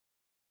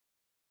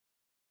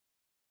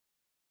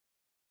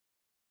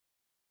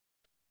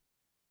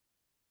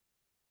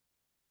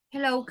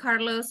Hello,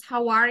 Carlos.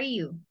 How are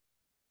you?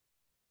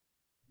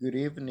 Good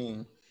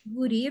evening.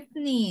 Good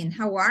evening.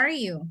 How are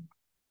you?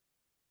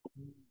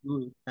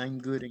 Good. I'm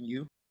good, and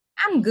you?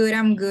 I'm good.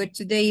 I'm good.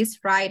 Today is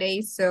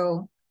Friday,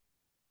 so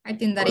I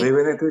think that Good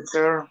evening,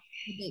 teacher.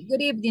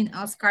 good evening,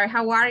 Oscar.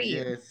 How are you?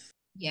 Yes.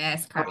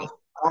 Yes, I'm, Carlos.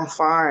 I'm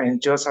fine,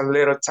 just a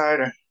little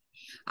tired.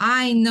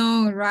 I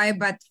know, right?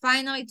 But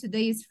finally,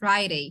 today is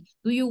Friday.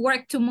 Do you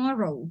work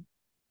tomorrow?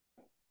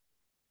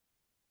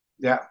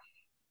 Yeah,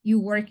 You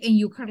work, and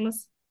you,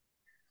 Carlos?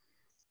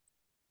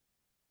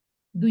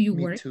 Do you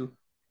Me work? too.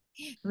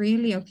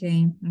 Really?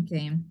 Okay.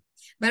 Okay.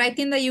 But I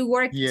think that you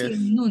work till Yes.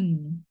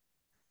 noon.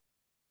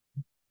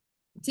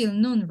 Till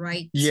noon,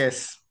 right?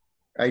 Yes,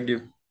 I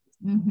do.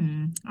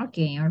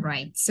 Okay, all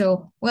right.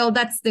 So, well,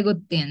 that's the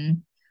good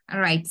thing. All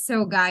right,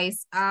 so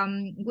guys,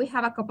 we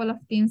have a couple of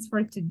things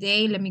for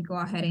today. Let me go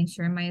ahead and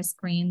share my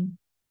screen.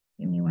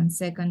 Give me 1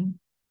 second.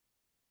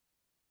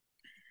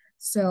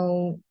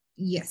 So,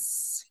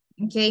 yes.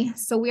 Okay,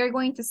 so we are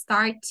going to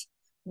start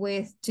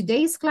with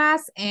today's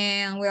class,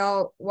 and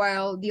well,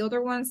 while the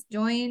other ones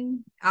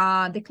join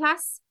the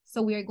class,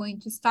 so we are going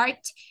to start.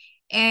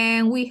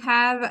 And we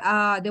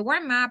have the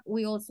warm-up.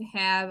 We also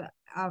have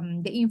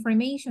the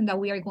information that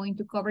we are going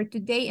to cover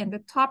today, and the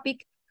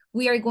topic.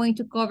 We are going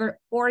to cover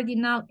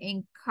ordinal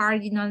and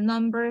cardinal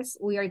numbers.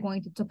 We are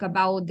going to talk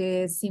about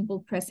the simple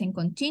present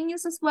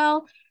continuous as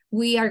well.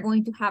 We are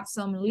going to have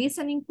some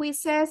listening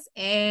quizzes,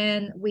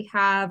 and we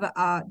have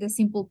the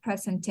simple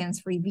present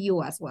tense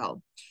review as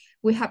well.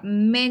 We have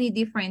many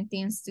different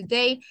things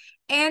today,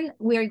 and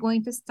we are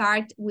going to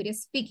start with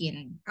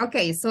speaking.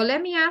 Okay, so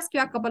let me ask you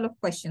a couple of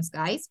questions,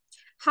 guys.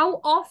 How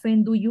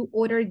often do you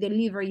order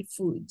delivery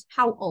food?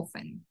 How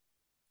often?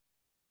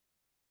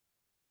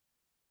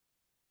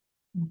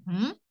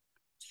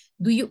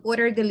 Do you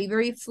order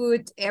delivery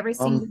food every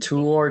single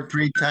 2 or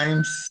 3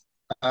 times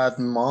a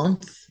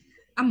month.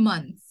 a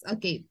month?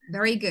 Okay,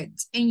 very good.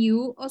 And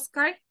you,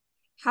 Oscar?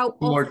 How 2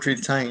 or often 3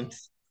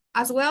 times.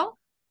 as well?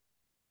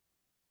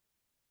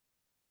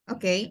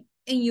 Okay,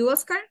 and you,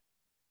 Oscar?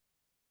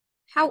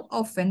 How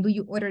often do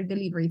you order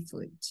delivery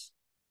food?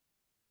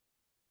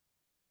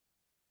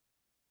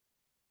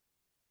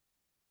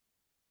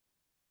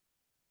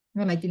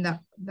 Well, I think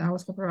that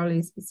was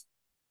probably specific.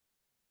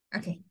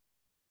 Okay,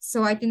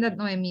 so I think that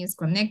Noemi is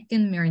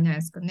connecting, Marina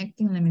is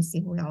connecting. Let me see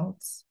who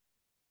else.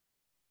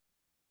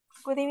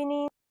 Good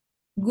evening.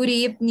 Good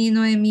evening,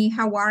 Noemi.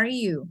 How are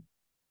you?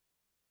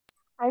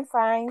 I'm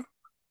fine.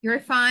 You're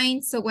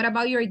fine. So what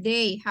about your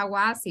day? How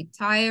was it?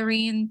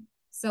 Tiring?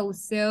 So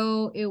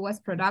it was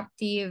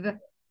productive.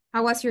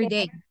 How was your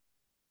day?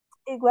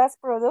 It was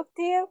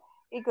productive.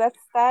 It was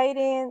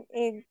exciting.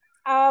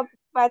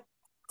 But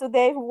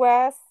today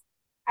was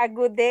a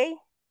good day.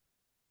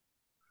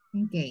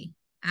 Okay,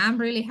 I'm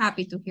really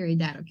happy to hear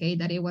that, okay?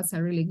 That it was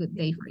a really good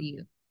day for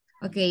you.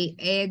 Okay,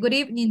 good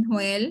evening,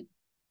 Joel.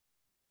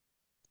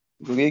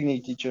 Good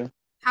evening, teacher.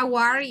 How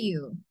are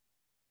you?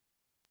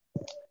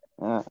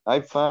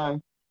 I'm fine.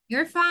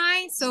 You're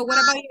fine. So what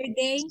about your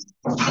day?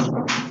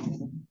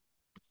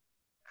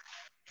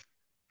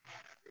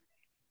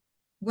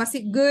 Was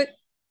it good?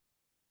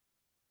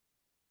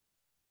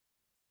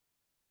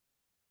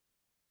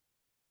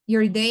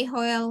 Your day,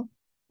 Joel,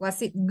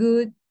 was it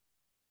good?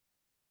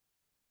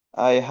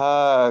 I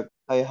have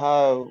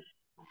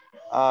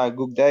a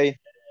good day.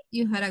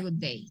 You had a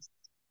good day.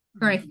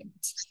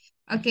 Perfect.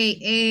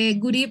 Okay,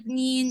 good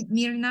evening,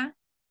 Mirna.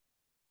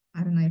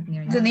 I don't know if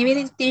Mirna. Good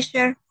evening,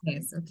 teacher.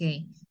 Yes,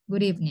 okay.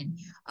 Good evening.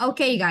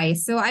 Okay,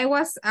 guys. So I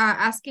was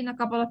asking a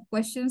couple of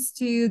questions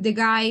to the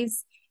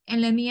guys,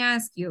 and let me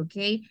ask you,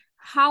 okay?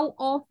 How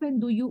often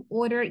do you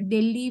order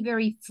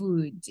delivery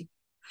food?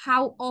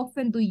 How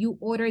often do you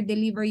order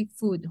delivery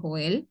food,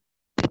 Joel?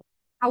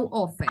 How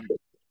often?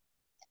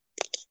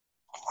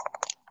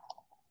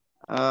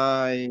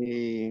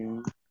 I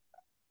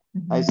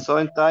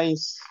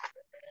sometimes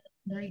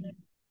Very good.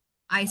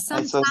 I I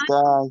sometimes.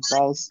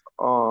 sometimes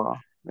or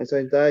I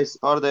sometimes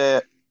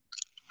order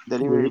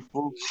delivery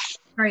food.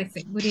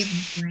 Perfect. Good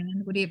evening,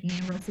 Brian. Good evening,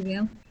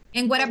 Rosibel.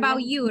 And what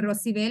about you,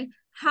 Rosibel?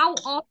 How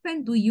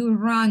often do you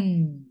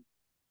run?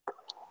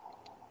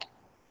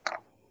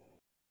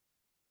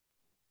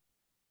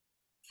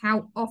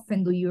 How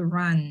often do you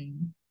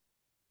run?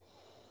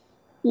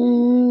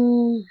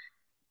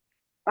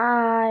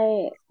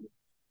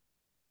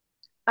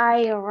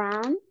 I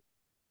run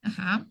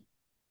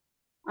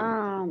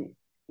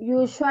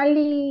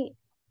usually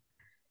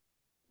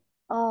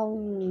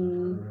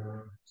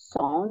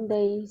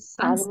Sunday,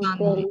 On Saturday.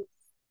 Sunday.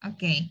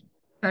 Okay,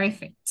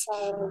 perfect.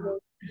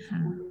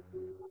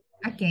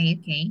 Okay,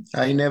 okay.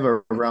 I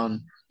never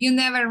run. You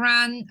never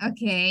run?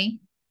 Okay,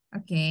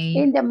 okay.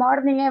 In the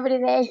morning every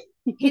day.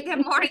 In the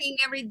morning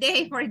every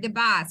day for the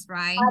bus,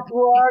 right? At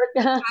work.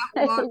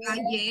 At work,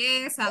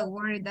 yes, at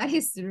work, that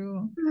is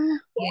true.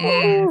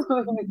 Yes.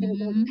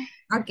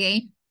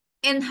 Okay.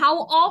 And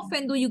how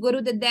often do you go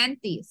to the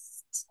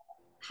dentist?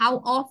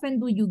 How often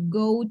do you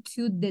go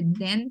to the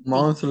dentist?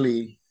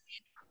 Monthly.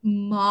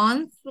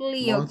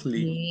 Monthly,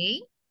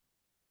 okay.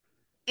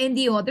 And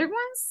the other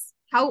ones?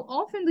 How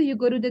often do you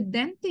go to the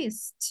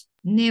dentist?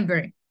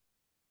 Never.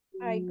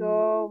 I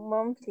go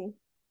monthly.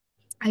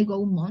 I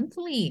go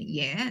monthly.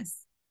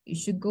 Yes. You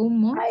should go I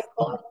monthly.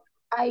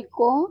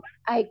 go,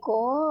 I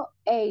go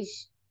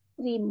age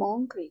 3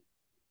 monthly.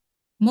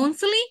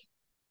 Monthly?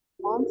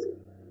 Monthly.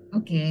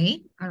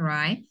 Okay. All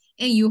right.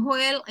 And you,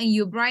 Joel, and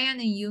you,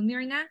 Brian, and you,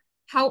 Mirna,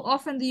 how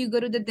often do you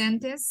go to the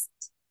dentist?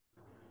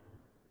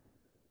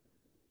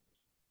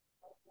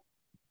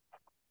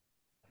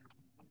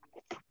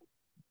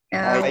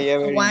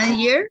 every 1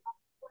 year.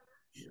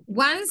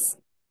 Once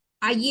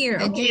a year.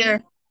 A Okay.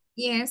 year.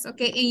 Yes.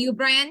 Okay. And you,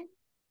 Brian?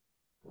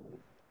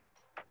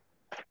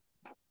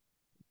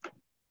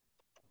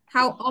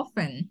 How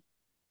often?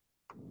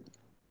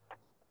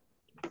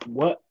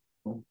 What?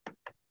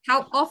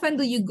 How often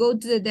do you go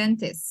to the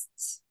dentist?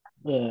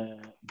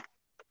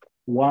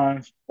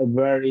 Once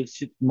every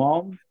 6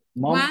 months.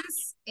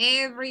 Once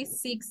every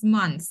 6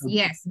 months.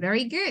 Yes,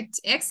 very good.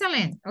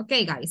 Excellent.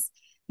 Okay, guys.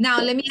 Now,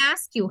 let me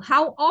ask you,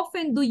 how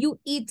often do you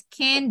eat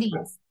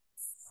candies?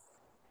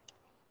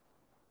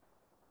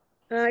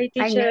 Ay, I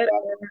teacher,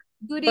 never.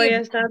 Good voy a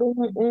evening. estar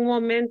un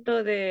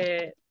momento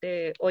de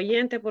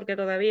oyente porque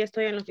todavía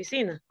estoy en la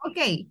oficina.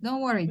 Okay,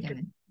 don't worry,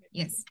 Janet.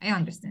 Yes, I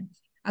understand.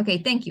 Okay,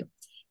 thank you.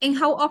 And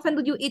how often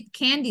do you eat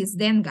candies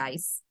then,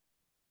 guys?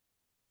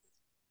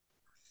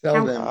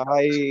 Seldom.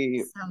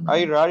 I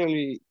Seldom.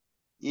 rarely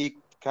eat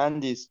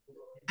candies.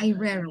 I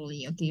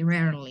rarely, okay,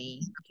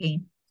 rarely, okay.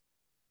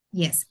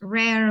 Yes,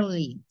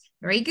 rarely.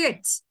 Very good.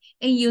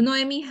 And you,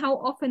 Noemi, how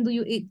often do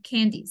you eat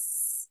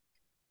candies?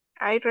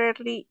 I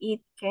rarely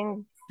eat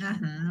candy.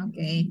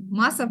 Okay,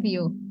 most of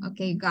you.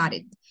 Okay, got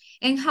it.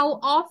 And how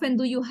often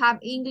do you have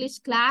English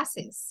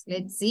classes?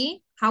 Let's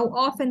see. How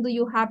often do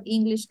you have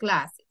English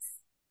classes?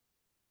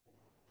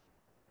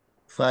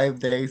 5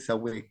 days a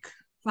week.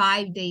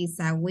 5 days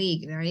a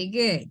week. Very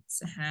good.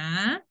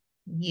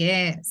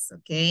 Yes,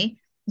 okay.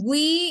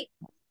 We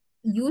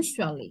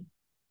usually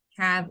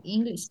have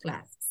English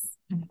classes.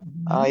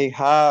 I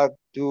had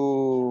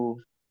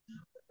to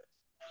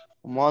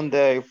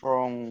Monday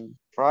from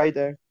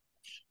Friday.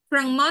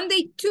 From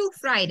Monday to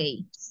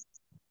Friday.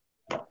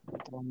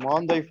 From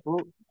Monday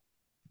through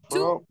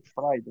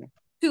Friday.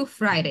 To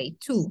Friday.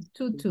 To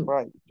Friday.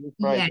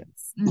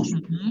 Yes.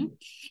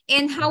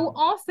 And how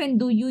often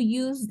do you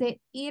use the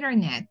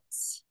internet?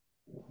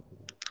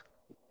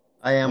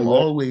 I am Okay.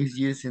 always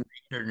using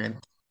the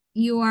internet.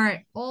 You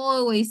are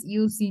always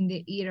using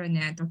the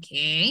internet,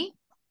 okay?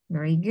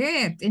 Very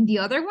good. And the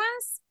other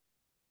ones?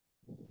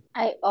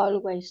 I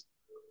always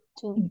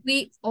do.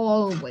 We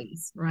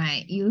always,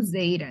 right, use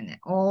the internet,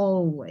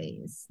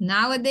 always.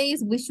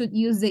 Nowadays, we should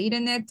use the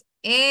internet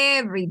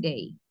every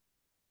day.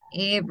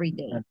 Every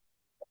day.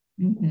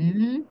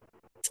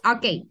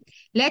 Okay,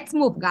 let's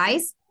move,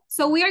 guys.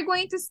 So we are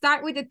going to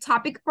start with the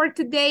topic for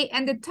today,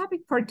 and the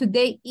topic for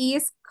today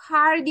is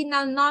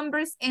cardinal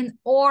numbers and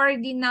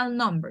ordinal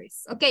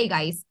numbers. Okay,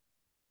 guys,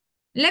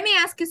 let me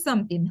ask you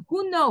something.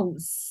 Who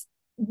knows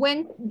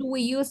when do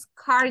we use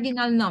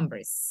cardinal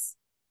numbers?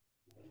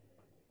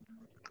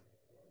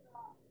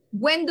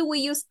 When do we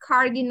use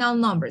cardinal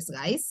numbers,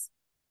 guys?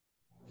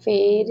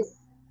 First,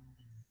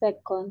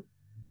 second,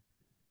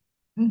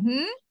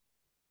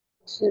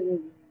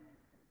 third.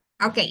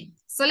 Okay,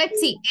 so let's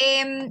see.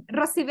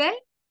 Rosibel,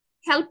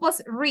 help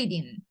us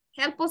reading.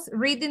 Help us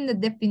reading the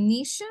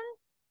definition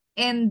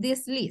and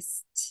this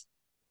list.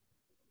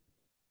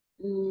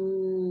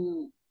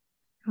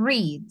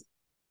 Read.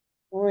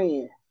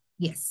 Read.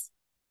 Yes.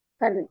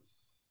 Pardon.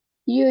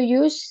 You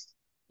use,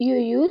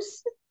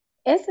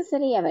 esa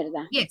sería,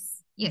 ¿verdad?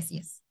 Yes, yes,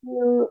 yes.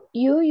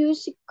 You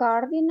use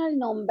cardinal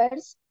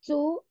numbers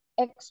to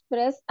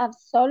express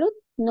absolute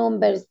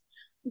numbers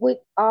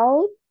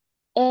without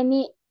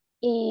any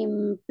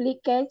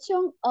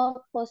implication of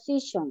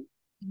position.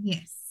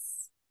 Yes.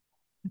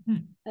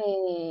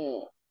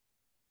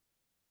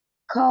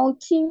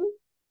 Counting,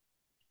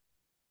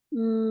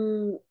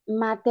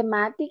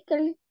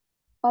 mathematical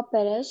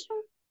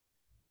operation,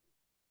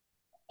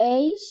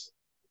 age,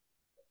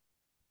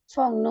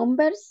 phone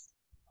numbers,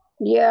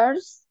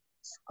 years,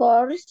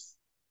 scores,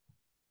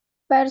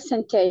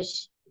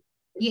 percentage.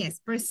 Yes,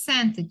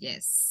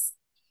 percentages.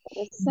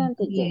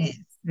 Percentages. Yes,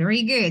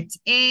 very good.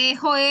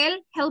 Joel,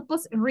 help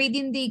us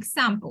reading the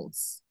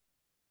examples.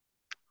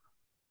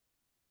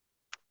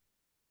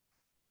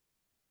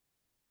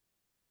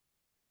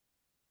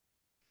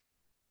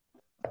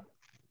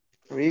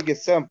 Read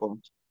example.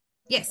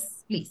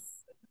 Yes, please.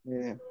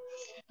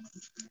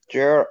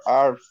 There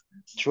are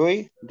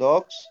 3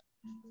 dogs,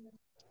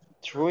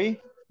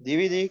 3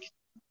 divided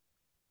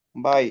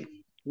by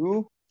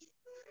 2.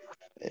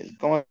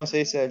 ¿Cómo se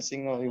dice el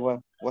signo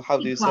igual? Well, how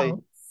do you say?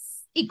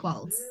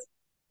 Equals.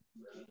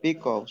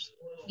 Equals.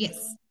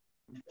 Yes.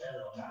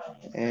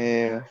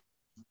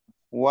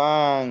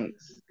 One,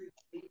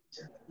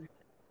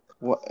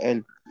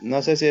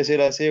 no sé si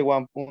decir así,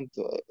 one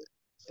punto,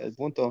 el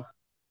punto.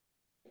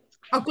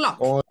 O'clock.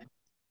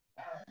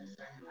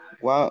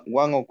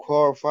 One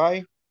occur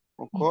 5,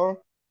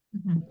 occur.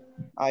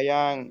 I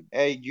am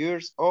 8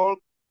 years old.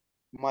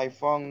 My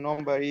phone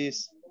number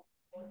is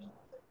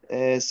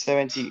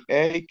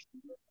 78.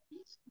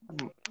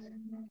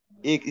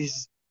 It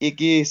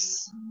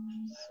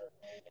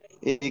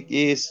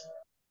is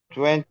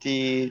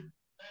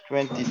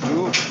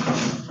 2022.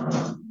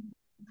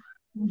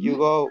 You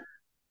go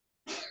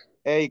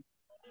 8.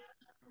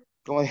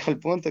 ¿Cómo dijo el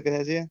punto que se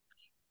decía?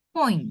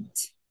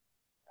 Point.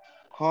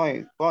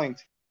 Point.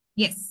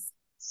 Yes.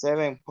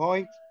 7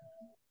 point.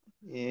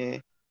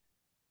 10%.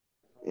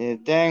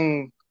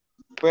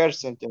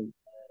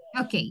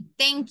 Okay,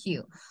 thank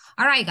you.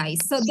 All right, guys.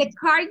 So the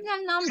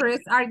cardinal numbers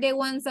are the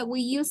ones that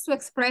we use to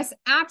express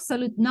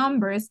absolute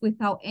numbers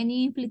without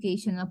any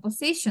implication of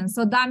position.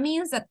 So that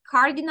means that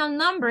cardinal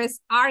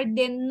numbers are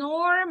the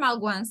normal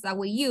ones that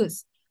we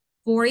use.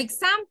 For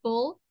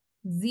example,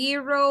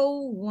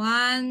 0,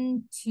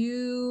 1,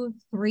 2,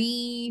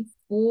 3,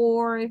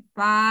 4,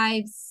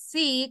 5,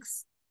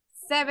 6,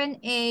 7,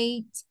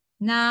 8,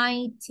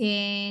 9,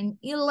 10,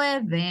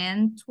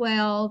 11,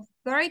 12,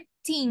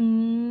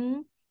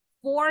 13,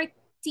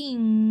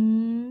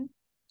 14,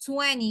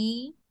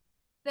 20,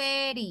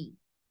 30,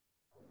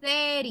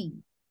 30,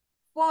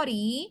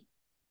 40,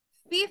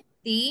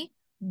 50,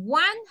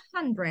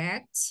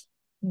 100,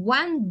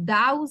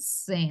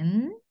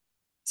 1,000,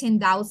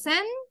 10,000,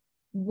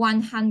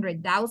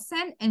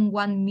 100,000, and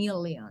 1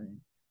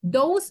 million.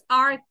 Those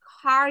are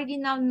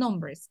cardinal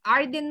numbers,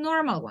 are the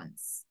normal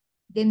ones,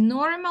 the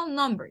normal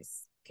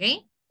numbers,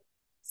 okay?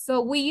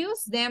 So we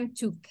use them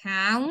to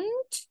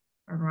count,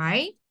 all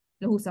right?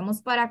 Los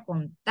usamos para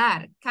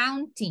contar,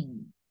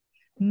 counting.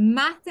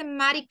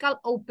 Mathematical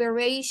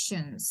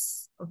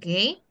operations,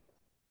 okay?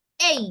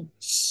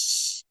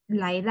 Age,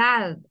 la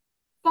edad.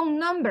 Phone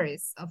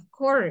numbers, of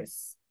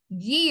course.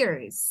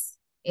 Years,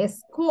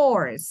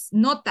 scores,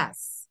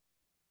 notas.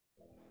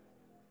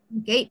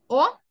 Okay,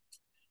 o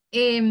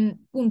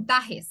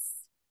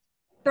puntajes.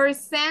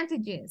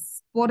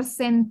 Percentages,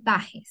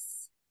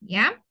 porcentajes.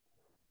 Yeah?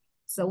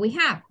 So we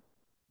have,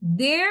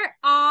 there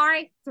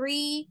are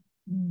 3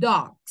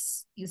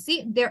 dogs. You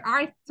see, there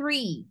are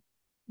 3.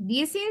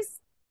 This is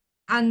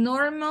a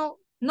normal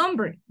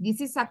number. This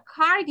is a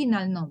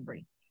cardinal number.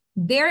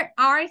 There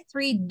are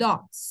 3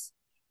 dogs.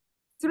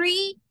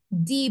 3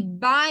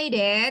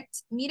 divided,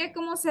 mire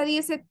cómo se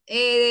dice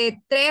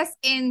 3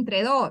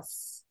 entre 2.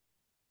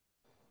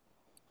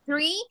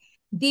 3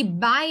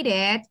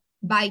 divided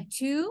by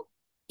 2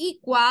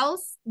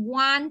 equals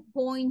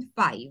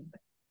 1.5.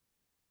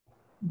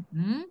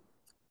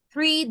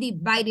 3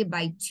 divided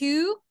by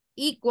 2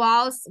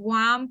 equals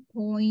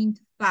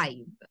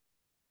 1.5.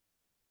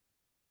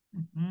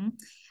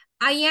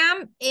 I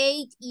am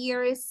 8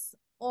 years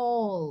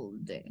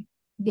old.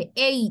 The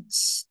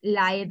age,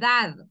 la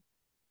edad.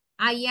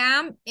 I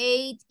am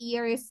 8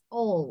 years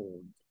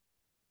old.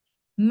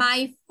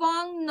 My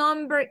phone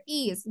number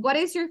is, what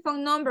is your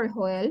phone number,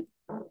 Joel?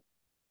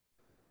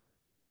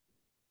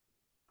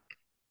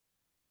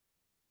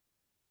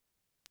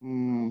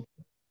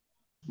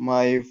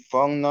 My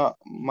phone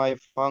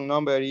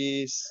number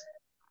is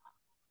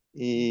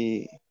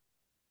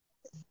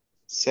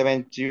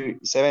 73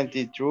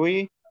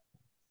 70.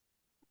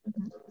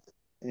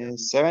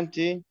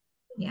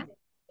 Yeah.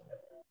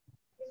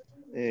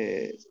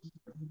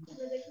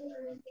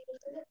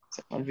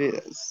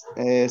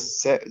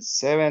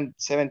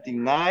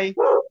 79.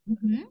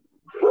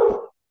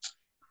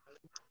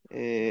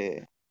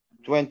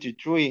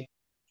 23.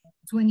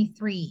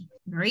 23.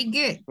 Very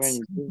good.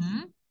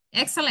 23.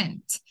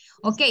 Excellent.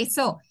 Okay,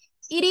 so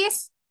it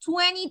is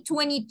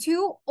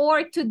 2022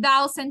 or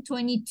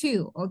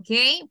 2022,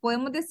 okay?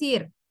 Podemos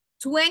decir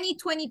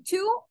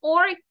 2022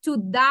 or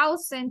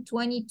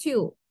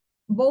 2022.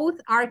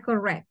 Both are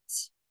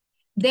correct.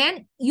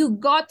 Then you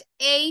got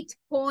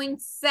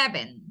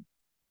 8.7.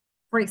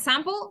 For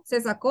example, se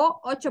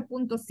sacó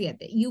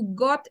 8.7. You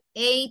got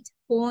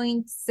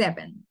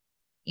 8.7.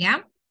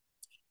 Yeah?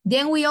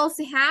 Then we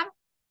also have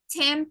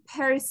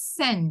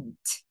 10%.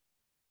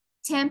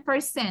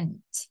 10%.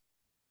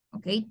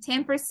 Okay,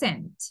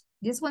 10%.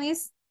 This one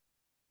is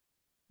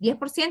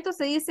 10%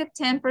 se dice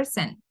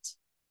 10%.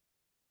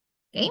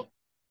 Okay.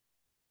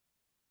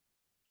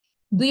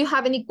 Do you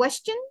have any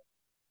question?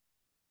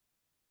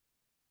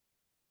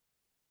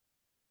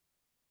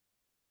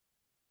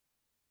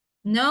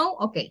 No?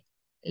 Okay,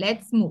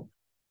 let's move.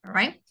 All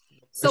right.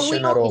 So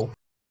Question at all.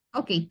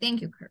 Okay,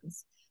 thank you,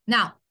 Carlos.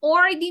 Now,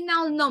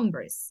 ordinal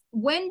numbers.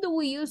 When do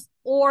we use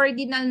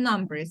ordinal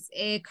numbers?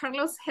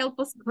 Carlos, help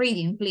us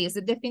reading, please.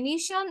 The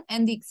definition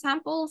and the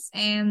examples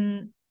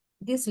and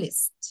this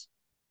list.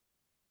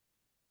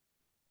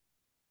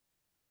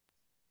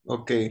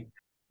 Okay.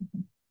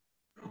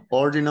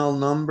 Ordinal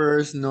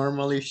numbers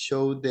normally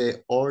show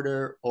the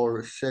order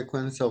or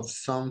sequence of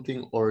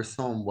something or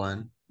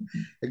someone.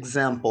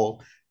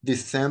 Example,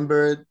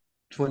 December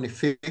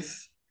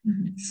 25th,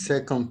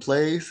 second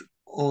place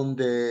on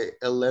the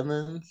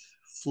 11th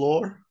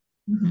floor,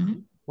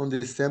 on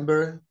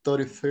December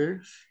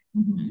 31st,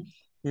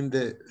 in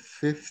the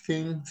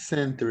 15th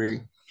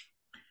century.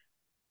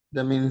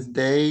 That means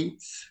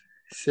dates,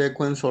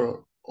 sequence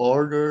or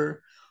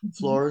order,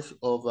 floors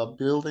of a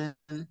building,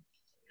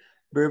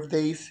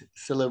 birthdays,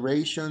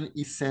 celebration,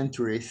 y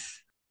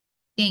centuries.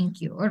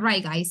 Thank you. All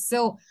right, guys.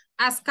 So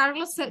as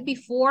Carlos said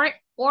before,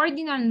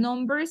 ordinal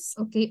numbers,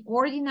 okay,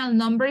 ordinal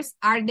numbers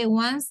are the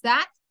ones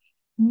that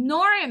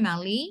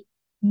normally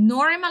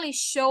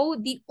show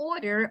the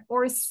order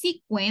or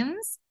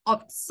sequence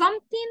of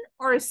something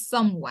or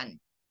someone.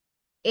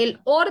 El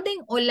orden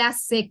o la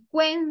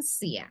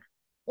secuencia,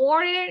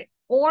 order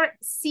or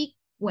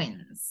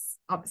sequence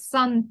of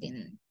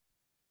something.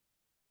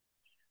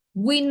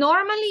 We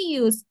normally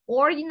use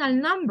ordinal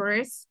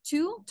numbers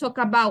to talk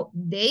about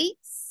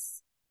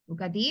dates.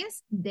 Look at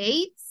this,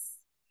 dates,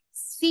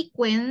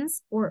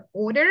 sequence or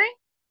order,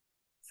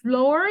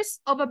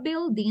 floors of a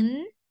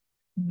building,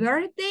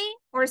 birthday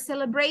or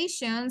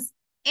celebrations,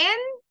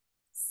 and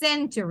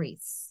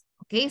centuries,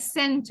 okay,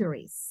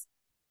 centuries.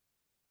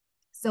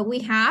 So we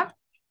have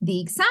the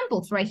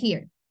examples right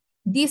here.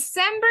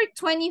 December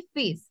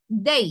 25th,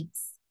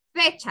 dates,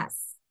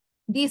 fechas.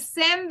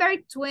 December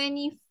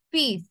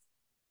 25th.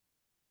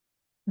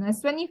 No,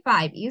 it's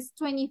 25, it's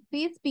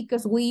 25th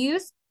because we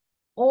use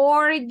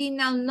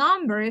ordinal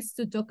numbers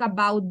to talk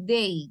about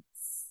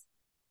dates,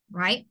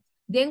 right?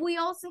 Then we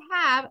also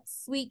have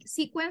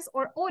sequence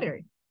or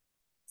order.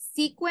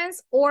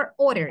 Sequence or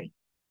order.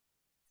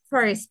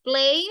 First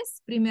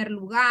place, primer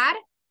lugar.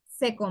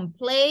 Second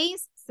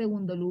place,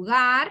 segundo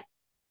lugar.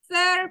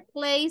 Third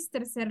place,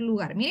 tercer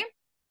lugar. Miren,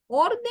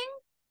 orden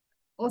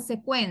o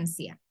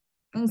secuencia.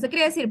 Cuando usted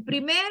quiere decir,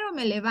 primero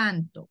me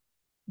levanto.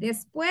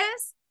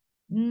 Después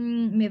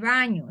me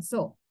baño.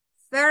 So,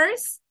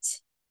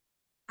 first,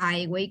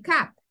 I wake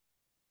up.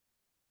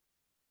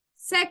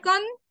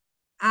 Second,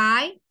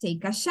 I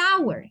take a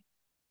shower.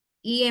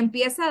 Y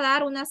empieza a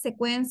dar una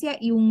secuencia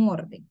y un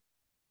orden.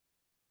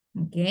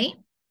 Okay.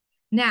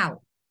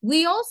 Now,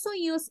 we also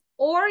use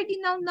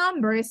ordinal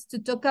numbers to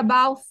talk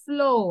about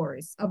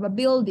floors of a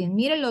building.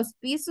 Miren los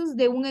pisos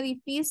de un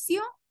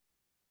edificio.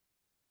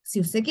 Si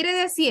usted quiere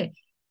decir,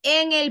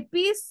 en el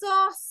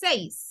piso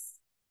 6,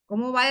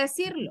 ¿cómo va a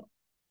decirlo?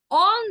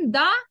 On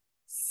the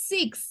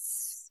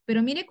 6th.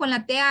 Pero mire con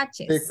la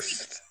TH.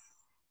 Sixth.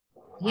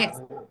 Yes.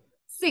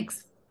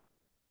 6th.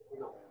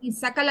 Y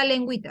saca la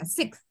lengüita.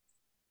 6th.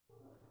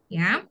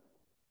 ¿Ya?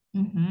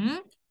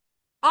 On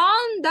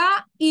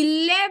the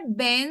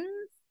 11th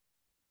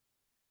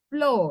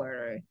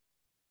floor.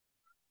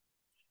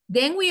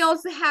 Then we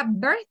also have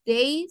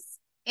birthdays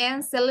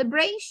and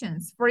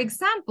celebrations. For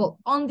example,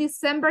 on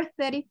December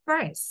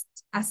 31st,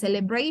 a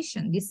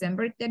celebration,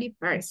 December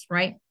 31st,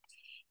 right?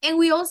 And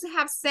we also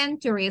have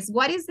centuries.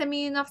 What is the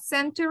meaning of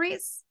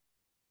centuries?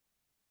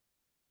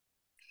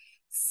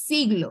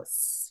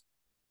 Siglos.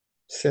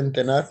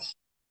 Centenar.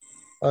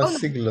 Oh, no.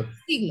 Siglo.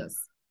 Siglos,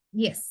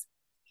 yes.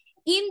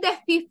 In the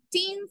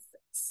 15th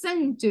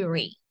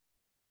century.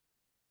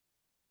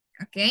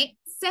 Okay,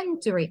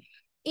 century.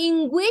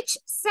 In which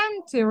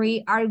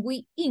century are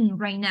we in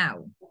right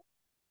now?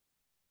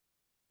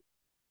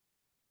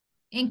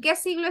 ¿En qué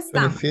siglo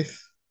estamos?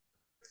 25th.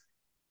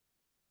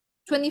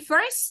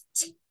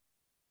 21st?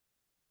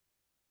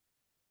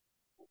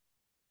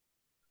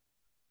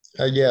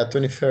 Yeah,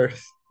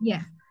 21st.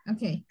 Yeah,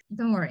 okay,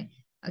 don't worry.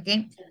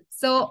 Okay,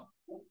 so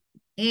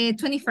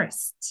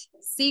 21st,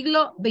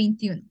 siglo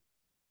XXI.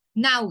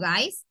 Now,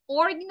 guys,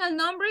 ordinal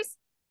numbers,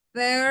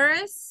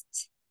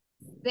 first,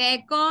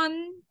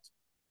 second,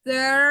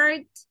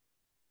 third,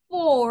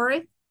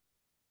 fourth,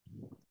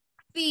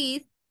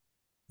 fifth,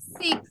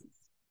 sixth,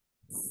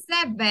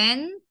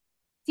 seventh,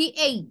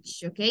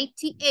 TH, okay,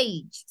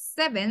 TH,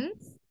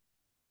 seventh,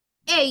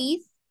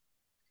 eighth,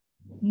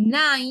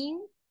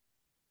 ninth,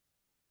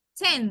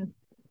 10th.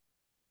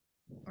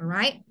 All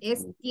right,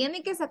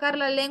 tiene que sacar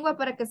la lengua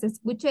para que se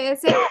escuche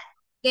ese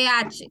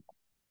TH.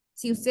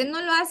 Si usted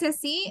no lo hace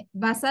así,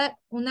 va a ser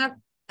una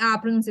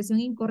pronunciación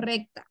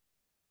incorrecta.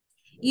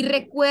 Y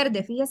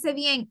recuerde, fíjese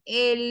bien,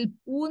 el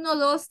 1,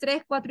 2,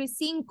 3, 4 y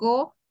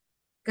 5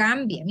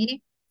 cambia.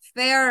 Mire,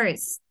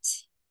 first,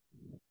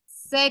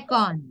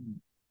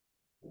 second,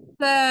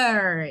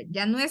 third.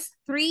 Ya no es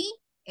 3,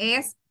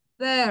 es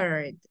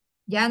third.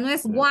 Ya no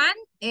es 1,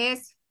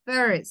 es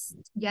first.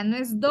 Ya no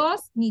es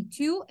 2 ni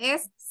 2,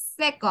 es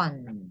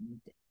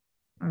second.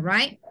 All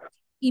right.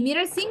 Y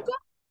mira el 5,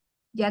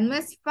 ya no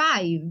es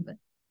 5,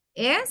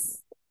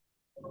 es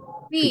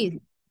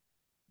fifth.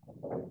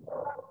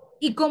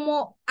 Y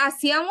como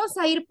así vamos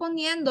a ir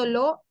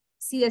poniéndolo,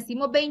 si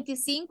decimos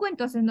 25,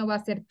 entonces no va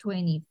a ser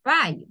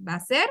 25, va a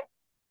ser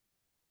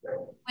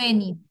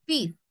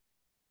 25.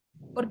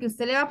 Porque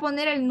usted le va a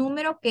poner el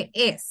número que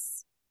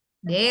es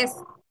de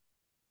eso.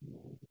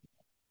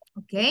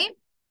 Okay?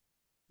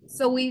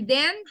 So we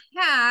then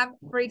have,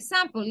 for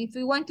example, if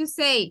we want to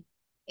say,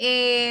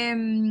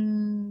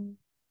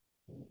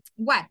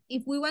 what?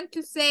 If we want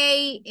to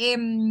say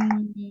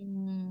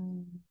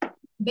 21.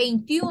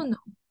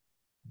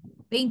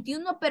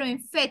 21, pero en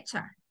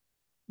fecha.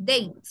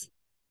 Date.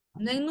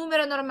 No en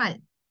número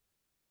normal.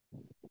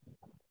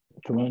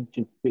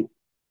 25th.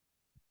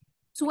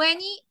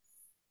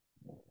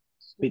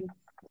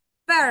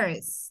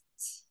 21st.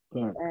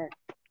 Correct.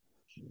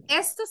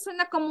 Esto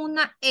suena como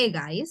una E,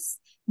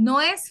 guys. No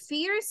es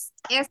first,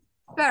 es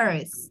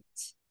first.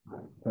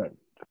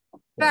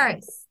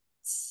 First.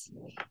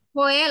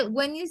 Joel,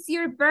 when is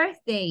your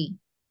birthday?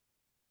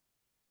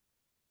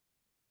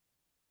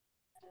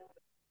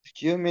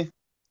 Excuse me.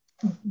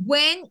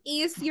 When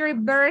is your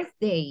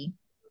birthday?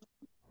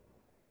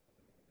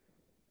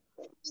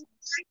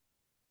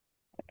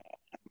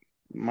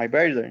 My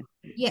birthday.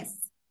 Yes.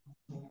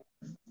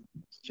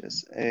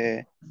 Just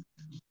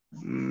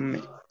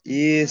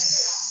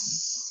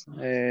is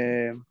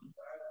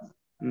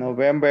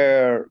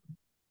November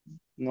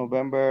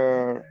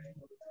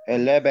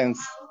 11th.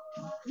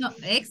 No,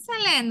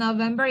 excellent.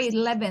 November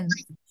 11th.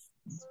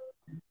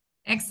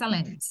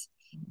 Excellent.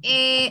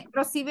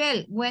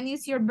 Rosibel, when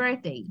is your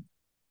birthday?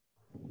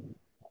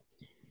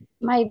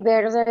 My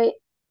birthday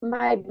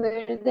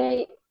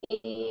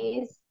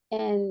is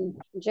in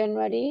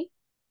January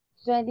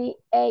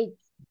 28th.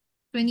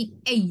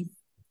 28th.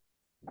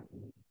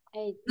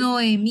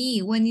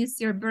 Noemi, when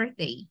is your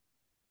birthday?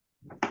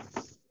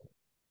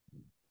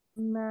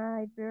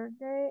 My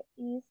birthday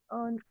is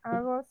on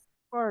August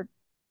 4th.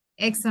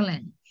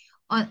 Excellent.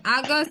 On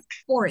August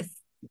 4th.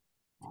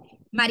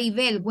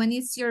 Maribel, when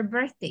is your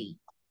birthday?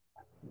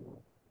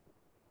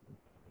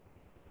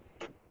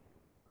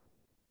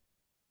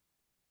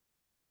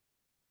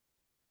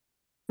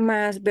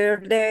 My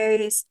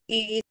birthday is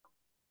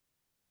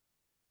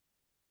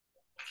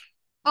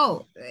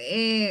Oh,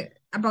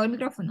 apago el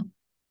micrófono.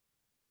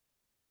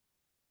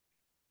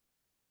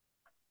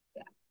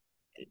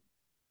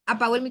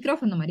 Apago el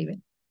micrófono,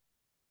 Maribel.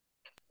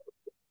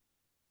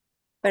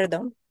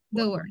 perdón.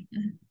 Don't worry.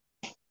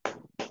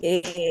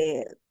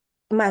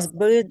 My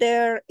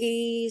birthday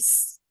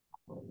is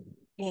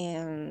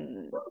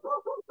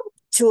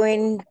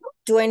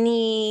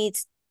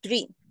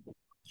 23.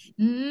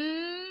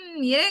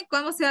 Miren,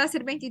 ¿cuándo se va a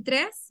hacer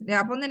 23? Le voy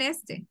a poner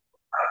este.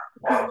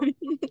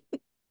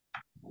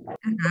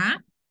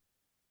 Ajá.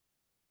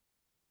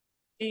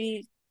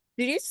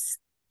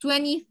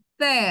 23rd.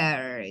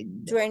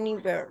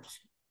 21st.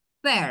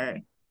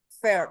 Third.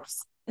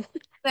 First.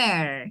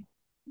 Third.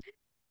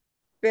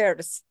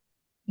 First.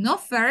 No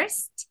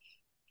first.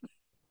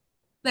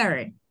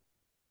 Third.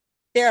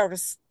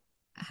 First.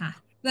 Ajá.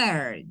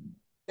 Third.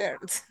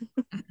 Third.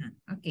 Ajá.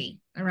 Okay.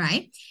 All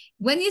right.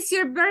 When is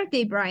your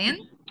birthday, Brian?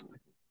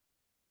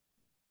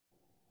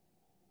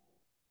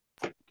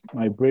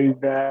 My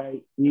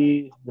birthday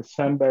is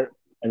December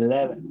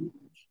 11th.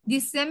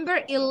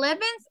 December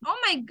 11th. Oh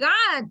my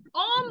God.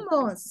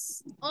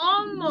 Almost.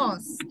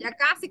 Almost. Ya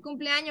casi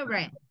cumpleaños,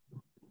 Brian.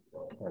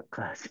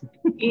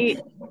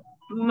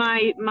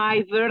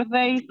 My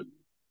birthday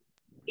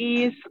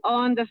is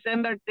on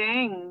December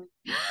 10th.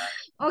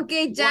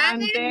 Okay, One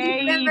Janet,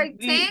 day December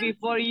 10th.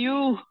 before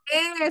you.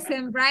 Yes,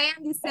 and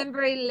Brian,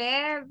 December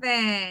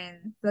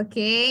 11th.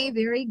 Okay,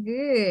 very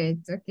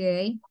good.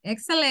 Okay,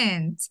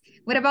 excellent.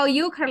 What about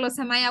you, Carlos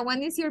Amaya?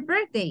 When is your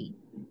birthday?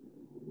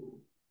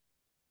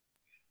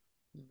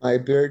 My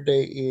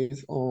birthday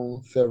is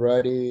on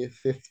February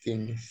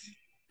 15th.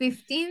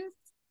 15th?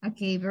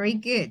 Okay, very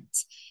good.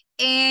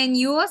 And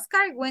you,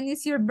 Oscar, when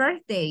is your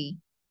birthday?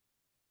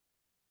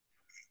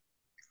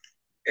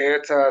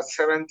 It's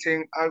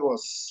 17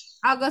 August.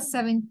 August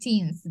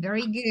 17th.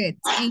 Very good.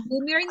 And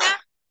you, Mirna,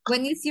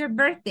 when is your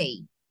birthday?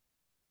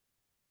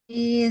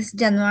 Is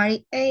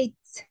January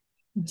 8th.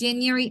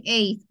 January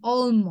 8th.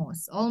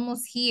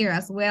 Almost here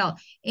as well.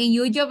 And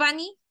you,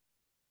 Giovanni?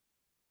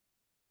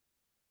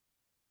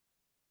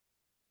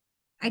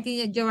 I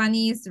think that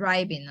Giovanni is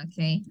driving,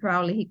 okay?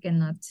 Probably he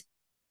cannot.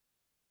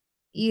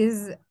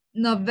 Is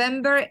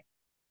November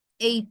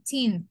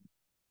 18th.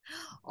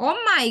 Oh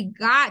my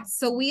God.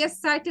 So we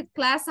started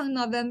class on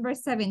November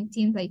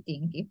 17th, I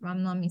think, if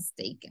I'm not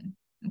mistaken.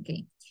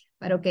 Okay.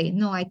 But okay,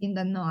 no, I think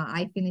that no,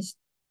 I finished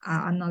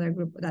another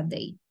group that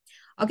day.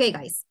 Okay,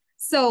 guys.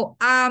 So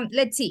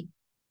let's see.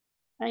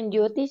 And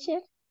you, teacher?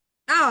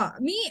 Oh,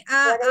 me?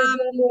 What is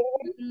your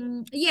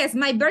birthday? Yes,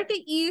 my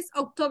birthday is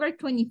October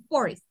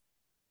 24th.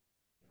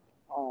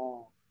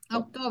 Oh.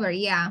 October,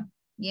 yeah.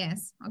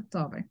 Yes,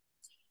 October.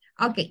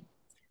 Okay.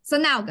 So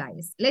now,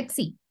 guys, let's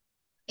see.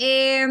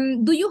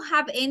 Do you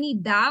have any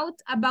doubt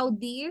about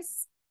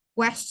these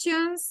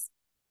questions?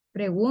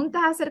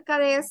 Preguntas acerca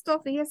de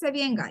esto. Fíjese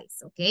bien,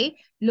 guys, ¿ok?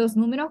 Los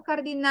números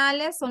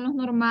cardinales son los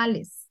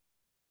normales.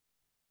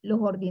 Los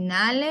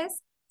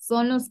ordinales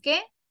son los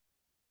que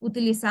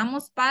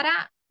utilizamos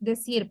para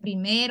decir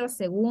primero,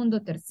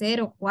 segundo,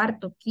 tercero,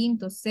 cuarto,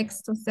 quinto,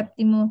 sexto,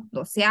 séptimo,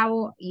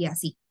 doceavo y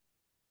así.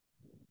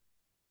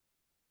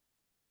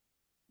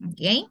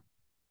 ¿Ok?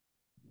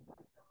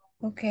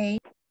 Okay.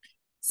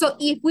 So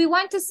if we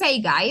want to say,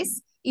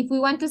 guys, if we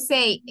want to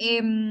say,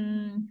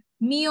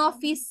 mi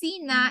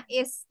oficina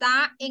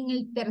está en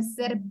el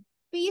tercer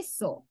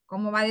piso.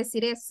 ¿Cómo va a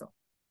decir eso?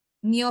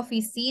 Mi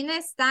oficina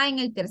está en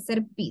el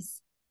tercer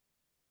piso.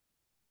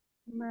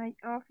 My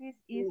office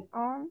is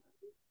on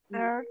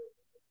the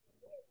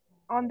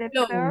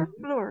Floor. third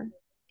floor.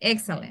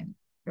 Excellent.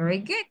 Very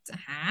good.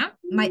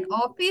 My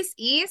office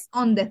is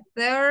on the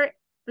third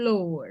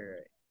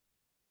floor.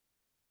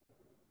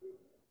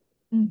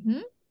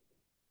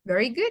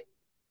 Very good.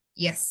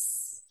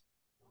 Yes.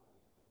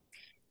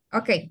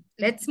 Okay,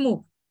 let's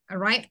move. All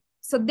right.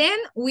 So then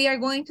we are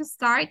going to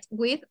start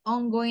with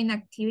ongoing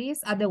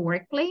activities at the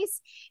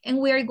workplace, and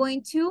we are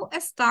going to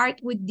start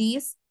with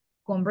this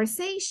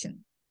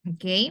conversation.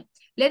 Okay.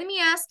 Let me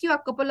ask you a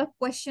couple of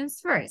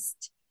questions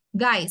first.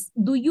 Guys,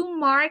 do you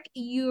mark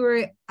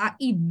your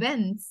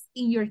events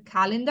in your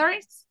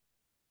calendars?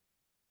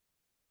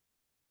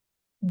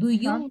 Do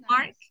you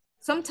mark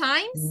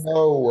sometimes?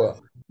 No.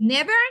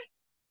 Never?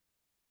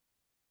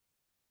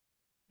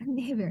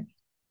 Never.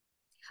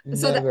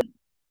 So Never.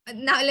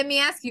 now let me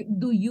ask you,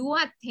 do you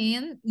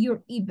attend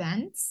your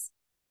events?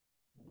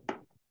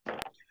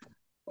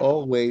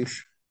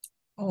 Always.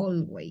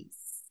 Always.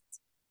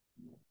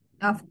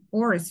 Of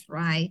course,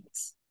 right?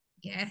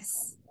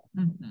 Yes.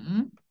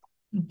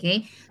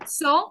 Okay.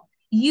 So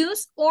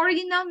use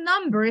ordinal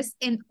numbers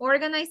and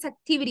organize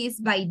activities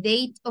by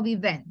date of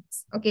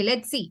events. Okay,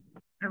 let's see.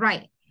 All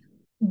right.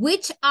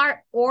 Which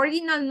are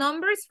ordinal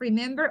numbers?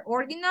 Remember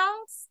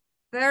ordinals?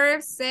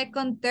 First,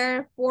 second,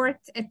 third, fourth,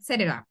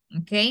 etc.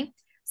 Okay.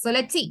 So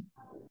let's see.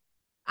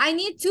 I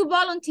need 2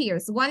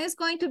 volunteers. One is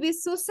going to be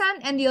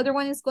Susan and the other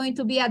one is going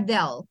to be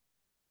Adele.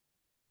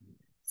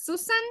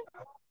 Susan?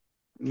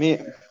 Me.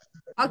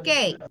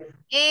 Okay.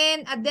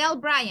 And Adele,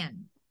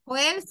 Brian.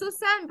 Joel,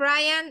 Susan,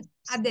 Brian,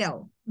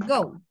 Adele.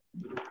 Go.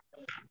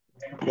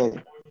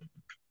 Okay.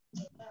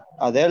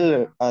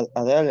 Adele,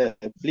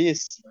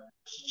 please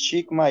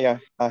check my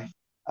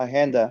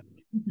agenda.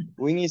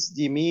 When is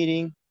the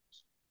meeting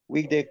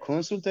with the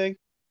consultant?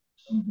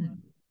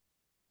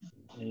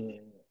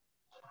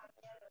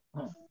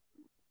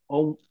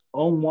 On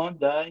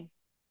Monday,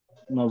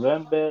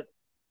 November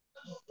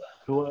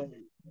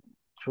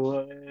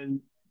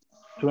 22nd.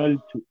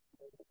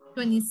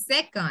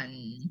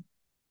 22nd.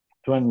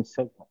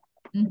 22nd.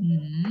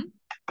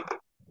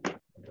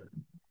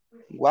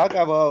 What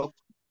about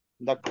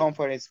the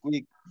conference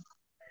week?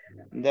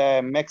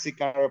 The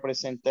Mexican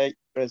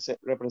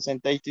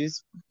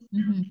representatives?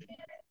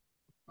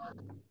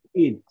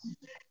 It's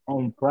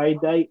on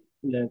Friday,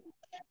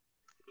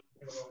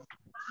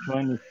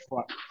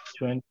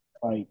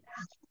 25.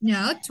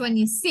 No,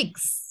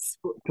 26.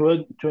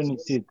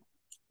 26.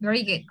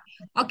 Very good.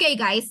 Okay,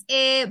 guys.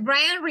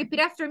 Brian, repeat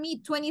after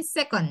me.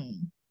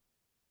 22nd.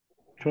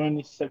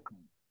 22nd.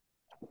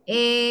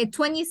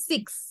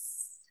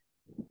 26.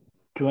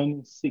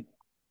 26.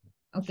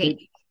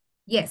 Okay.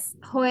 Yes.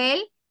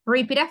 Joel,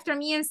 repeat after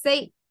me and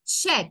say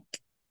check.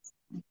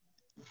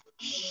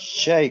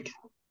 Check.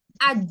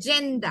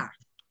 Agenda.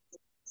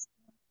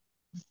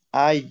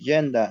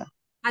 Agenda.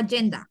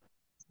 Agenda.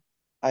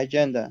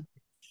 Agenda.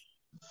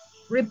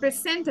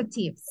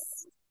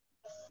 Representatives.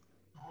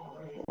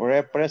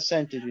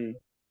 Representative.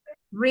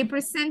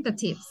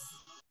 Representatives.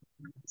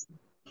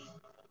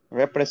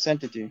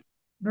 Representative.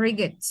 Very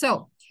good.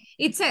 So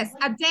it says,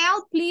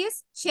 Adele,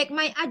 please check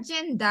my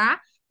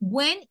agenda.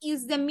 When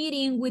is the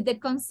meeting with the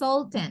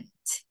consultant?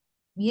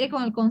 Mire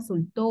con el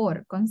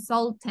consultor,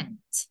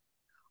 consultant.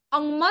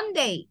 On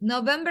Monday,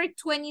 November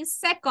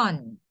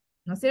 22nd.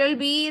 No se le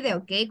olvide,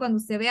 ¿ok? Cuando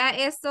usted vea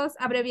estas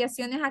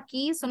abreviaciones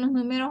aquí, son los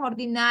números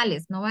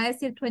ordinales. No va a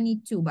decir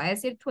 22, va a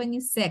decir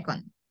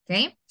 22nd,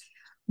 ¿ok?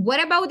 What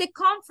about the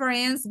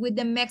conference with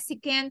the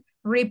Mexican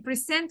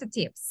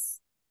representatives?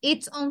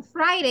 It's on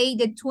Friday,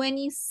 the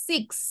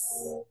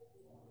 26th.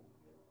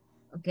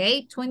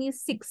 Okay,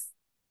 26th.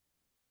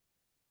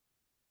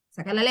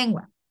 Saca la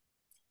lengua.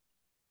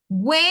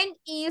 When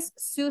is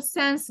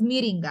Susan's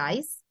meeting,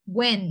 guys?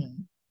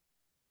 When?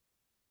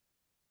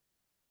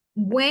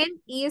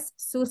 When is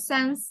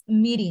Susan's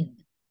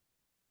meeting?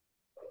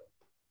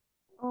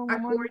 On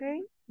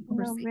Monday,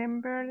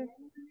 November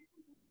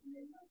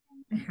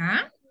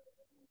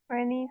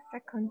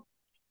 22nd.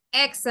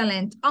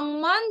 Excellent.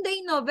 On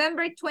Monday,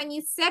 November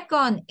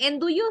 22nd.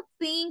 And do you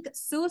think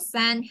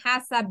Susan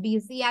has a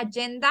busy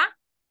agenda?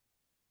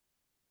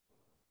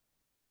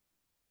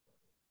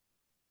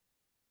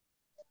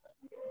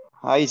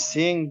 I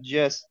think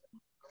yes.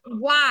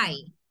 Why?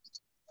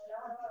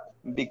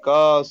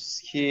 Because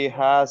he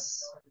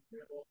has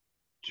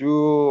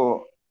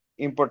 2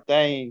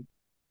 important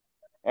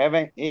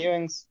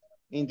events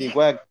in the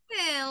week.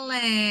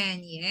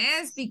 Excellent.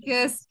 Yes,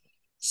 because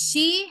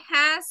she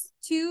has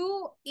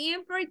 2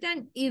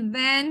 important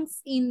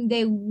events in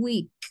the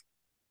week.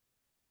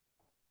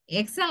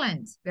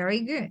 Excellent.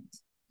 Very good.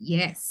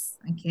 Yes.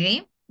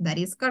 Okay. That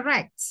is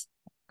correct.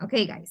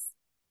 Okay, guys.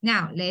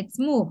 Now, let's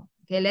move.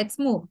 Okay, let's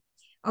move.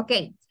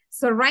 Okay.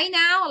 So right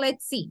now,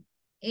 let's see.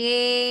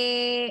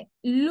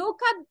 Look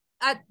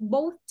at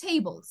both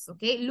tables.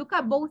 Okay. Look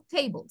at both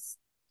tables.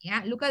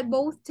 Yeah. Look at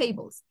both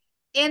tables.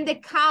 And the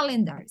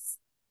calendars.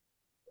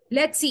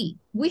 Let's see.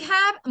 We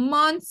have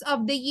months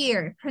of the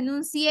year.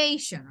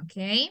 Pronunciation.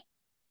 Okay.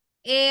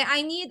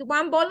 I need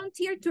 1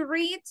 volunteer to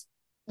read.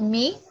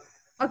 Me?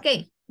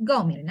 Okay.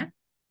 Go, Mirna.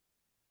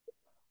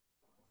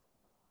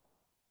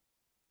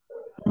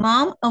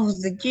 Month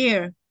of the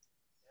year.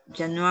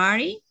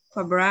 January,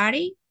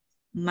 February,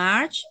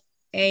 March,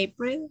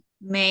 April,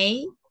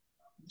 May,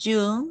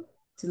 June,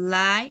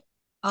 July,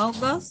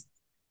 August,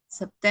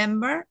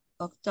 September,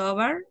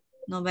 October,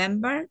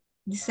 November,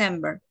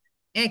 December.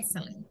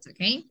 Excellent,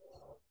 okay.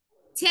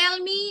 Tell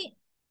me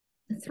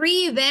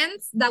 3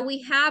 events that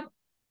we have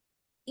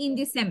in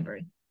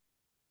December.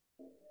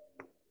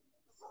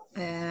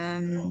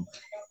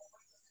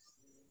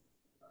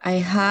 I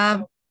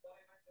have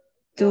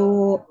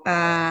to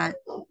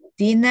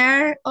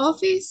dinner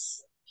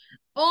office.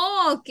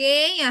 Oh,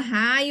 okay.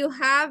 You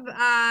have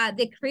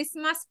the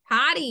Christmas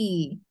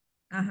party.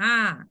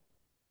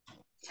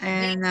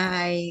 And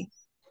I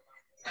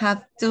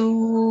have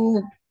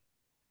to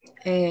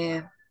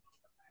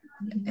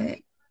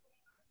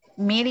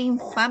meeting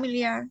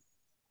familiar.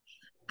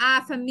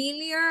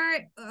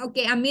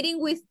 Okay, a meeting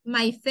with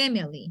my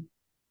family.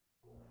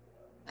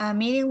 A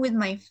meeting with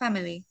my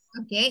family.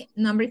 Okay,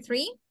 number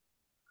 3.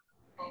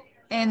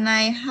 And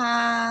I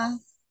have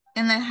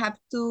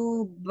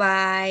to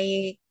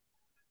buy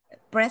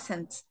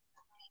presents.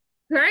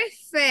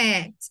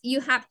 Perfect.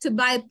 You have to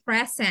buy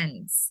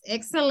presents.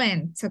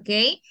 Excellent.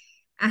 Okay.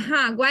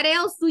 What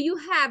else do you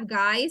have,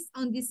 guys,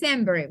 on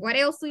December? What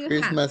else do you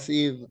have? Christmas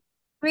Eve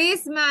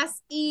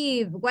Christmas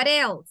Eve. What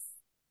else?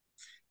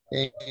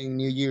 and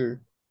New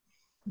Year.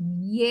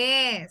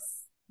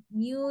 Yes.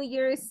 New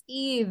Year's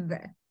Eve.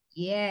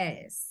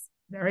 Yes.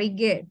 Very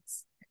good.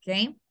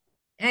 Okay.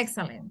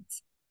 Excellent.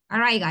 All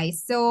right,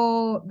 guys.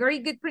 So very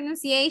good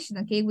pronunciation,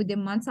 okay, with the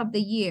months of the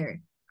year.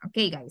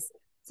 Okay, guys.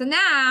 So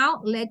now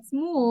let's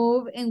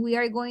move and we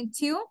are going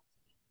to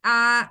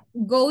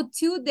go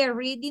to the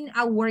reading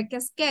a work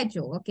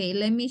schedule. Okay,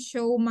 let me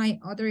show my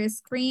other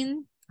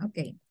screen.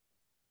 Okay.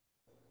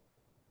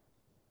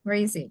 Where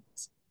is it?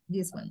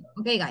 This one.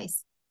 Okay,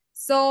 guys.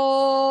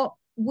 So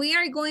we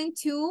are going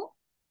to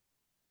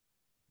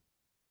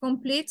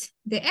complete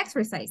the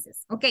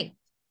exercises. Okay.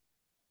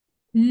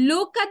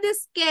 Look at the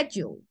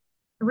schedule.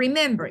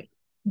 Remember,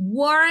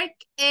 work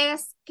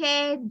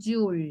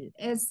schedule,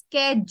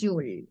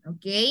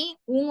 ¿ok?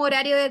 Un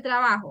horario de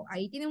trabajo.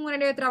 Ahí tiene un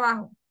horario de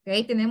trabajo,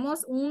 ¿ok?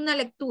 Tenemos una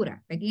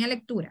lectura, pequeña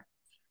lectura.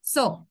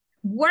 So,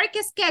 work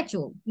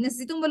schedule.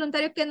 Necesito un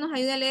voluntario que nos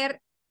ayude a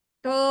leer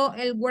todo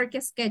el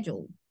work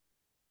schedule.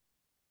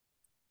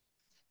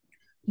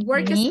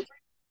 Me?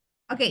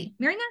 Okay,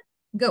 Mirna,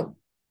 go.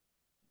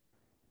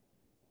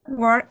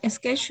 Work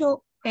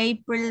schedule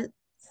April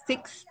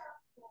 6th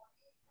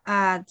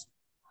at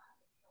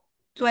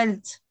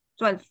 12.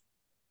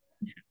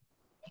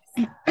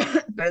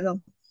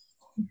 Perdón.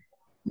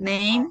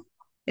 Name,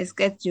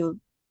 schedule.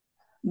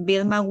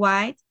 Vilma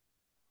White,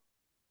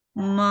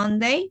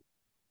 Monday,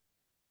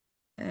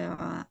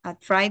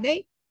 at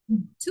Friday.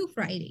 To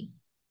Friday.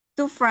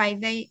 To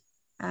Friday,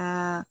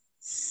 7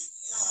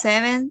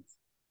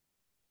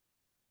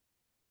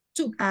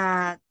 to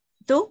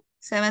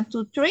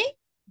 3.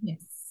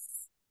 Yes.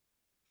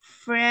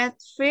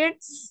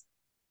 First,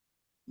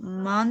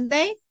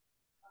 Monday,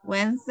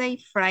 Wednesday,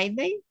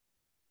 Friday,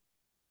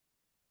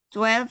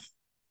 12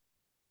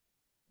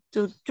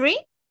 to 3.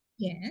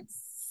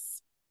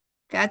 Yes.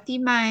 Katy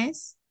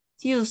Maes,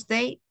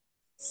 Tuesday,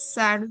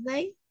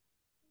 Saturday,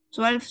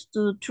 12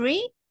 to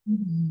 3.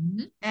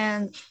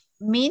 And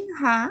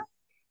Minha,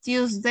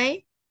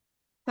 Tuesday,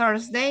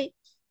 Thursday,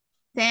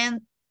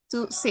 10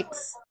 to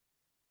 6.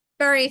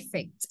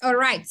 Perfect. All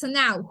right. So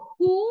now,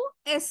 who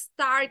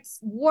starts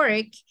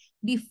work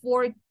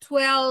before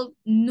 12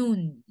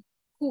 noon?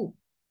 Who?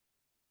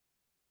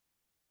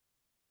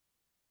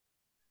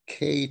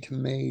 Kate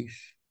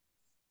Mays.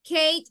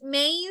 Kate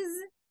Mays.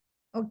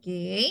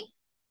 Okay.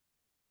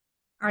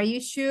 Are you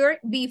sure?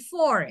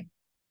 Before.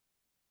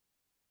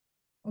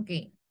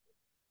 Okay.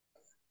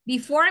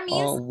 Before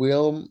means?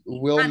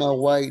 Wilma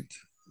White.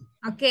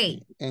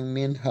 Okay. And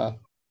Minha.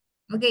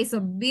 Okay,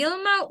 so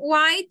Vilma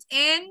White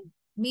and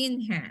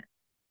Minha.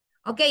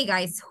 Okay,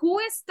 guys,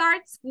 who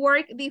starts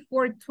work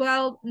before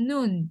 12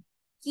 noon?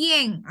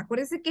 ¿Quién?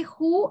 Acuérdense que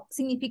who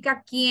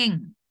significa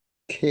quién.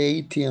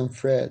 Katie and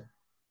Fred.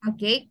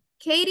 Okay,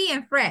 Katie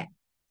and Fred.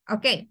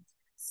 Okay,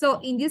 so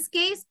in this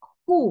case,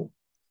 who?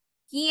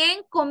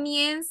 ¿Quién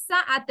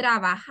comienza a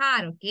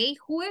trabajar? Okay,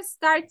 who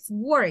starts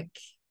work?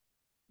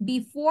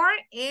 Before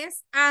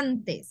es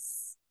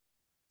antes.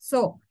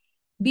 So,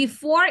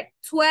 before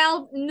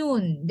 12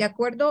 noon, de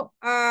acuerdo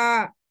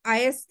a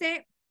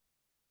este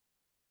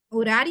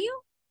horario,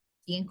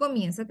 ¿quién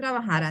comienza a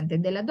trabajar antes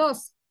de las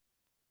 2?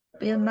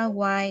 Vilma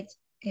White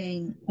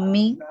and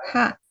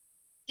Minha.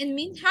 And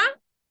Minha?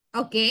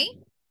 Okay,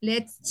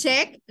 let's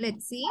check.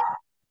 Let's see.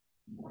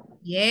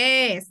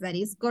 Yes, that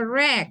is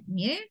correct.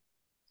 Yeah?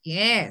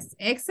 Yes,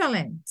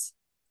 excellent.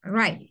 All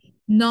right.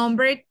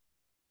 Number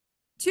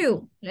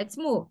 2, let's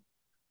move.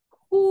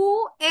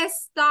 Who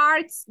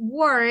starts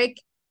work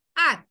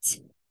at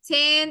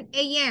 10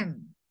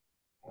 a.m.?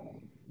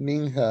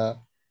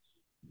 Minha.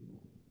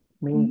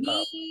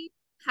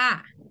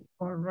 Minha.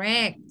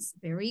 Correct.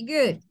 Very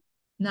good.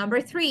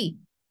 Number 3.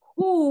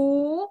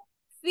 Who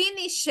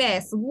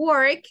finishes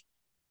work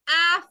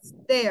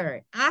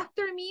after?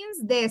 After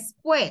means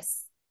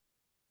después.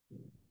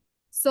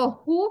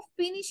 So who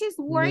finishes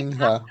work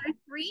Minha. after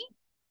 3?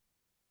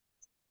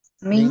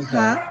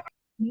 Minha.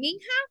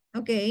 Minha?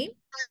 Okay.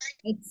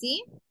 Let's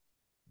see.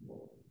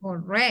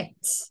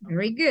 Correct.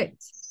 Very good.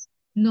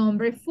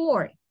 Number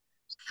 4.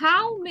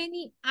 How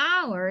many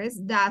hours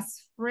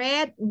does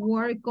Fred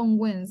work on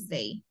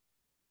Wednesday?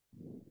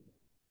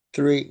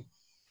 3.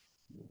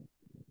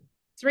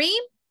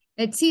 3.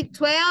 Let's see.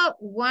 12.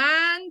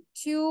 1,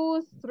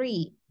 2,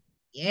 3.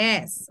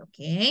 Yes.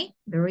 Okay.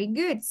 Very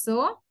good.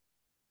 So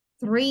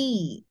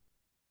 3.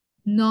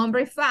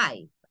 Number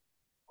 5.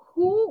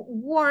 Who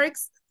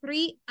works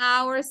 3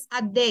 hours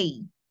a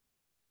day?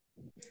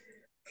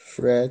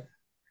 Fred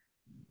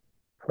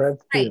Fred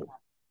Right. too.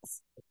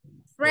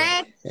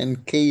 Fred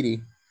and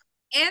Katie.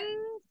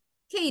 and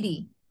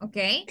Katie.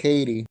 Okay.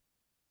 Katie.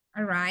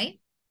 All right.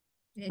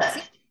 Let's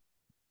see.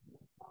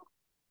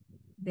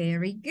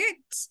 Very good.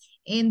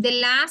 And the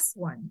last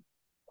one.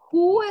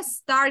 Who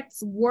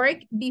starts work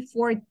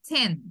before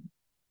 10?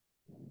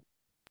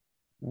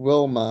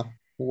 Wilma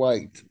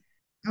White.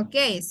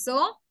 Okay,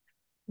 so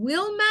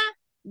Wilma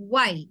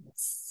White.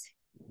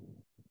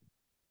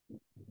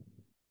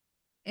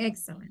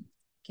 Excellent.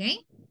 Okay,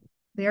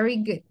 very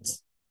good.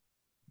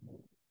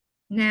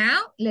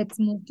 Now, let's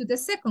move to the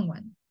second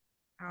one.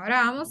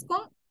 Ahora vamos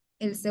con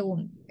el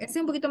segundo. Este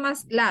es un poquito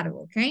más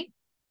largo, okay?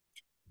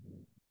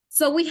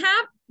 So we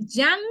have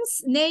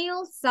Jan's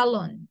Nail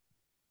Salon.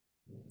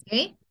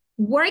 Okay,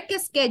 work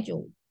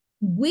schedule.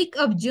 Week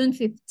of June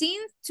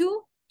 15th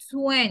to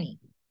 20.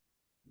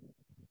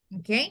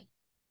 Okay.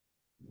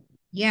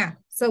 Yeah.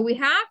 So we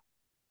have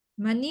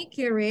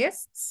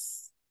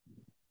manicurists,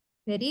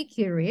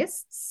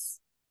 pedicurists,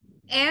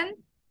 and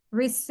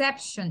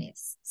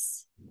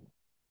receptionists.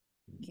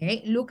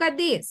 Okay. Look at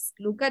this.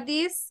 Look at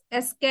this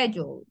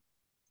schedule.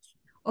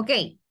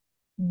 Okay.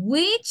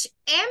 Which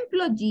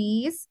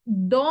employees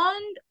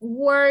don't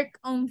work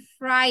on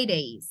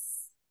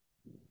Fridays?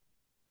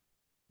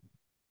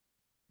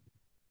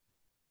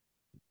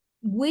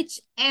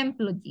 Which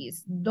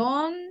employees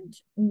don't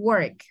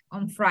work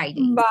on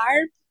Friday?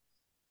 Barb.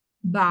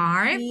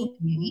 Barb,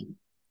 okay.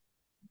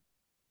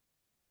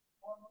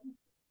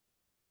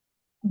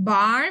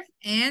 Barb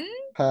and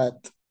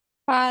Pat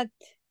Pat.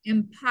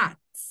 Pat.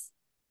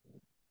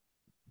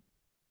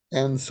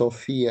 and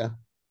Sophia.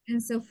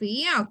 And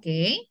Sophia,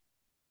 okay.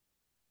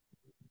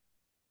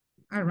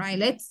 All right,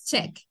 let's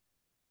check.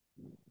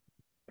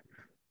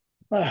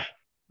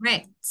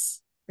 Right,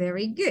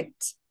 very good.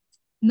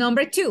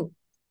 Number 2.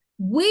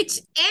 Which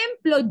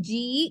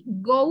employee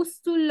goes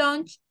to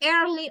lunch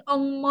early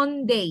on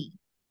Monday?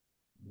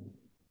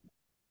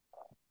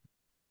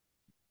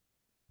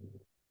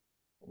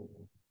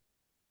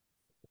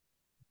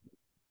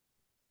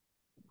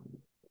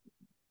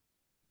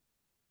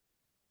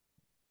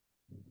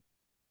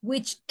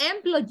 Which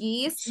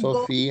employees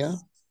Sophia.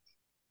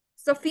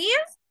 Sophia?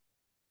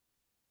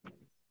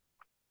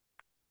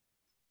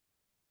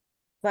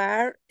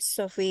 Barb,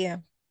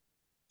 Sophia.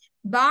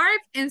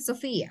 Barb and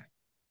Sophia.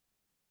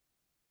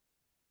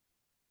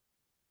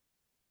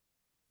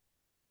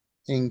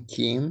 And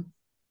Kim.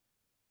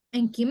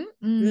 And Kim?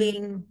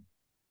 Lynn.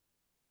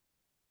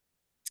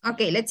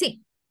 Okay, let's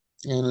see.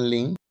 And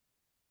Lynn.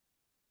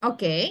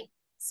 Okay,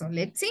 so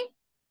let's see.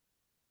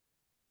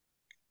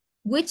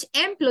 Which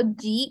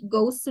employee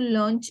goes to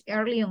lunch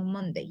early on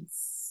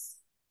Mondays?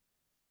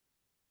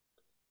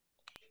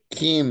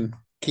 Kim.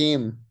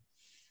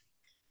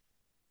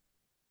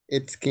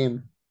 It's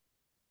Kim.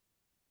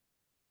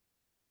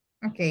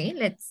 Okay,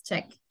 let's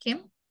check.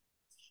 Kim.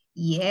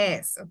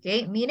 Yes,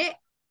 okay. Mire,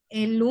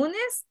 el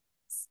lunes,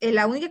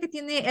 la única que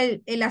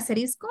tiene el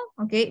asterisco,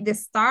 okay, the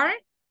star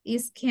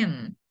is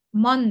Kim.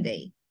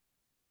 Monday.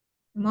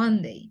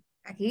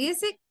 Aquí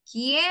dice,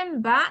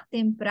 ¿quién va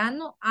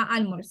temprano a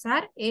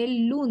almorzar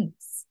el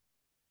lunes?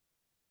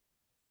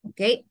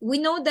 Okay, we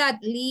know that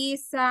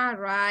Lisa,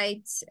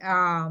 right,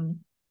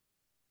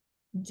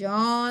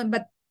 John,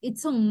 but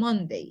it's on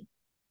Monday.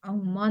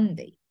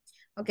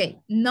 Okay,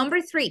 number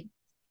 3.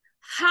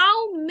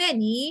 How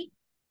many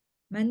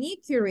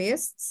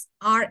manicurists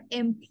are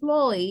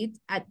employed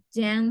at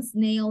Jan's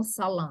Nail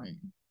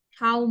Salon?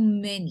 How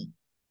many?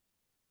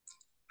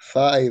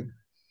 5.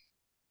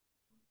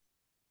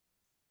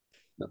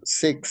 No,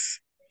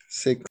 6.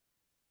 6.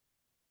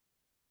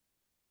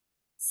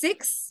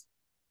 6?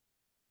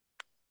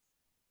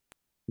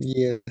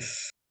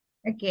 Yes.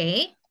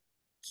 Okay.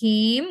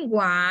 Kim,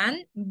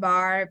 1.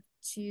 Barb,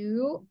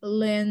 2.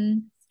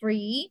 Lynn,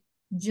 3.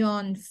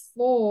 John,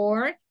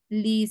 4.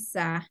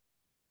 Lisa,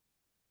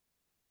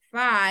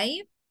 5.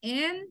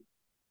 And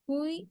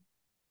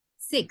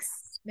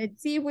 6.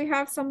 Let's see if we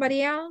have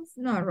somebody else.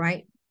 No,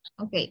 right?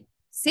 Okay.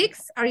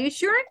 6, are you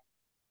sure?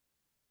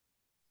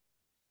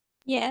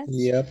 Yes.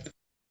 Yep.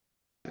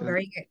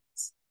 Very good.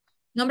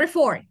 Number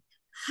 4.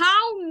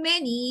 How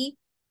many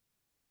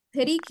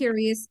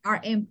pedicurists are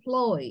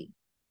employed?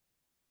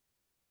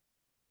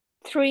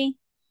 3.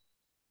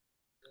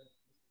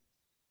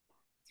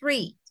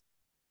 3.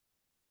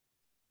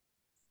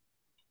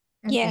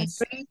 Okay. Yes.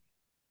 3.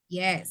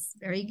 Yes,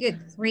 very good.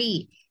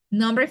 3.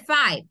 Number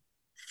 5.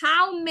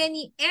 How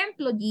many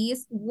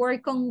employees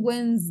work on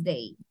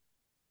Wednesday?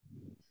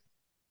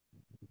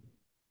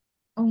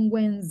 On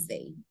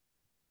Wednesday.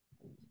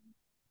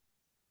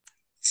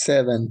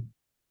 7.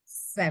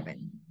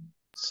 7.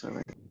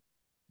 7.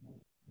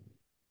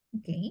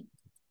 Okay.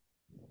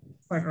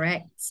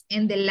 Correct.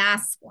 And the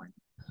last one.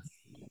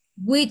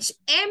 Which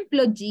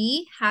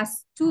employee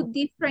has 2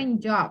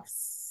 different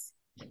jobs?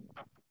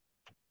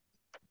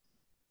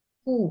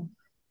 Who?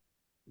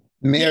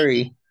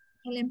 Mary.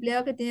 El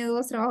empleado que tiene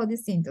 2 trabajos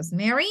distintos.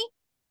 Mary?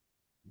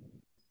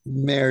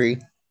 Mary.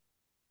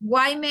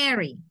 Why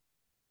Mary?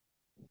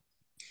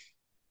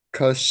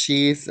 Because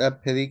she's a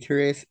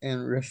pedicurist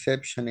and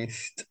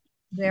receptionist.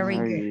 Very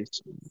good.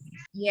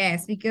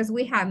 Yes, because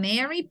we have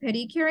Mary,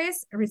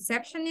 pedicurist,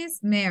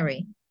 receptionist,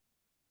 Mary.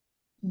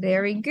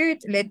 Very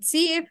good. Let's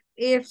see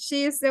if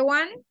she is the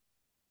one.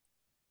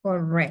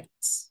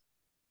 Correct.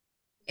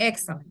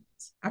 Excellent.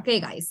 Okay,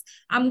 guys.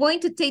 I'm going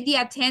to take the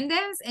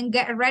attendance and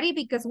get ready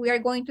because we are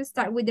going to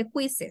start with the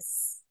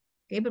quizzes.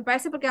 Okay,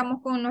 prepárese porque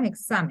vamos con los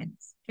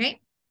exámenes.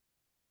 Okay.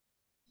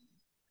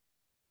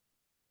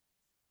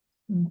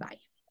 Bye.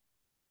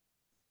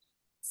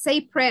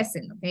 Say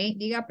present, okay.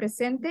 Diga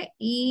presente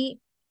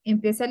y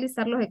empiece a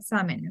listar los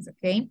exámenes,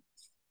 okay.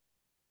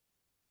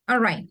 All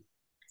right.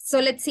 So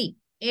let's see.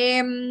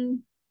 Give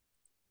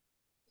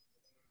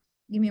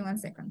me 1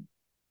 second.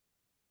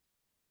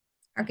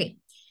 Okay.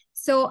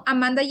 So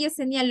Amanda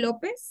Yesenia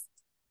López.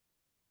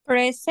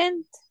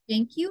 Present.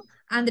 Thank you.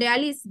 Andrea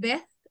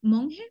Lisbeth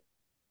Monge.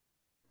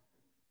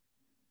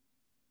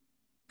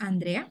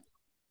 Andrea.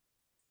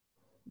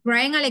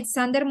 Brian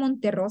Alexander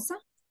Monterrosa.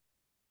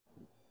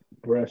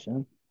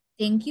 Present.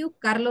 Thank you.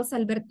 Carlos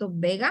Alberto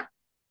Vega.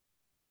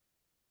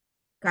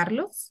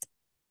 Carlos.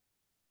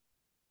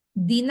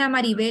 Dina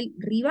Maribel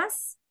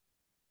Rivas.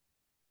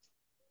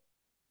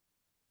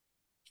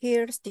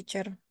 Here's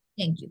teacher.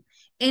 Thank you.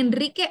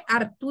 Enrique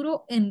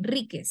Arturo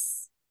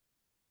Enríquez.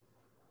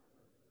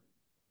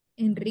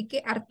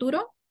 Enrique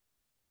Arturo.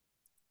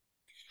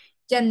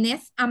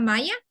 Janet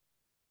Amaya.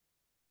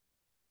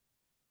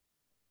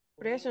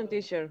 Present,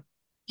 teacher.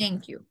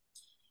 Thank you.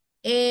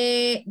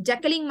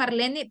 Jacqueline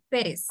Marlene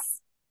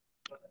Pérez.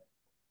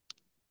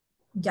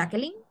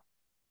 Jacqueline.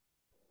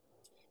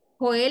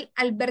 Joel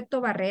Alberto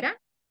Barrera.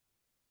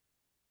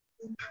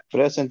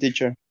 Present,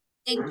 teacher.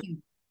 Thank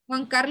you.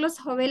 Juan Carlos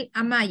Jovel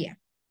Amaya.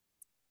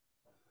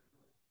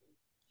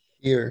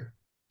 Here.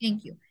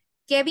 Thank you.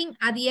 Kevin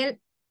Adiel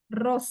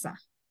Rosa.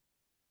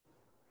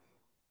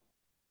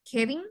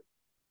 Kevin.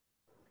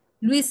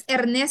 Luis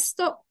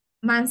Ernesto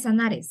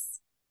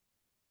Manzanares.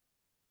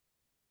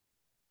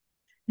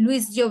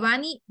 Luis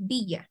Giovanni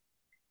Villa.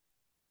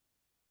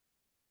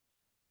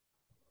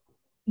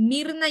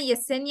 Mirna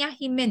Yesenia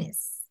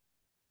Jiménez.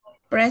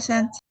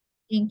 Present.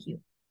 Thank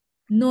you.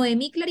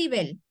 Noemí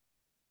Claribel.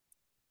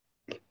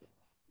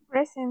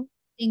 Present.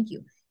 Thank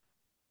you.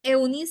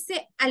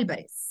 Eunice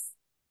Álvarez.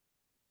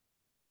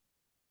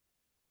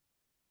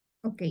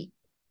 Ok.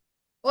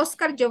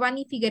 Oscar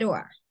Giovanni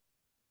Figueroa.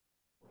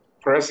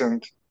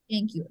 Present.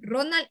 Thank you.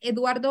 Ronald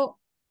Eduardo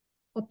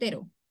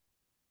Otero.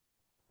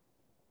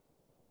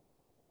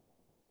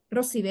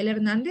 Rosibel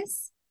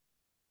Hernández.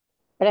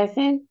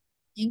 Present.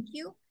 Thank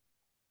you.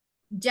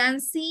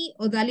 Yancy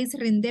Odalis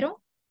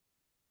Rendero.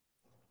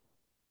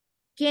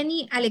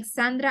 Kenny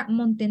Alexandra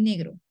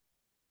Montenegro.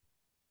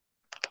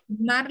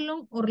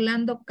 Marlon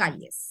Orlando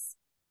Calles.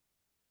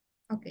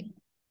 Okay.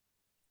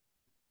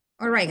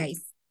 All right,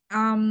 guys.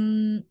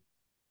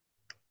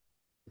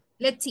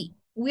 Let's see.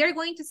 We are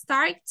going to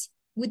start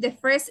with the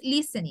first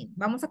listening.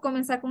 Vamos a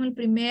comenzar con el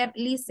primer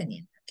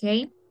listening,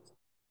 okay?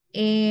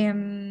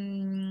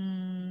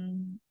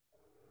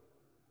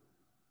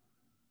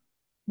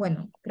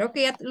 Bueno, creo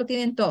que ya lo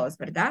tienen todos,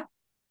 ¿verdad?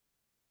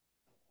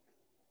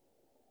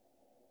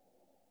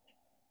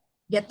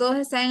 ¿Ya todos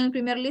están en el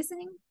primer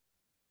listening?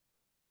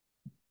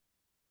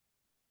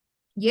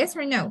 Yes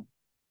or no?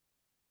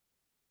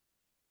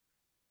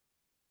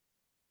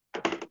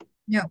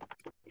 No.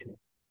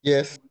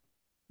 Yes.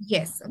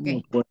 Yes,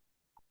 okay.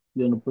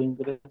 Yo no puedo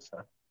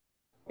ingresar.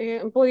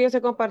 Pudiese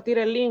compartir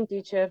el link,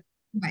 teacher.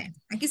 Bueno,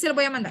 aquí se lo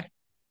voy a mandar.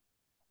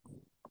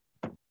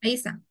 Ahí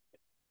está.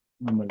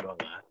 No me lo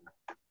hagas.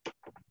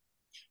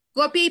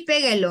 Copie y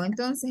péguelo.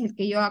 Entonces, el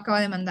que yo acabo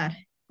de mandar.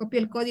 Copie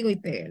el código y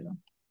péguelo.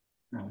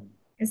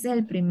 Ese es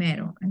el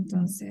primero.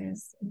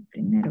 Entonces, el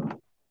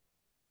primero.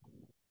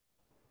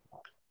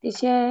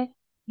 Teacher,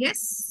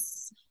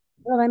 Yes.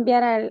 lo va a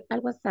enviar al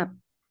WhatsApp.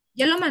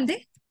 Ya lo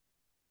mandé.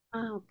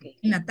 Ah, ok.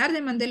 En la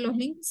tarde mandé los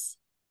links.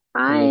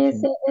 Ah,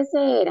 ese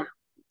era.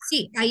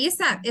 Sí, ahí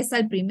está. Está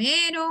el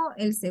primero,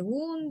 el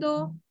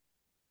segundo,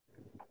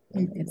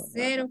 el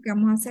tercero. ¿Qué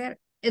vamos a hacer?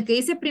 El que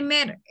dice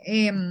primer.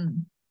 El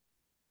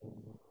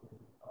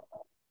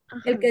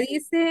que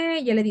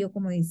dice, ya le digo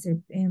cómo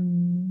dice.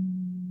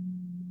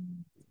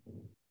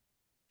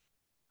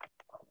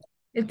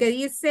 El que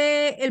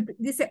dice,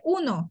 dice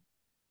 1.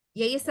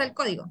 Y ahí está el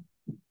código.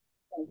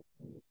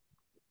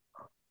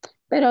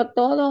 Pero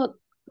todo,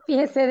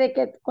 fíjese de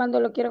que cuando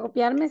lo quiero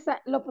copiar,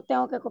 lo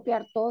tengo que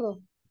copiar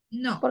todo.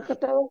 No. Porque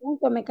todo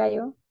junto me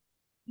cayó.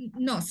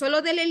 No,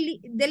 solo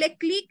dele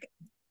clic.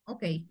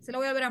 Ok, se lo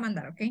voy a volver a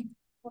mandar, ¿ok?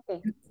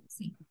 Ok.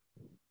 Sí.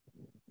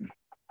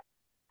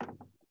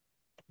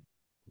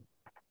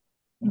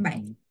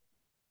 Bye.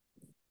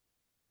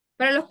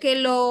 Para los que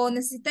lo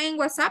necesitan en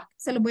WhatsApp,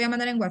 se los voy a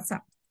mandar en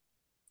WhatsApp.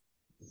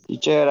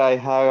 Teacher, I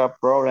have a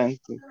problem.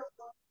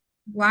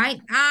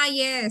 Why? Ah,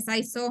 yes,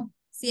 I saw.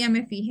 Sí, ya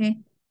me fijé.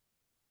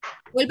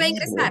 Vuelve a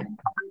ingresar.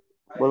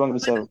 Vuelvo a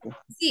ingresar. Ok.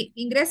 Sí,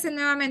 ingrese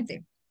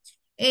nuevamente.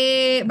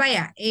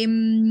 Vaya,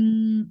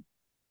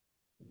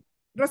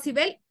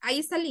 Rosibel, ahí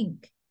está el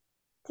link.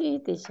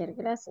 Sí, teacher,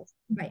 gracias.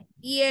 Vaya.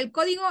 Y el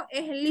código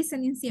es el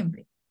listening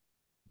siempre.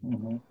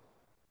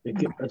 Es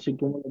que así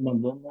como lo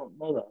mandó,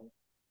 no da.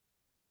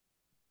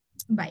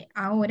 Vaya,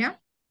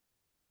 ahora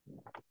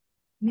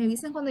me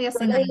avisan cuando ya Yo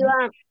estén le ahí.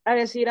 iba a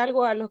decir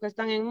algo a los que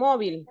están en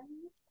móvil,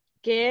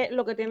 que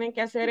lo que tienen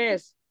que hacer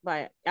es,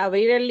 vaya,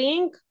 abrir el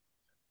link,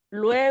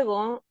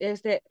 luego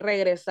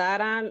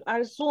regresar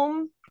al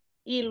Zoom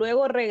y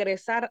luego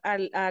regresar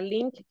al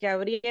link que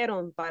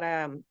abrieron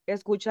para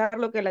escuchar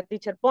lo que la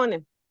teacher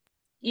pone.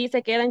 Y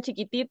se queda en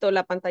chiquitito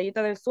la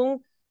pantallita del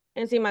Zoom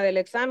encima del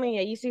examen y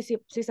ahí sí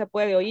se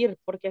puede oír,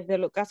 porque de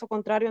lo caso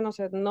contrario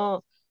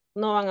no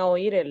van a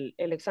oír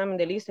el examen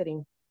de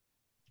listening.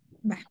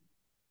 Va.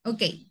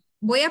 Ok.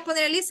 Voy a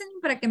poner el listening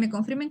para que me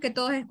confirmen que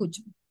todos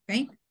escuchan.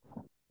 Ok.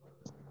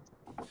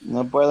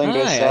 No puedo Hi, I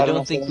ingresar don't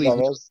una think segunda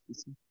we've-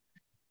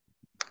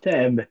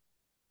 vez.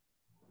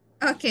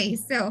 Ok,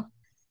 so.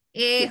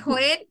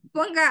 Joel,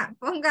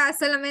 ponga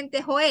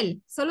solamente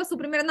Joel, solo su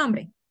primer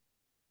nombre.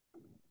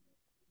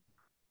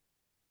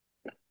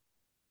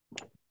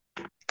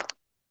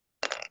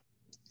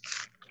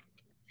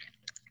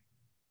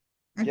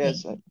 Okay.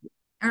 Yes.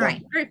 All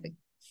right, perfect.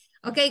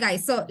 Okay,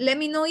 guys, so let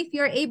me know if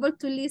you're able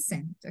to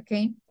listen,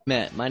 okay?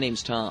 Matt, my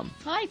name's Tom.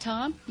 Hi,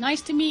 Tom.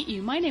 Nice to meet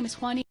you. My name is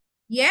Juanita.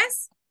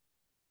 Yes?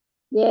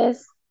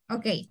 Yes.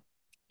 Okay,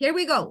 here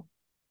we go.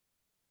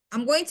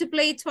 I'm going to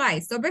play it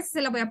twice. Dos veces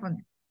se la voy a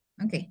poner.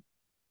 Okay.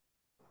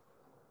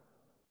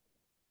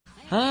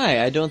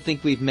 Hi, I don't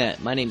think we've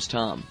met. My name's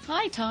Tom.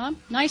 Hi, Tom.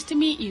 Nice to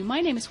meet you.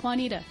 My name is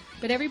Juanita,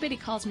 but everybody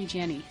calls me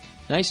Jenny.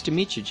 Nice to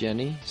meet you,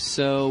 Jenny.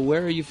 So,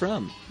 where are you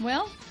from?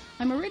 Well,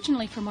 I'm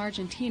originally from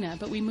Argentina,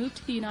 but we moved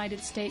to the United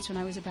States when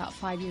I was about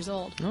 5 years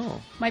old.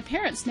 Oh. My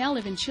parents now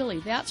live in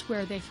Chile. That's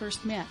where they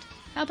first met.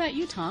 How about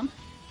you, Tom?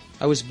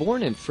 I was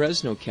born in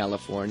Fresno,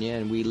 California,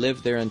 and we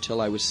lived there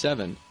until I was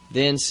 7.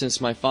 Then, since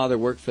my father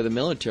worked for the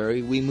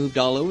military, we moved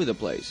all over the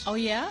place. Oh,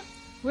 yeah?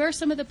 Where are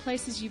some of the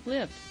places you've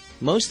lived?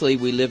 Mostly,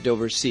 we lived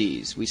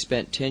overseas. We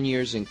spent 10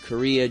 years in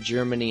Korea,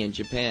 Germany, and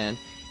Japan,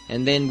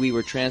 and then we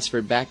were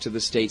transferred back to the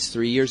States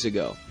 3 years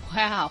ago.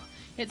 Wow.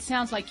 It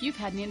sounds like you've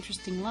had an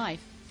interesting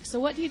life. So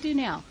what do you do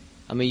now?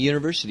 I'm a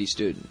university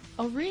student.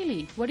 Oh,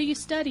 really? What are you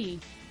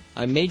studying?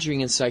 I'm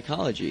majoring in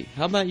psychology.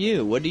 How about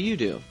you? What do you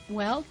do?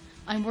 Well,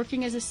 I'm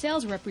working as a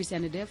sales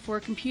representative for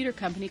a computer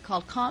company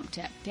called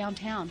Completa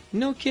downtown.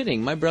 No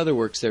kidding. My brother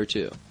works there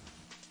too.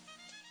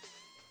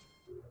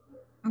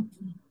 Okay.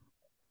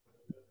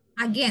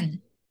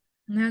 Again.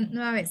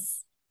 Nueva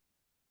vez.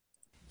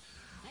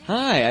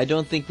 Hi, I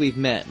don't think we've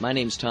met. My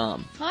name's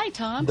Tom. Hi,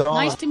 Tom. Dawn.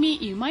 Nice to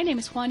meet you. My name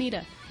is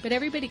Juanita, but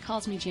everybody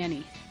calls me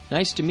Jenny.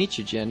 Nice to meet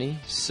you, Jenny.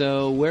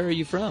 So, where are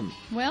you from?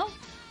 Well,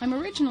 I'm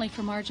originally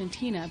from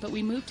Argentina, but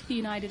we moved to the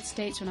United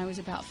States when I was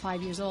about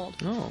 5 years old.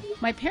 Oh.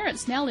 My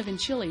parents now live in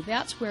Chile.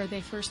 That's where they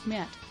first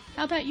met.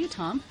 How about you,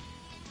 Tom?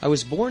 I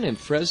was born in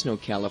Fresno,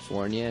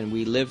 California, and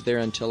we lived there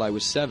until I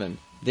was 7.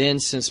 Then,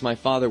 since my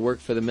father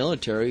worked for the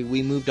military,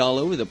 we moved all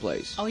over the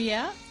place. Oh,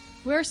 yeah?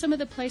 Where are some of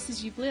the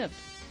places you've lived?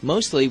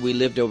 Mostly, we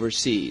lived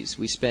overseas.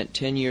 We spent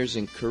 10 years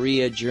in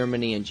Korea,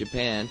 Germany, and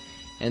Japan,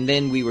 and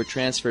then we were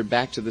transferred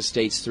back to the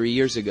States 3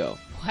 years ago.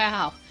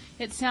 Wow.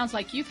 It sounds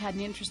like you've had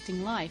an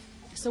interesting life.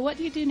 So what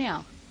do you do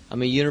now?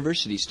 I'm a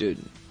university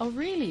student. Oh,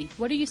 really?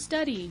 What are you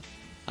studying?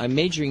 I'm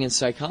majoring in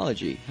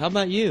psychology. How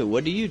about you?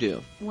 What do you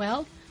do?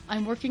 Well,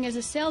 I'm working as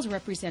a sales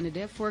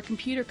representative for a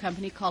computer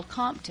company called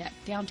Completa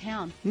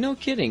downtown. No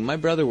kidding. My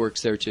brother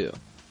works there too.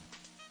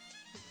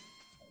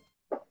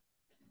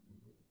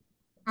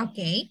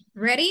 Okay.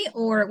 Ready?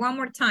 Or one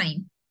more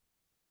time?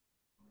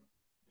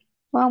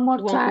 One more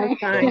One time. more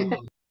time.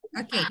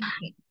 Okay.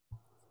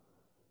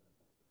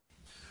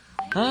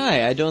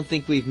 Hi, I don't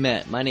think we've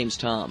met. My name's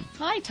Tom.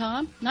 Hi,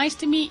 Tom. Nice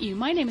to meet you.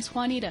 My name is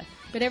Juanita,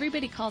 but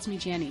everybody calls me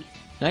Jenny.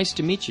 Nice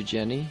to meet you,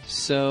 Jenny.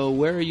 So,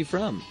 where are you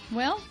from?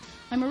 Well,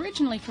 I'm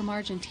originally from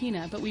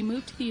Argentina, but we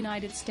moved to the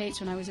United States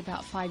when I was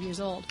about 5 years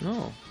old.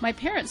 Oh. My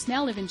parents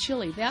now live in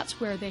Chile. That's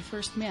where they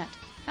first met.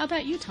 How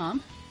about you,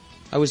 Tom?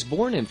 I was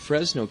born in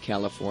Fresno,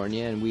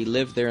 California, and we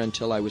lived there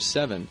until I was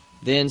 7.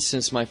 Then,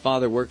 since my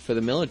father worked for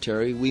the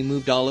military, we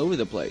moved all over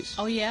the place.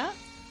 Oh, yeah?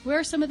 Where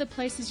are some of the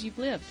places you've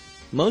lived?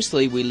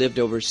 Mostly, we lived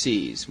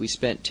overseas. We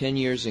spent 10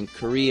 years in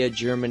Korea,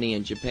 Germany,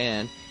 and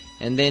Japan,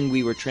 and then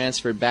we were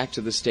transferred back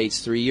to the States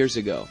 3 years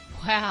ago.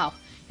 Wow.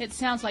 It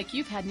sounds like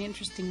you've had an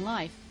interesting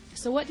life.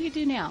 So what do you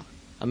do now?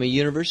 I'm a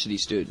university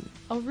student.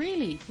 Oh,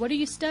 really? What are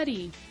you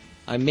studying?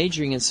 I'm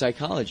majoring in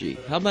psychology.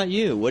 How about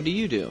you? What do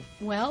you do?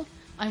 Well,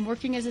 I'm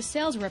working as a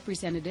sales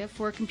representative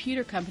for a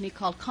computer company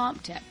called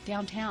Completa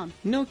downtown.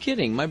 No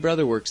kidding. My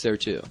brother works there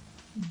too.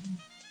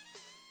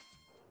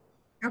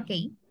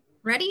 Okay.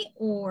 Ready?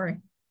 Or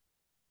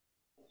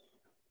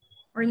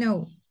Or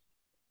no?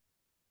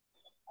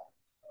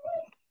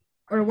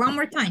 Or one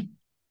more time?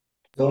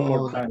 One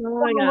more time.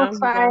 Oh, yeah.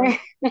 Fine.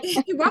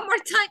 One more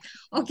time.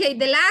 Okay,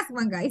 the last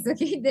one, guys.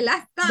 Okay, the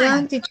last time.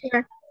 Done,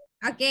 teacher.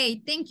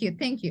 Okay, thank you,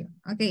 thank you.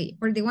 Okay,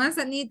 for the ones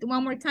that need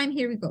one more time,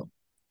 here we go.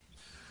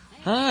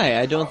 Hi,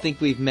 I don't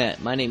think we've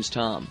met. My name's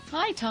Tom.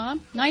 Hi,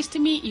 Tom. Nice to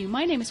meet you.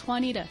 My name is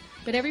Juanita,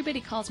 but everybody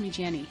calls me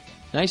Jenny.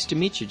 Nice to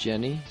meet you,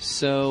 Jenny.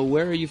 So,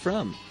 where are you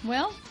from?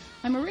 Well,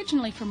 I'm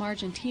originally from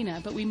Argentina,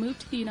 but we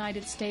moved to the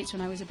United States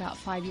when I was about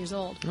 5 years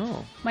old.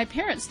 Oh. My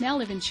parents now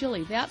live in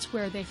Chile. That's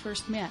where they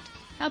first met.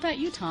 How about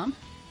you, Tom?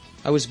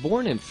 I was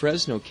born in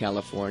Fresno,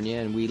 California,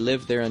 and we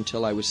lived there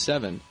until I was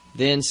 7.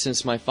 Then,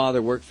 since my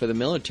father worked for the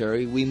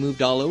military, we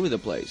moved all over the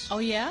place. Oh,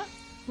 yeah?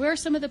 Where are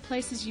some of the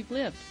places you've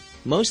lived?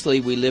 Mostly,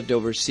 we lived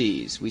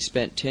overseas. We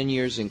spent 10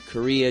 years in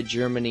Korea,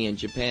 Germany, and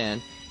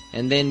Japan,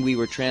 and then we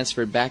were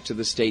transferred back to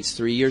the States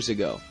 3 years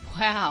ago.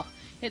 Wow.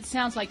 It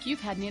sounds like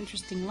you've had an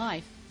interesting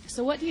life.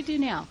 So what do you do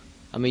now?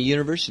 I'm a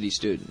university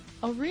student.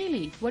 Oh,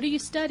 really? What are you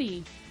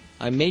studying?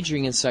 I'm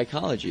majoring in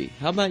psychology.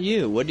 How about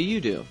you? What do you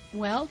do?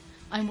 Well,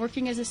 I'm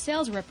working as a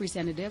sales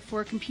representative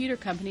for a computer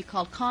company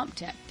called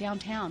Completa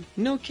downtown.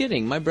 No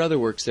kidding. My brother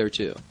works there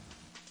too.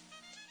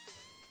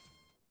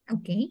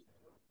 Okay.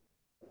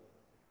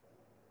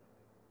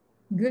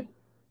 Good.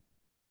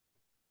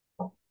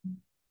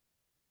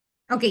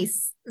 Okay,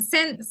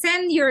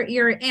 send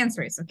your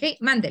answers, okay?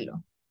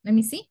 Mándelo. Let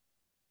me see.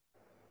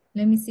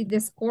 Let me see the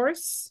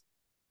scores.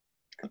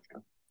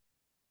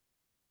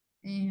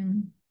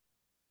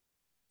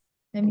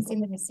 Let me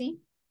see.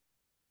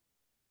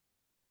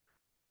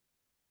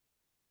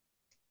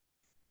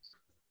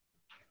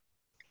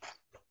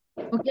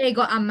 Okay,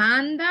 got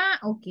Amanda.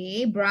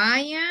 Okay,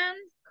 Brian,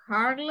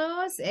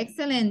 Carlos,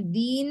 excellent.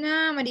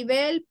 Dina,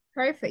 Maribel,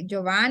 perfect.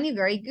 Giovanni,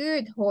 very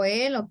good.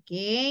 Joel,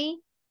 okay.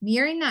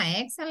 Mirna,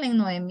 excellent.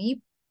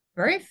 Noemi,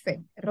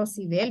 perfect.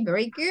 Rosibel,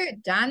 very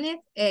good. Janet,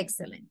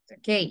 excellent.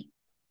 Okay.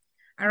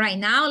 All right,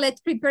 now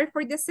let's prepare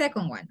for the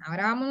second one.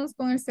 Ahora vámonos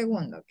con el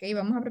segundo, ok.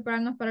 Vamos a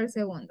prepararnos para el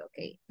segundo,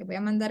 ok. Le voy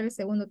a mandar el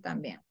segundo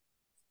también.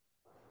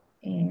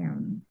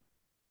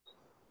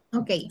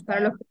 Ok, para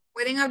los que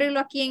pueden abrirlo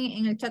aquí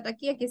en el chat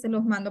aquí se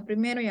los mando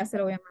primero y ya se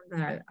lo voy a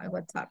mandar al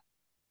WhatsApp.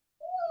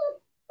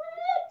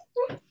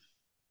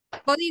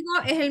 El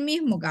código es el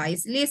mismo,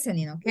 guys.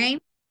 Listening, ok.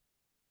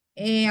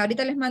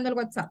 Ahorita les mando el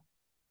WhatsApp.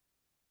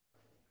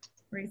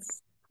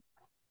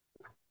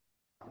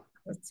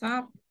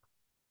 WhatsApp.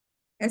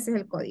 Ese es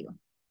el código.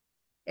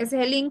 Ese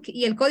es el link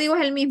y el código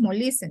es el mismo,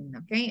 listening,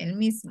 ok. El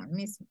mismo,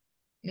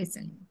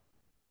 listening.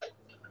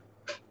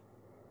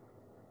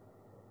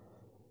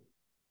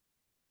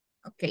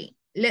 Ok.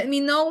 Let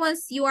me know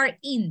once you are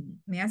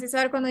in. Me hace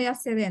saber cuando ya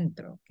esté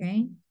dentro,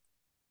 ok.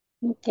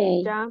 Ok.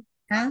 Ya.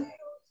 ¿Ah?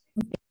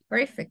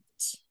 Perfect.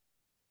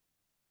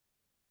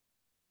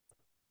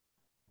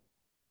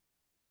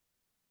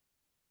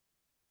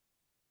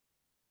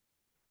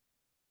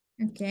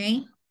 Ok.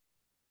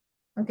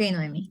 Ok,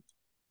 Noemi.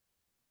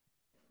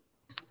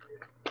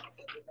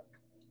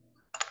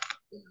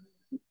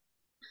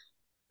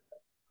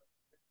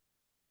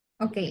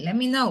 Okay, let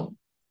me know.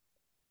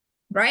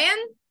 Brian?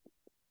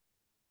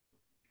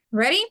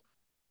 Ready?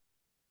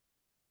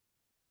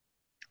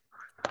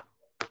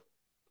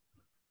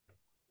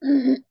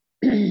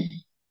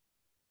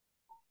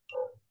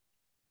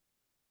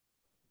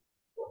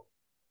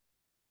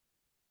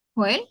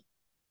 Joel?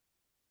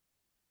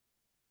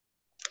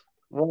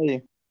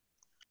 Ready.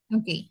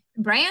 Okay.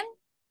 Brian?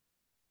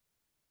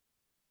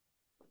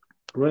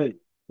 Great.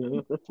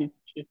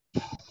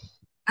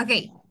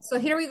 Okay, so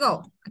here we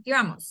go. Aquí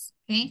vamos,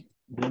 okay?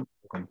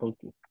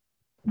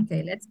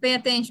 Okay, let's pay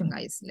attention,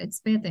 guys. Let's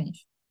pay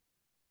attention.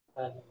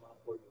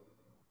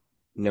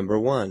 Number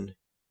 1.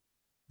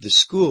 The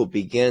school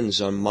begins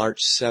on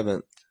March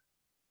 7th.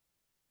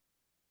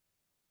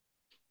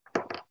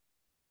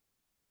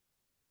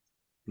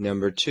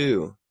 Number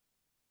 2.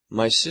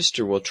 My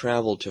sister will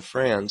travel to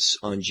France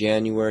on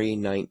January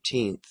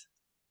 19th.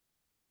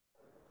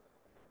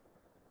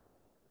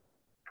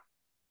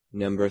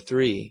 Number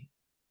 3.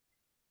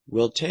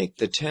 We'll take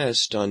the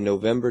test on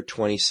November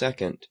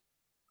 22nd.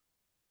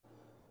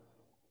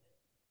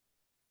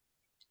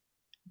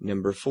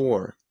 Number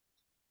 4.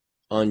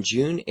 On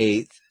June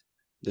 8th,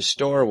 the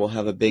store will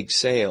have a big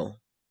sale.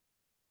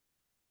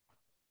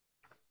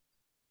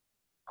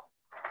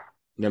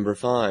 Number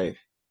 5.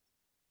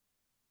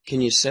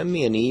 Can you send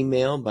me an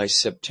email by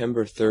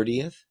September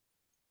 30th?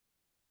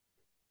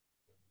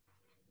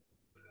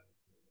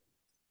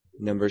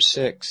 Number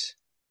 6.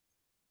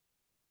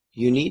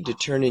 You need to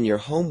turn in your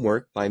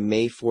homework by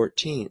May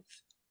 14th.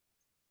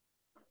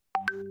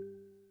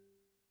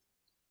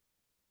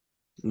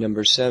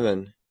 Number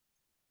 7.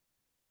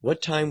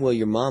 What time will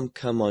your mom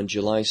come on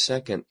July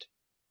 2nd?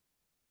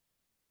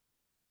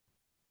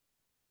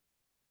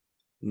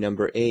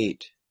 Number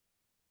 8.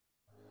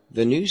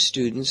 The new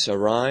students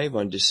arrive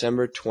on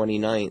December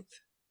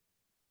 29th.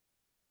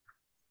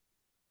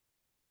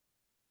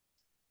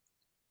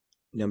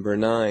 Number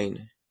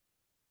 9.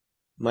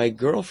 My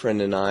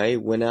girlfriend and I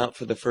went out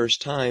for the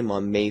first time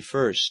on May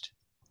 1st.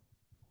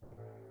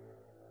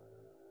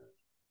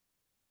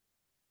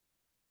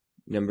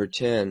 Number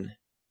 10.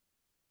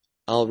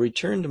 I'll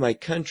return to my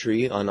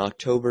country on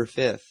October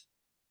 5th.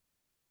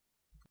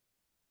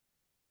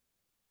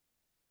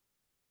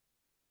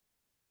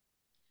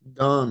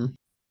 Done.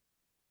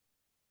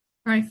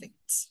 Perfect.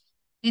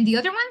 And the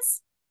other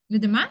ones? ¿Los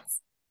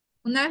demás?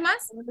 ¿Una vez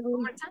más?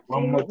 One more time?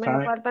 One more Me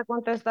time. falta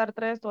contestar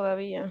 3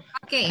 todavía.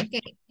 Okay.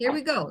 Here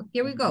we go.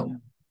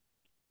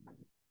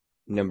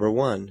 Number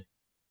 1.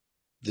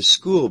 The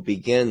school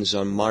begins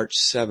on March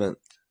 7th.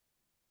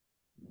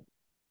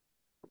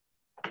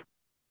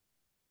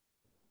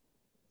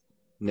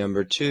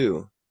 Number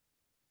 2.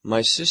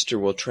 My sister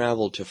will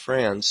travel to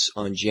France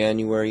on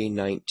January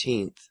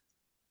 19th.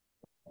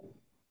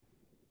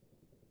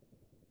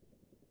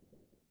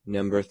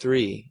 Number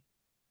 3.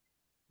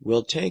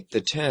 We'll take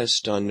the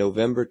test on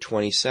November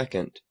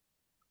 22nd.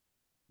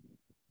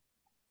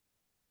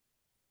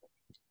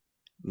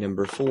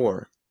 Number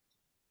 4.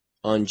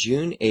 On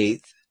June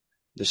 8th,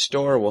 the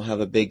store will have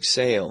a big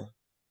sale.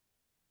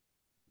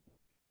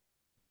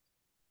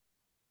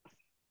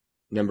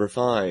 Number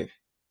 5.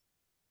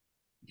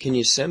 Can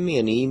you send me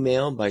an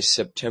email by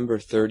September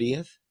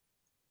 30th?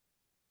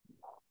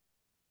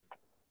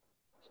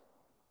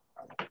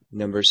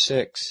 Number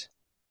 6.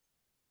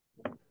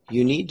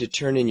 You need to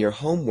turn in your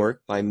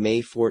homework by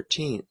May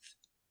 14th.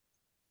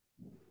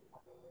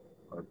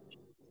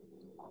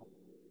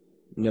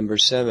 Number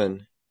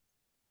 7.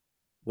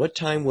 What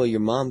time will your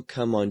mom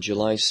come on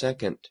July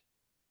 2nd?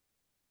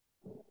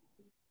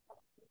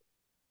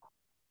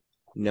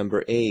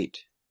 Number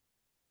 8.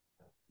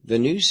 The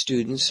new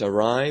students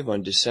arrive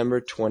on December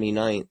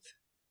 29th.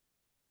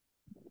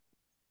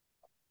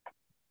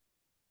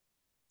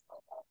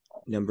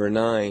 Number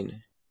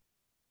 9.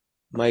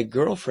 My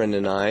girlfriend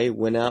and I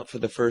went out for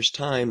the first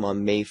time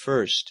on May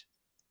 1st.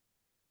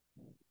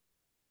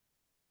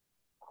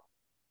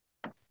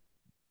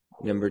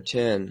 Number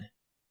 10.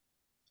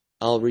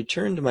 I'll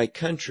return to my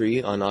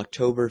country on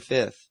October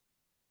 5th.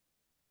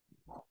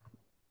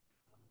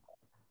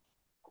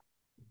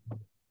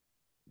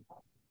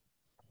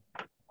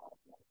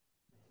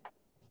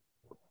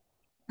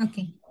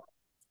 Okay.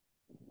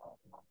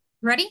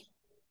 Ready?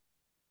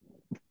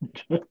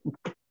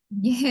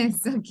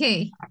 Yes,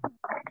 okay.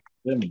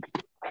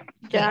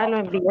 Ya lo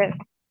envié.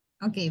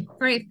 Okay,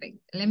 perfect.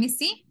 Let me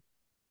see.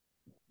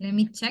 Let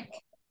me check.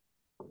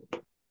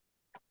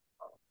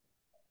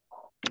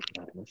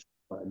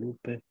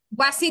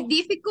 Was it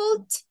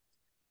difficult?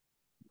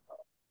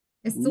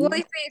 Estuvo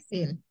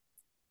difícil.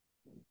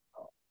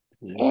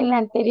 El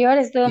anterior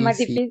estuvo más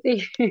Easy.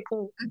 difícil.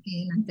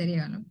 Okay, el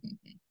anterior.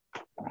 Okay.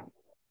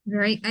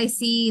 Right, I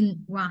see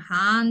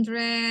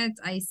 100,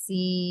 I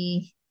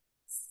see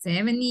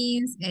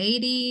 70s,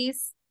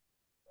 80s,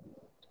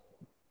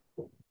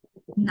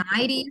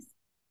 90s.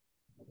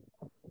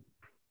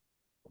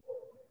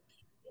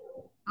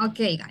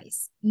 Okay,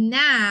 guys.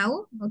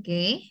 Now,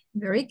 okay,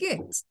 very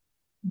good.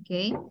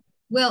 Okay.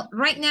 Well,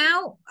 right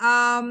now,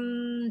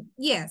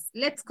 yes,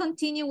 let's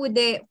continue with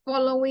the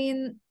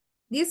following.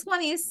 This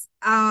one is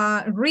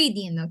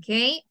reading,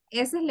 okay?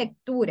 Esa es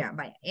lectura.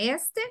 Vaya, ya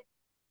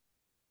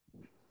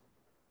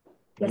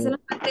se lo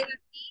mandé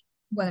aquí.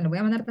 Bueno, lo voy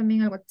a mandar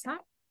también al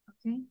WhatsApp.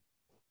 Okay.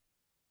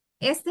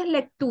 Esta es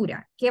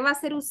lectura. ¿Qué va a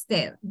hacer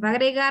usted? Va a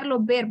agregar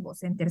los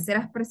verbos en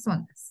terceras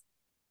personas.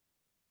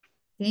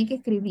 Tiene que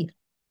escribir.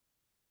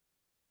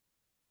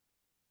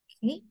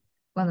 ¿Sí?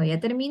 Cuando ya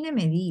termine,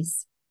 me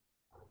dice.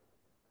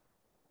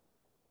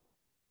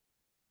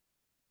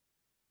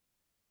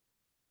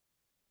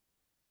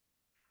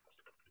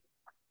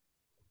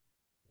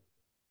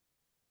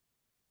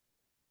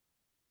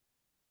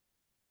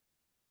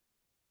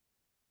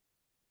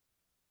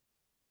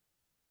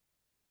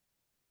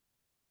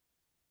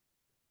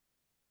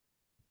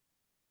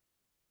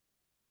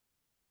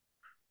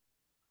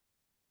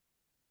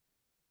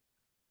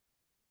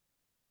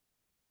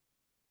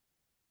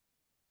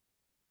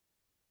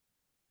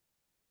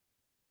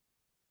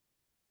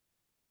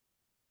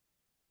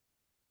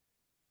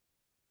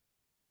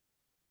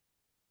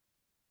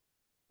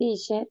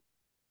 Teacher,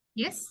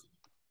 Yes.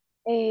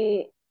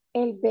 el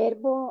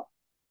verbo,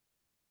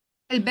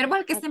 El verbo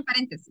es el que está en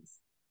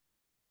paréntesis.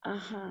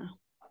 ajá,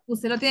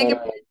 Usted lo tiene que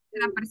pero, poner en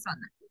tercera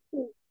persona.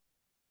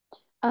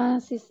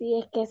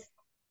 sí,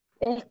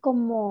 es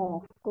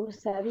como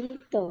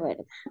cruzadito,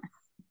 ¿verdad?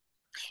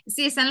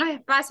 Sí, están los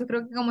espacios.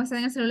 Creo que como está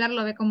en el celular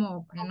lo ve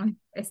como,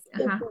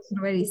 ajá,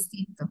 lo ve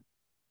distinto.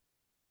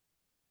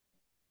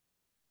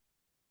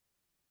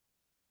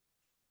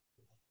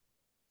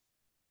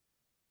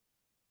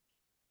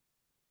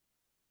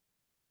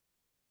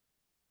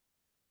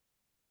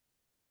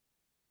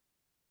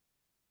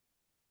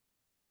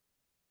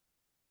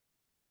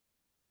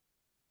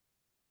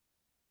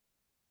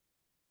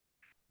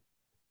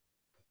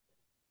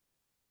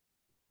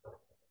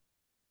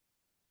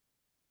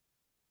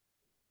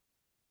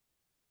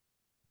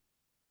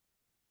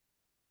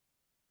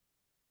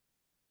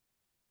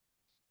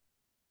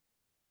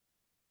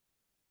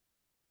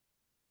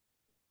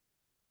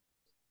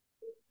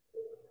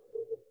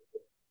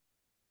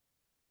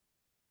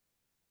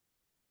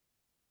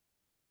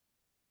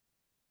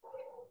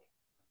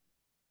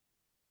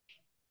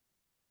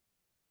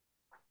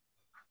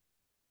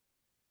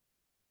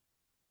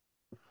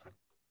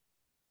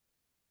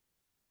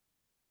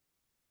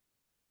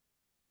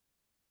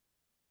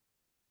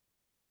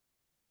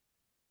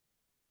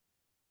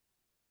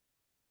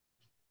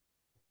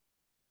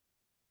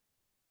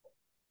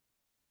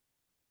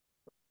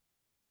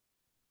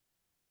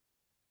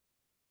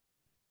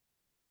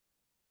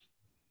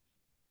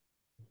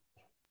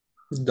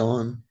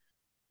 Done.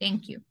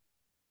 Thank you.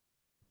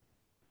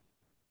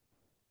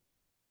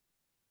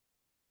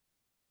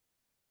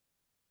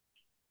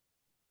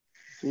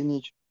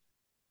 Finish.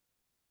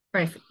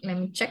 Perfect. Let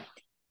me check.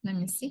 Let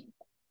me see.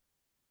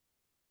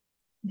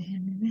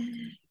 Déjame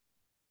ver.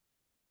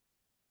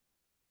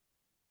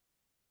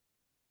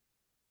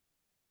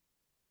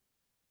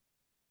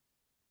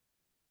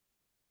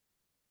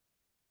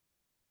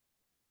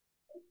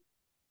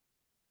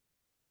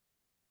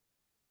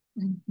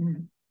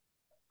 Ujú.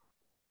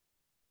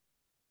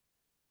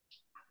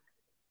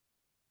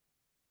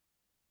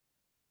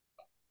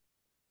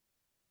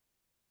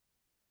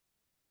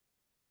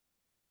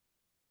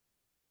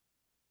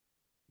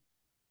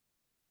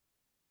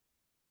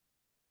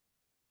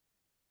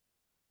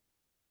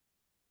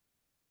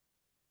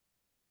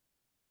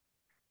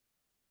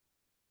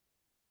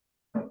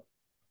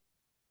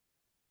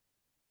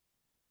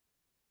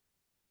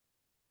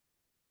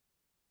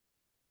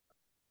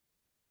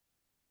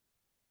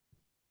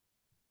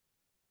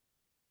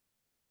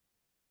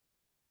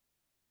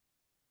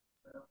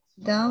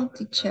 Down,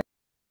 teacher.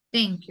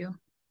 Thank you.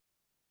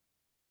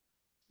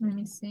 Let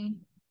me see.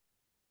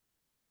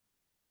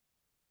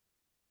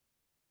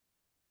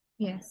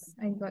 Yes,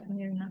 I got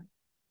here now.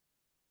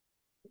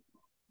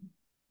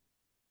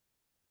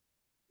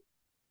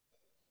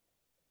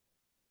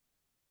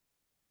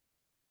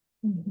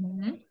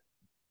 Mhm.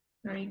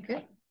 Very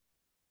good.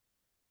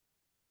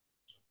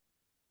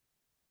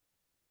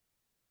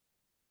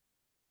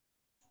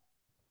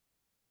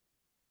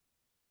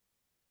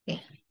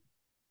 Okay.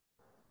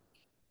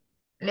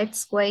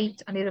 Let's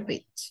wait a little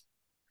bit.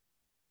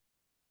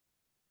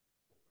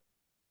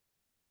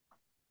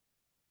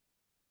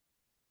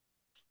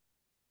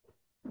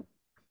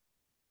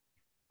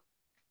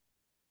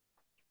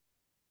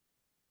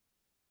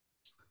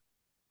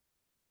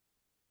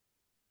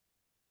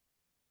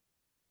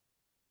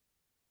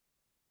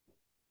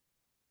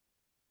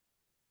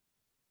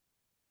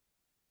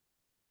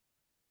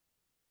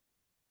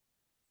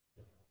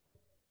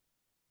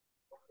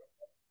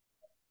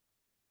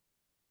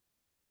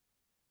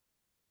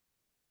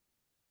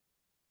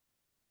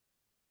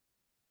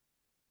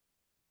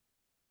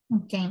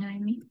 Okay,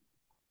 Naomi.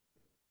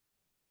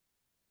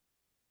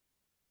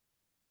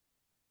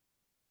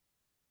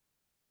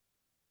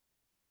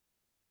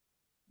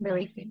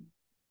 Very good.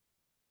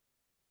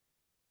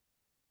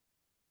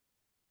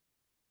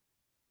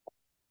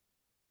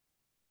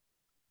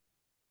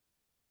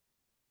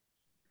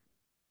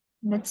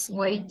 Let's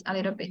wait a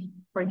little bit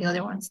for the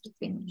other ones to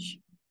finish.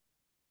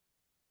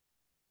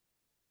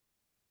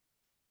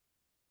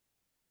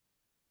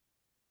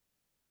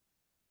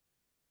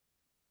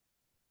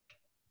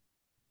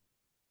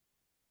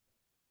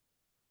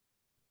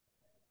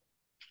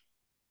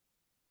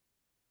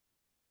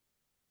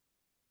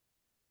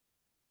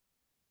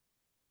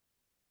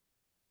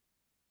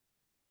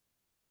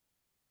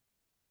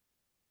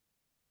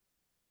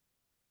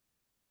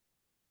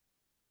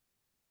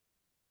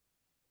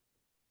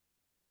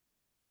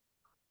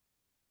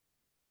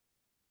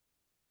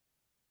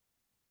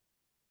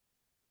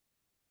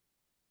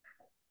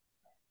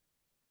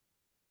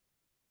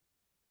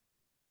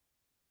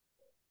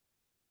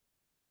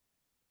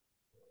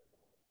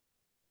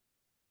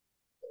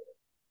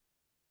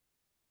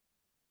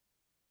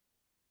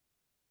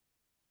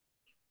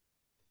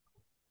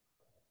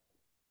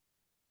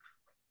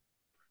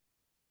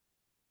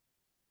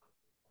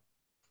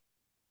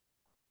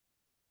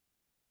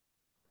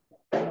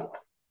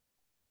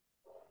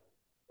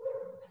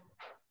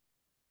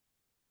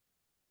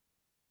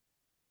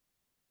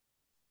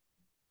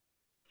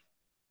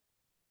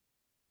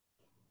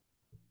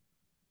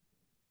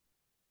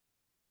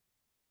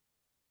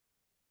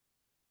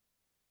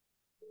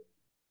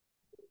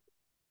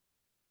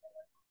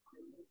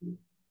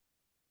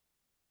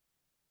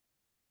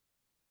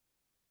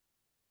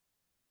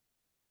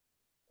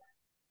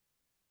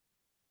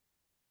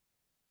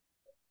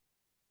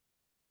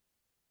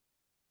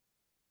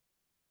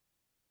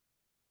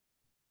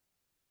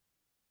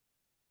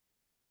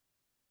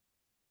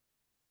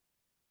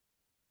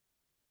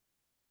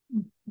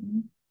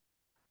 Mhm.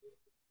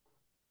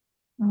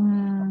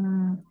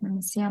 Let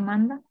me see,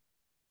 Amanda.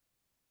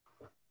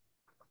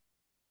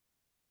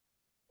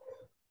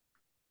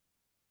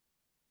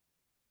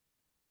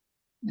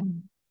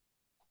 Mm.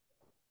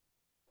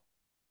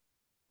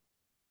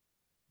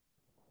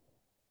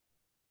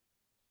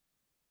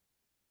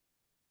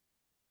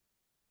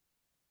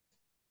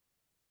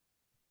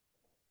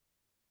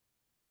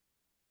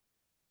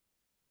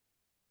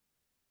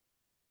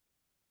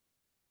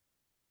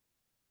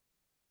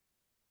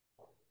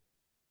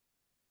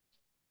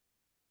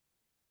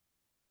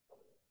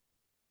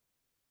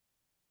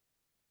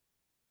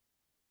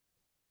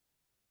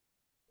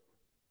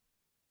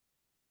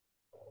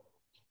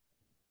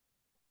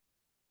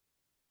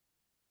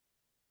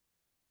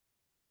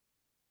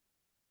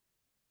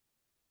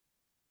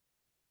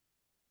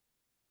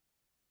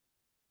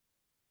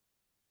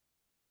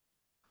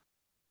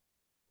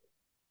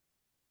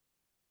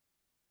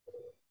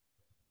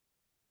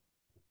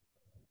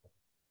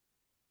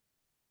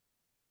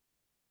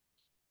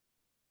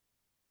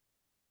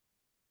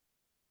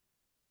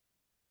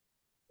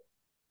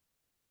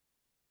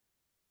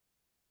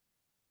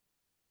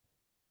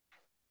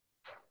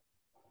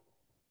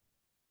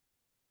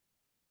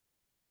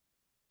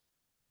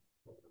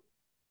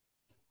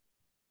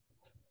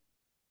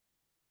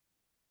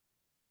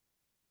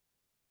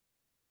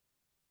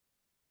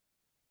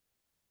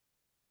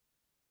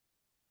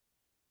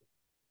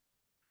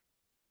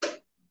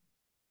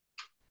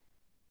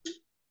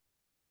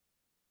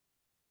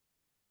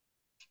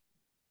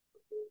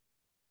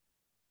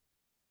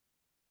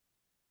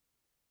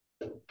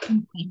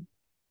 Okay.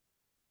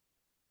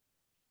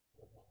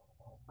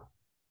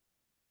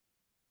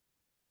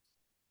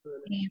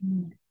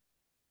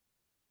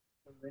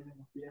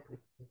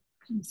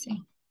 Let's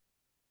see.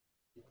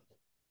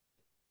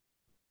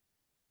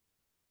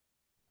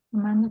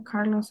 Armando,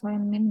 Carlos,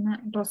 Mirna,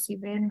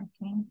 Rosibel,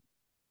 okay.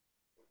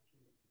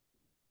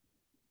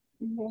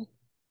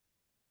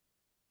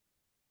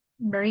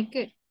 Very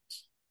good.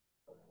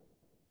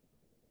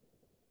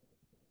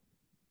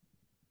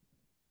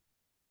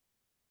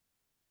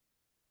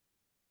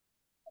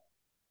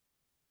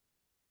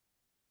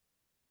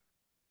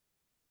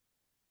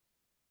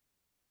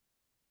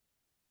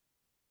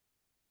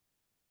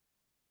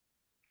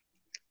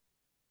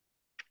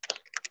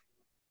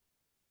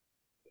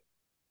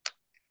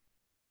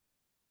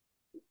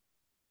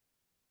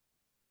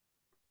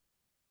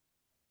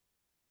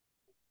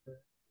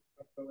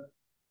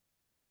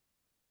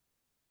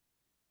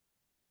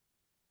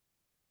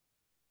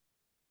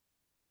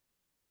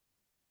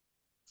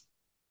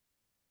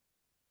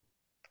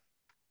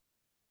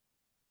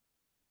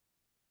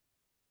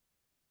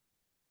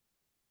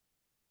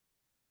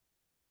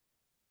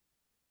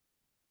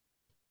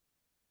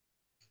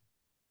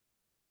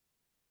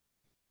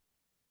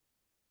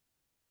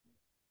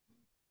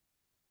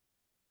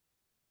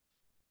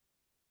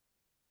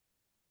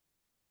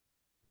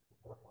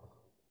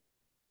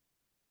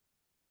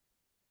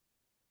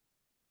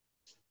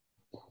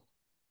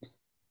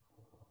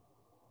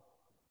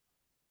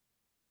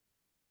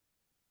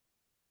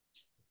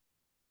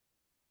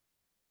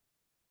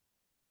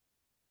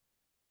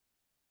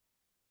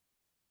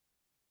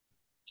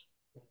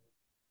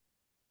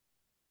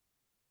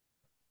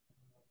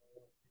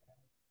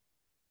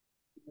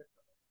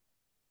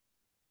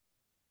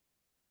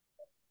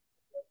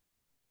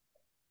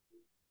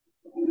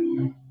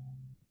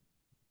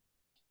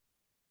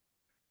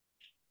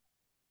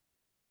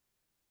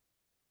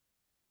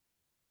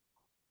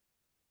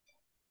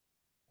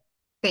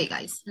 Okay,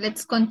 guys,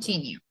 let's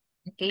continue.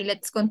 Okay,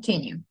 let's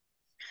continue.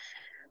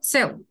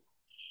 So,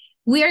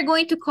 we are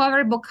going to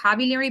cover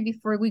vocabulary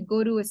before we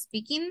go to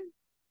speaking.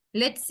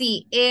 Let's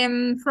see,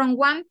 from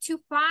 1 to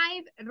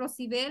 5,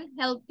 Rosibel,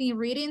 help me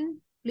reading,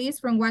 please,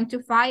 from 1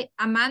 to 5.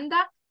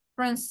 Amanda,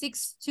 from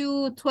 6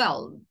 to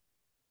 12.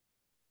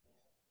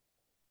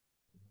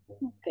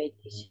 Okay,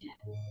 teacher.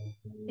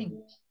 Thank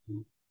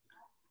you.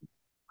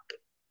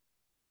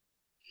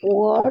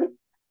 Word,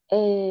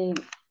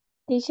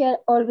 teacher,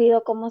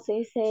 olvido cómo se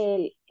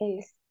dice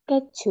el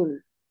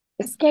schedule.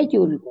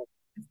 Schedule.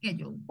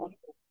 Schedule.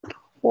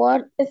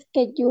 Word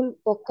schedule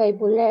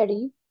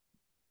vocabulary.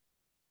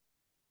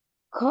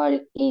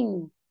 Call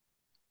in.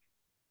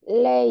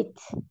 Late.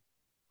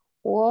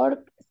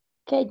 Work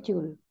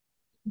schedule.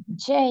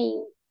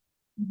 Change.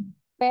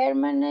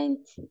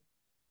 Permanent.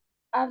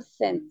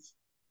 Absent.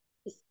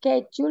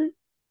 Schedule.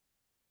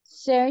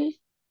 Safe.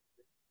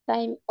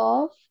 Time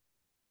off.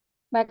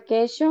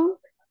 Vacation.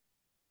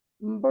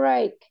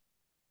 Break.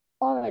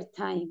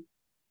 Overtime.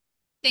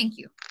 Thank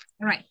you.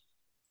 All right.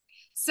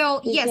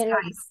 So, yes,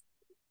 guys,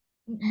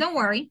 don't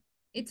worry.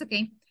 It's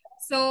okay.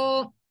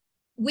 So,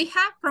 we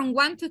have from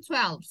 1 to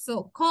 12.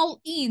 So,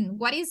 call in.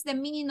 What is the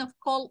meaning of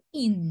call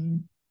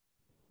in?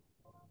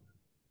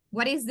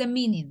 What is the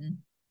meaning?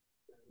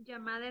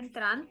 Llamada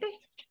entrante.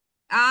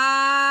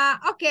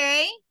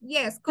 Okay.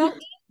 Yes, call in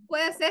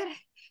puede ser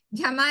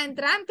llamada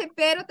entrante,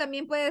 pero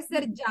también puede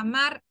ser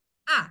llamar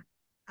a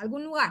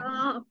algún lugar.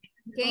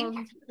 Okay. Okay.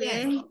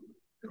 Yes.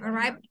 All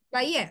right.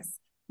 But yes.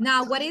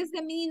 Now, what is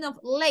the meaning of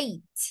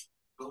late?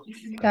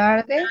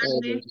 Tarde.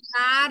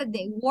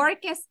 Tarde.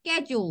 Work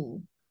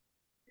schedule.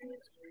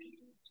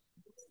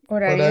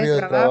 Horario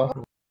de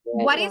trabajo.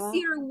 What is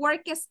your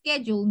work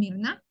schedule,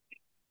 Mirna?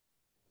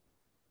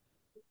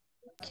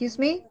 Excuse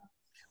me.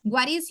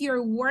 What is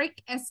your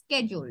work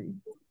schedule?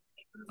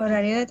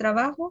 Horario de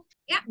trabajo.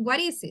 Yeah, what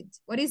is it?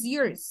 What is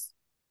yours?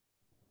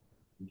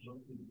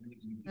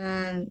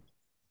 And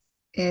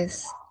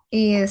is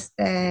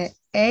 8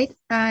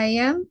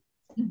 a.m.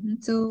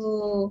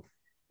 to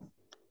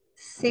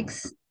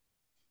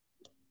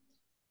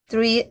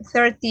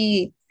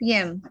 3:30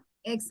 p.m.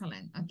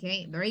 Excellent.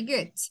 Okay, very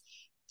good.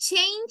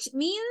 Change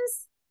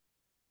means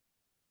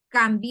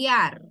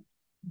cambiar.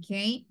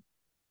 Okay.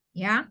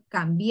 Yeah,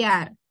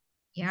 cambiar.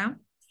 Yeah.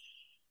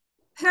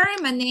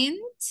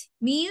 Permanent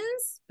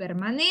means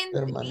permanente.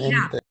 Permanente.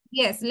 Now,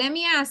 yes, let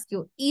me ask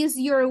you, is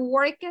your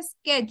work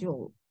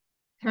schedule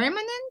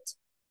permanent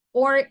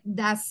or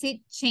does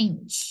it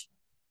change?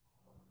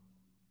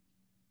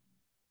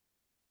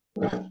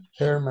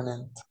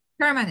 Permanent.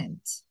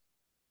 Permanent.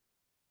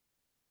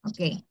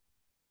 Ok.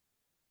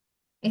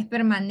 Es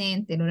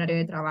permanente el horario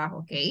de trabajo,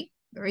 ok.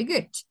 Very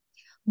good.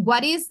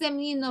 What is the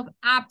meaning of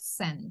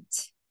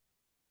absent?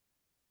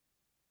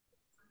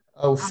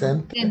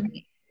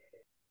 Ausente.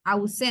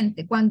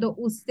 Ausente. Cuando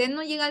usted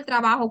no llega al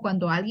trabajo,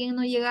 cuando alguien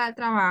no llega al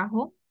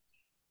trabajo,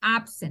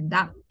 absent.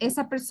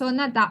 Esa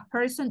persona, that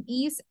person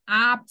is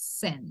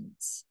absent.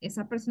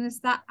 Esa persona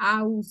está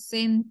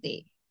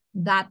ausente.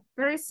 That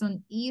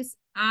person is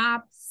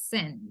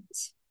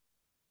absent.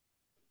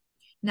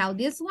 Now,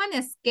 this one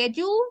is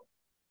schedule.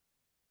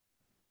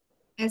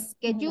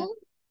 Schedule,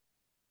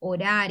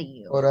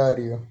 horario.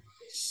 Horario.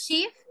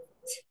 Shift,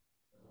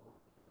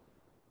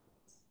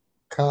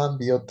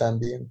 Cambio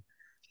también.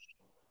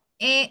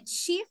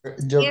 shift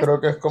Yo es,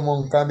 creo que es como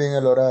un cambio en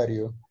el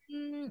horario.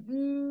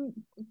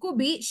 could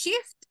be,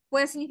 shift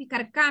puede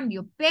significar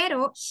cambio,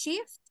 pero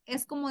shift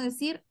es como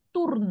decir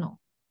turno.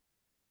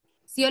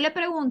 Si yo le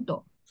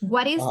pregunto,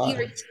 what is Ah,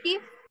 your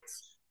shift?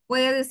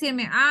 Puede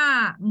decirme,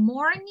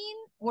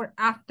 morning or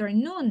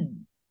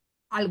afternoon.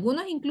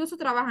 Algunos incluso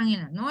trabajan en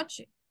la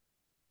noche.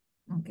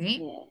 ¿Ok?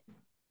 Yeah.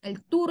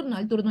 El turno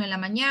de la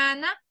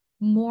mañana,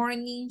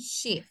 morning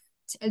shift.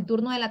 El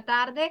turno de la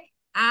tarde,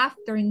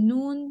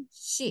 afternoon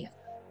shift.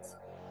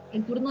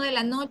 El turno de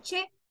la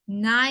noche,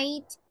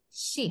 night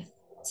shift.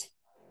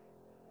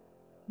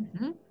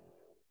 Mhm.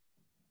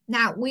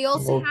 Now, we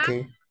also have,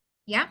 ok.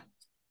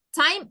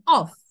 time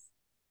off.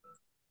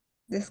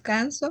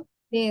 Descanso.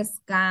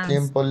 Descanso.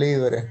 Tiempo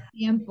libre.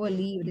 Tiempo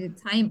libre,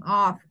 time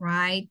off,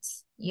 right?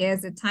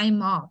 Yes, the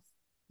time off.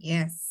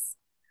 Yes.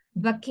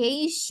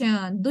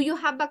 Vacation. Do you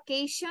have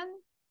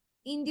vacation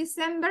in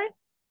December?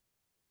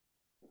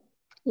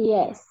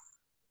 Yes.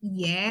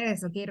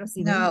 Yes. Okay,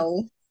 Rosibel.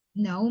 No.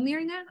 No,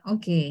 Mirna?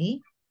 Okay.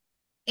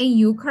 And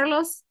you,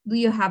 Carlos, do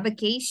you have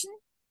vacation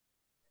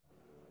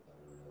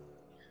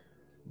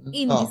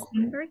in No,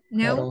 December? I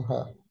No, don't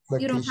have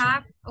you don't vacation.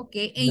 have?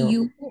 Okay. And No.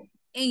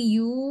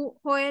 you,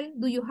 Joel,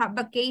 do you have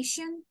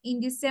vacation in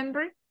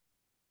December?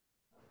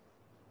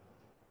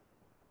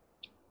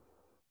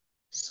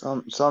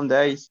 Some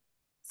days.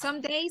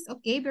 Some days?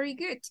 Okay, very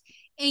good.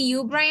 And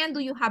you, Brian, do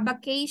you have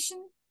vacation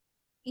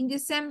in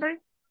December?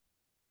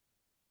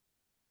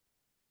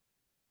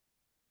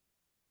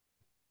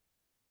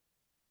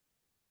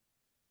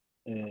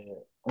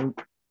 On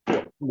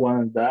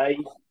one day,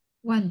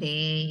 One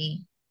day.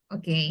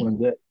 Okay. one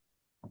day.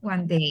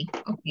 One day.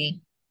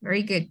 Okay.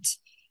 Very good.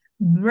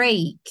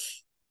 Break.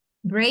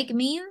 Break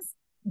means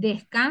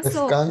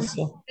descanso o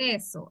Descanso.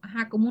 receso.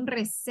 Ajá, como un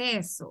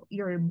receso.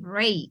 Your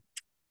break.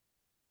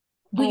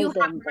 Do I you have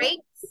don't break.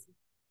 breaks?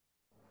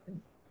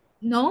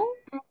 No?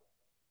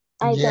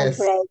 I don't Yes.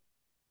 break.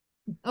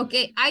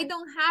 Okay, I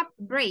don't have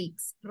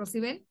breaks.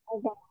 Rosibel? I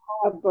don't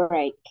have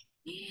break.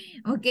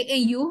 Okay,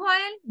 and you,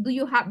 Joel? Do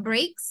you have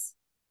breaks?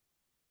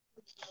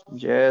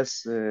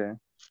 Yes.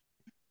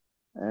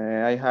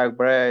 I have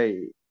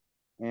break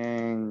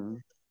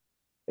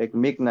at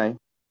midnight.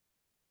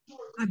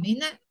 A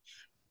midnight.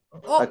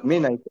 Oh, At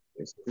midnight.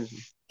 Excuse me.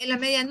 en la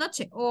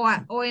medianoche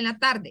o en la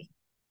tarde.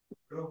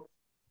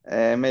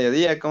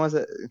 Mediodía, ¿cómo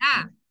se?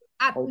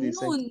 At How do you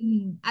say?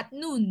 noon. At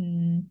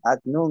noon. At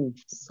noon.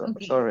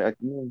 Okay. Sorry, at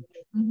noon.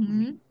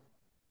 Mm-hmm.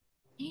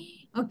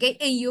 Okay,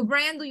 and you,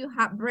 Brian, do you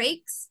have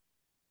breaks?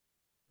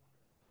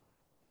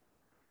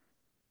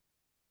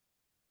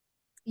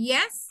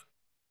 Yes?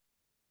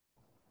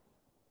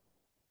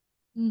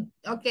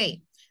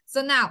 Okay,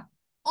 so now,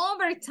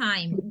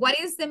 overtime. What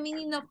is the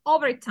meaning of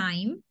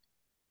overtime?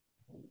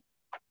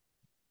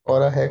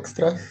 Horas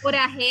extras.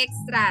 Horas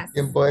extras.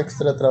 Tiempo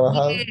extra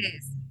trabajado.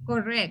 Yes,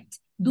 correct.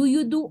 Do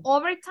you do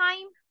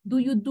overtime? Do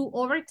you do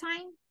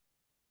overtime?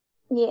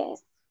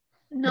 Yes.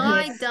 No,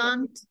 Yes. I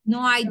don't. No,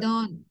 I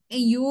don't.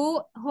 And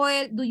you,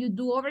 Joel, do you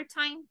do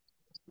overtime?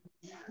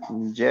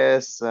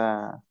 Yes.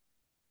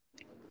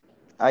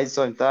 I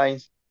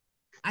sometimes.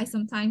 I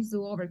sometimes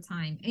do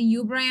overtime. And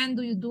you, Brian,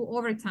 do you do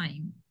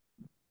overtime?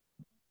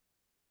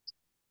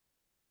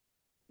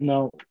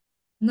 No,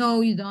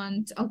 No, you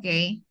don't.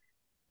 Okay.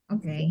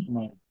 Okay.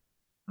 no.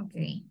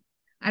 Okay.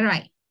 All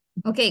right.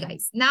 Okay,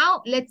 guys.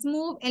 Now let's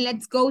move and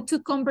let's go to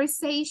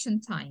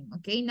conversation time.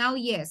 Okay. Now,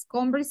 yes,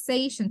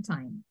 conversation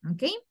time.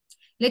 Okay.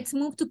 Let's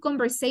move to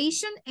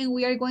conversation and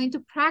we are going to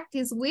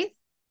practice with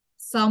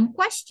some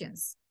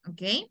questions.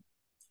 Okay.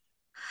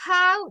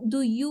 How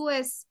do you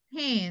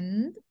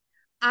spend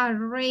a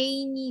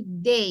rainy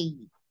day?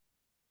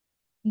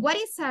 What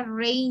is a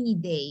rainy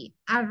day?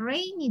 A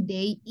rainy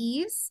day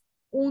is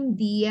un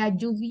día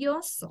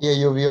lluvioso. Día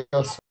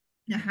lluvioso.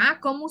 Ajá,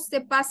 ¿cómo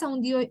usted pasa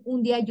un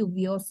día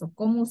lluvioso?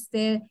 ¿Cómo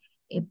usted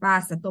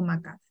pasa?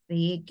 ¿Toma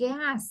café? ¿Qué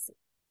hace?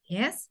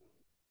 Yes?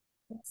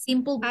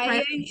 Simple I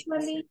present.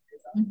 usually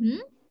Mhm.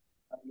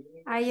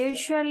 I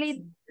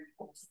usually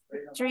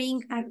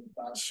drink a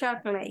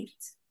chocolate.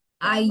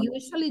 I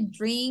usually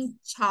drink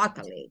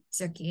chocolate.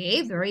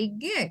 Okay, very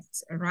good.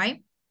 All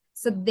right.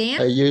 So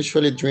then I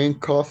usually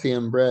drink coffee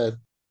and bread.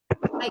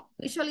 I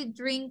usually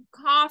drink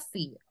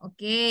coffee.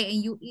 Okay,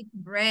 and you eat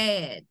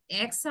bread.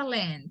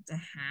 Excellent.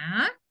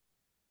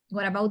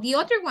 What about the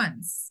other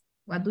ones?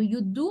 What do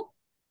you do?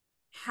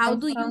 How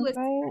do you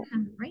spend a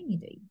rainy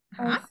day?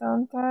 I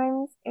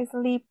sometimes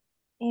sleep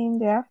in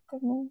the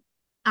afternoon.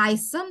 I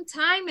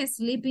sometimes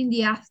sleep in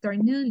the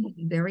afternoon.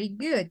 Very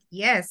good.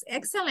 Yes,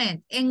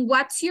 excellent. And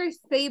what's your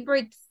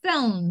favorite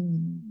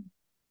film?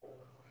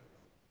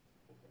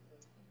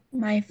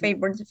 My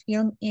favorite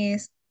film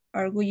is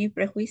Orgullo y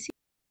Prejuicio.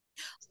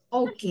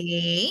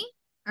 Okay.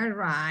 All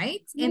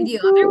right. And the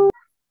other?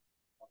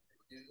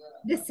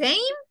 The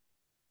same?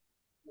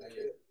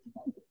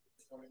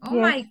 Oh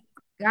Yes. my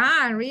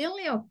God,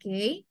 really?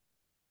 Okay.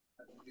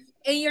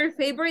 And your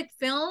favorite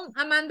film,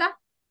 Amanda?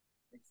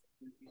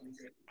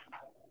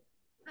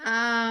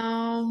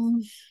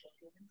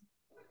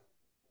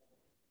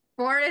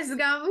 Forrest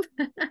Gump.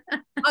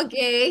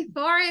 Okay,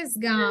 Forrest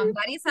Gump.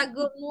 That is a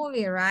good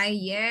movie, right?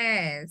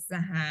 Yes.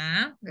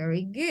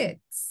 Very good.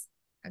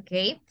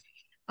 Okay.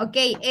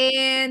 Okay,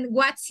 and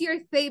what's your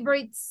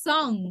favorite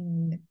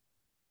song?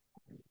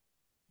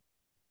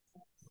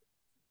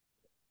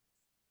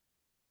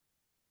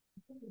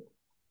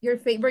 Your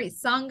favorite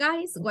song,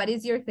 guys? What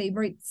is your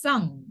favorite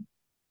song?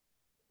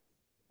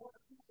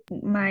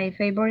 My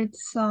favorite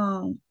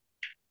song.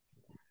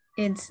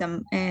 It's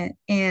and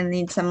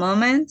it's a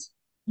moment.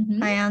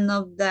 I am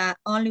not the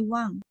only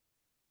one.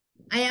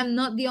 I am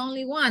not the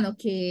only one,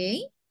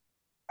 okay.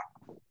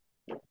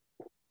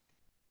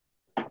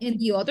 And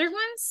the other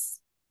ones?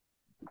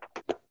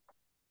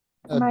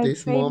 At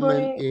this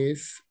moment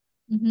is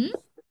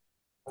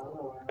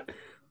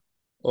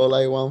All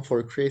I Want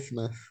for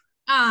Christmas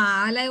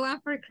All I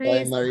Want for by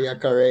Christmas. Maria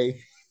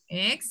Carey.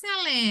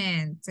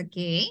 Excellent.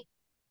 Okay.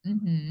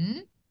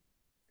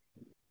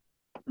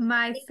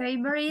 My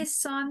favorite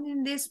song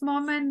in this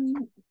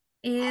moment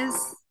is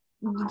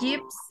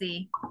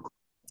Gypsy.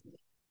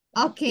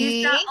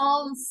 Okay. It's an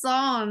old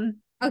song.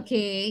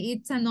 Okay,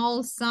 it's an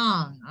old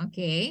song.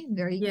 Okay,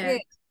 very Yeah.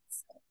 good.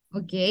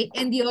 Okay,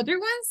 and the other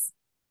ones?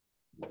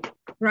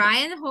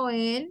 Brian,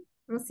 Joel,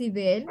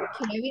 Rosibel,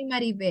 Kevin,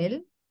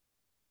 Maribel.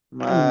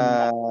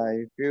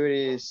 My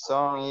favorite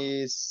song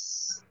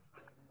is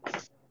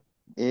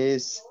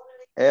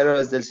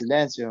Héroes del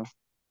Silencio.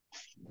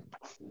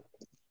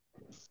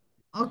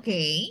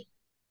 Okay.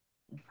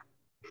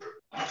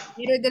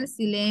 Héroe del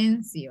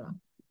Silencio.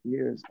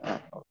 Yes.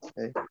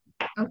 Okay.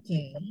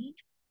 Okay.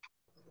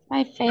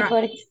 My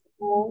favorite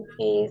song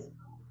is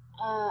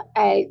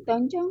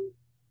Elton John.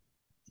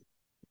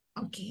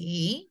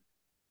 Okay.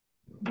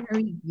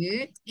 Very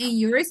good. And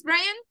yours,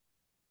 Brian?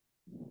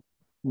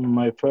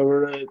 My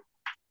favorite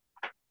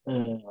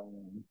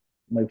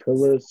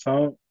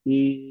song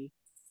is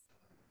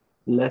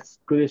Last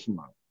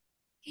Christmas.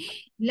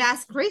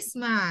 Last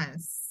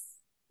Christmas.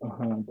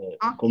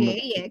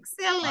 Okay,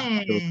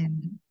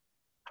 excellent.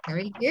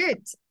 Very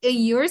good.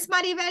 And yours,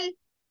 Maribel?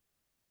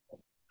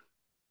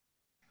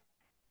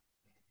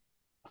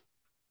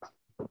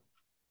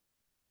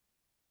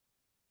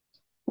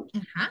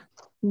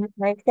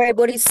 My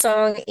favorite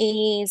song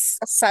is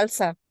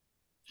salsa.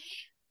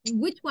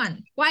 Which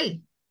one?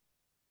 ¿Cuál?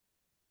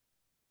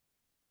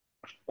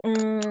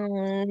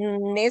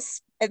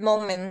 Miss at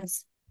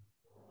moments.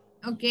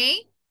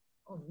 Okay.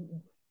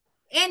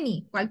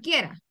 Any,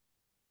 cualquiera.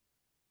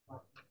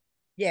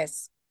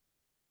 Yes.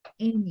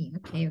 Any,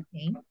 okay.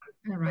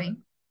 All right.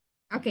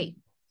 Okay.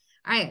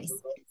 All right, guys.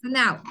 So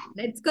now,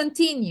 let's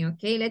continue,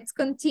 okay? Let's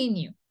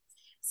continue.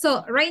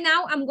 So, right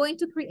now, I'm going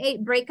to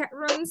create breakout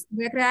rooms.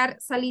 Voy a crear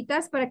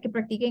salitas para que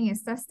practiquen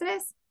estas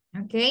tres,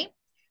 okay?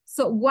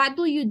 So, what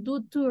do you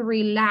do to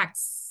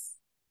relax?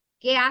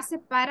 ¿Qué hace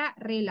para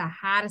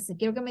relajarse?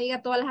 Quiero que me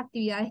diga todas las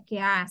actividades que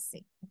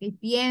hace. Okay,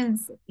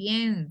 piense.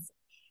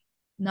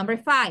 Number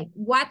 5,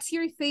 what's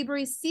your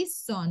favorite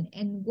season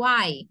and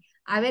why?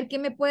 A ver, ¿qué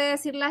me puede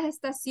decir las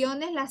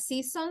estaciones, las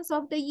seasons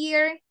of the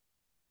year?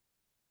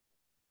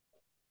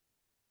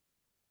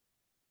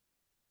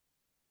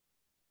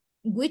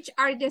 Which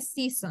are the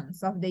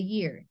seasons of the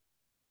year?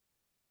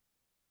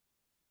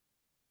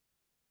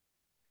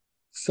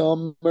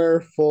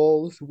 Summer,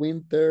 fall,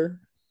 winter,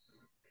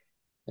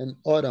 and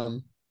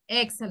autumn.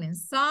 Excellent.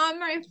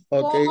 Summer,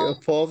 Okay, fall.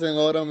 fall and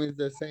autumn is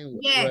the same,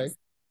 right?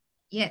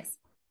 Yes.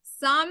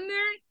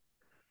 Summer,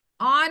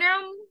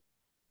 autumn,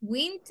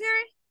 winter,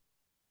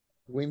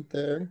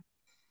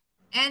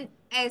 and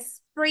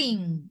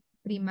spring,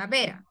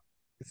 primavera.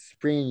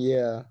 Spring,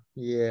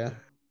 yeah.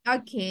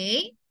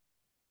 Okay.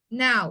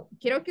 Now,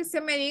 quiero que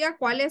usted me diga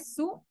cuál es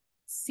su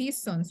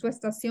season, su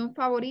estación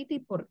favorita y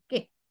por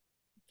qué.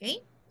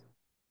 Okay.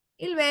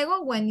 Y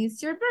luego, when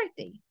is your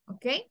birthday?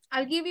 Okay.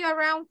 I'll give you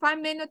around 5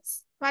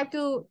 minutes, 5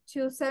 to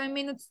 7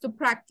 minutes to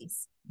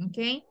practice.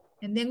 Okay.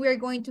 And then we're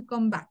going to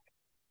come back.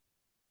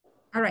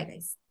 All right,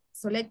 guys.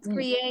 So let's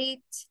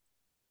create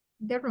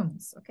the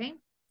rooms, okay?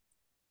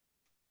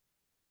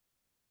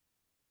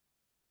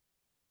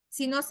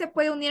 Si no se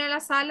puede unir a la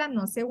sala,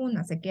 no se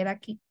una, se queda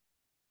aquí.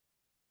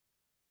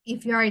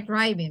 If you are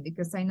driving,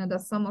 because I know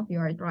that some of you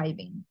are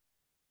driving.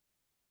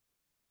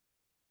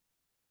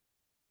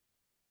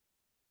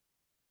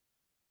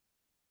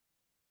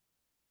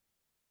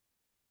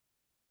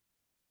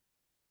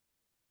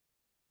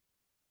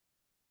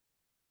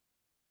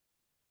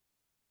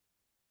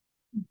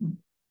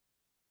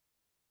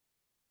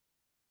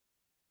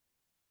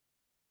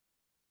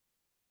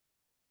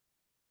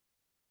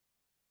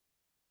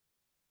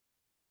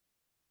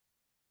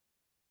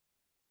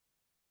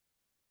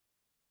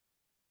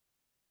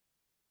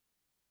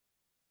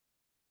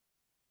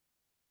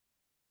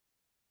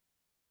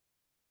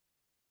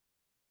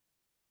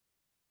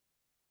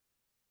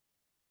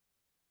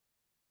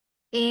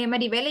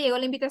 Maribel, ¿le llegó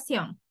la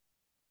invitación?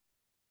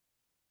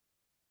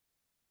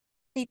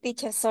 Sí,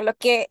 teacher, solo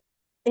que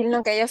En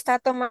lo que yo estaba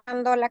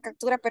tomando la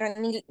captura, pero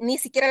ni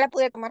siquiera la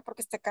pude tomar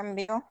porque se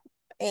cambió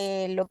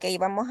lo que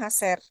íbamos a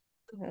hacer.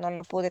 No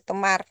lo pude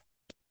tomar.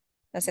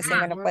 No sé si me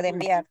Ah, lo puede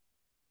enviar.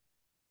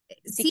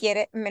 Si sí,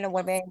 quiere, me lo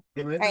vuelve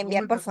a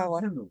enviar, por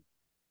favor.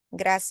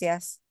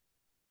 Gracias.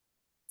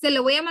 se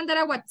lo voy a mandar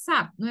a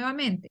WhatsApp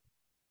nuevamente.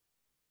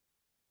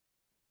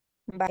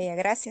 Vaya,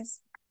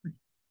 gracias.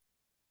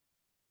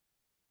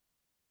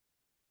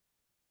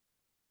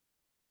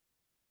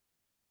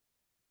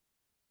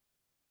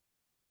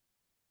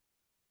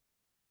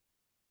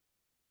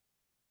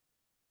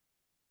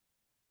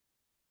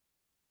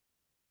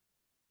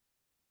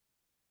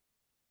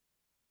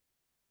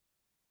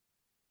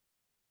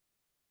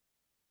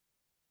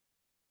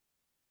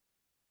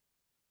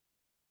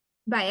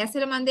 Vaya, se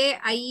lo mandé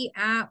ahí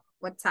a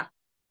WhatsApp.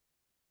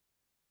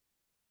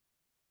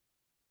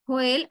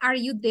 Joel, are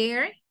you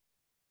there?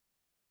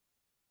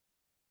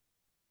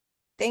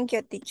 Thank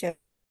you, teacher.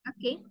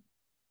 Okay.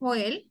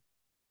 Joel.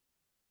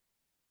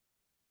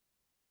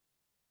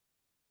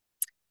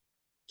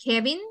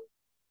 Kevin.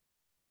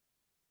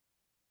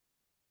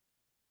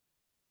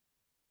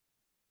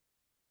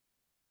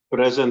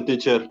 Present,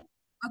 teacher.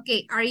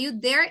 Okay, are you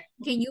there?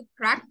 Can you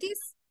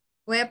practice?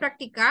 ¿Puede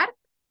practicar?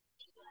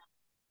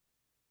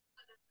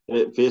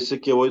 Fíjese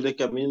que voy de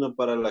camino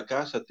para la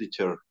casa,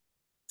 teacher.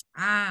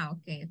 Ah,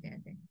 okay.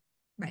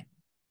 Bye.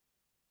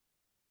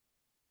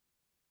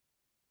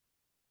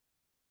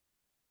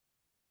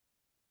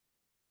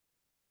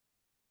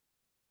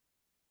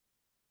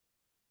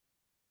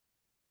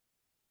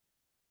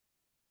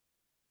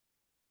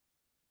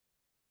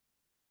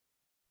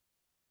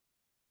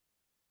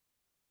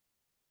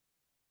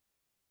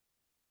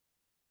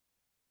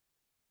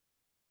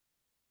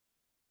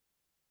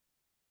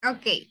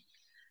 Okay.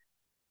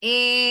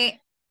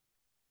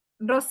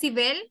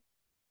 Rosibel.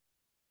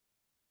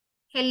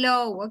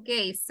 Hello.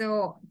 Okay,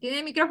 so, tiene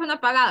el micrófono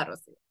apagado,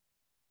 Rosibel.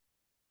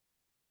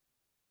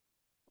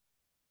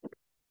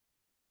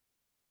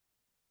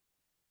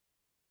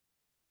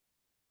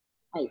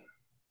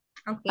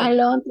 Okay.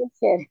 Hello,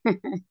 teacher.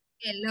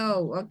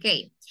 Hello.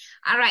 Okay.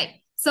 All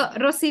right. So,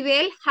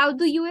 Rosibel, how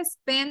do you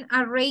spend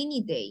a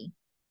rainy day?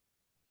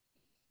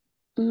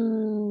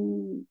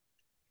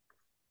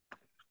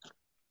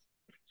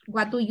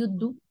 What do you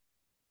do?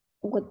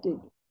 What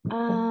do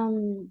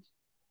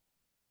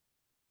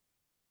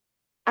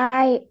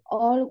I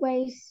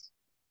always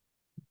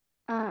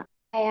I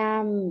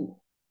am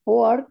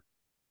work.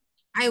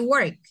 I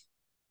work.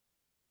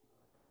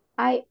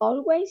 I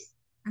always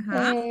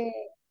Uh-huh.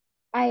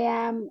 I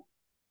am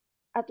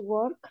at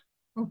work.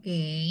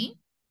 Okay.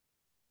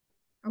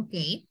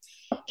 Okay.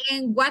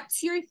 And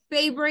what's your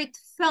favorite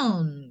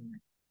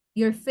film?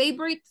 Your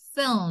favorite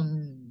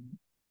film?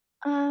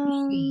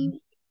 Movie.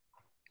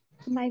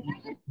 My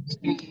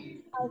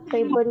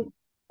favorite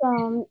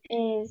song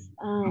is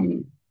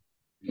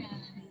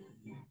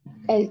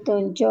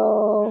Elton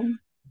John.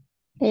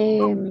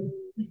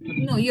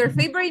 No, your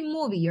favorite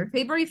movie, your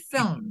favorite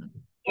film.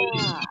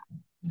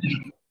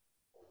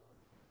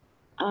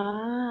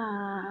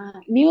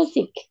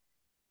 Music.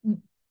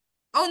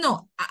 Oh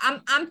no,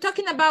 I'm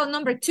talking about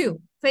number 2,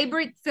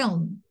 favorite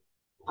film.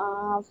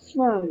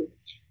 Film.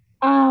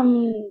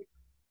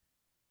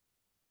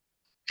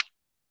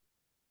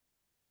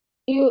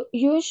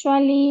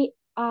 Usually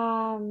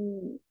I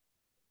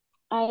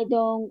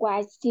don't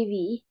watch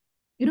TV.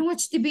 You don't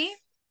watch TV?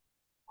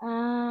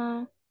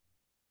 I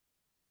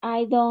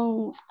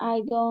don't,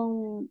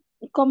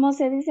 ¿cómo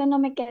se dice? No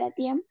me queda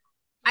tiempo.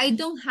 I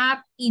don't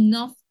have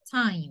enough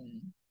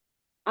time.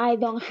 I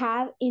don't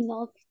have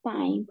enough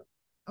time.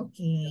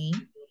 Okay.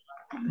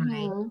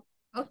 Right.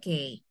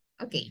 Okay.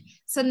 Okay.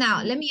 So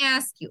now let me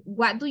ask you,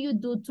 what do you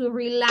do to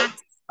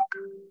relax?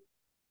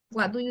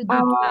 What do you do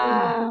to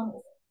relax?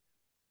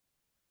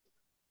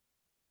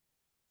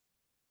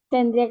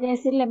 Tendría que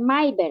decirle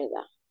my,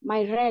 ¿verdad?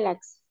 My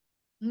relax.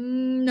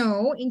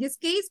 No, in this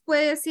case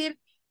puede decir,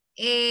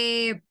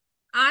 I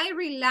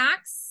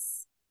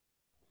relax.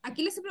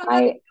 Aquí le estoy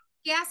preguntando,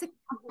 ¿qué hace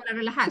para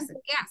relajarse?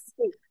 ¿Qué hace?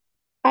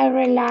 I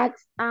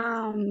relax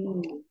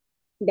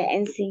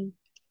dancing.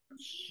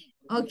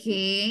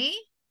 Okay.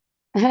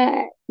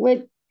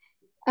 With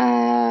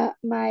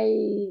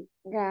my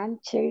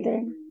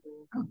grandchildren.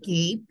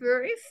 Okay,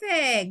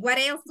 perfect. What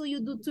else do you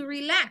do to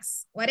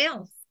relax? What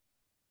else?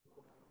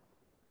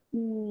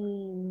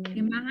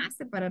 ¿Qué más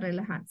hace para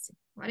relajarse?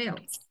 What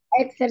else?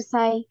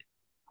 Exercise.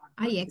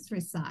 I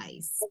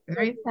exercise.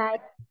 Very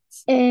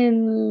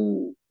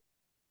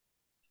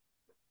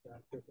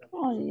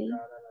Only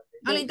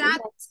that?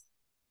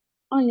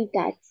 Only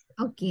that.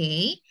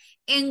 Okay.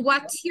 And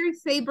what's your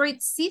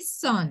favorite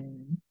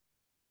season?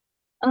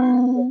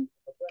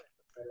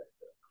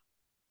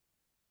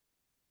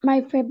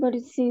 My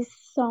favorite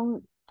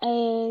season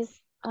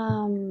is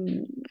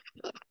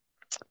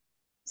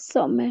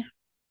summer.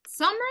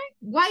 Summer?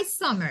 Why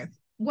summer?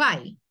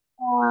 Why?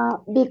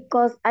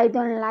 Because I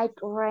don't like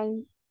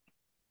rain.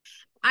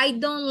 I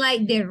don't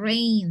like the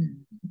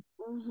rain.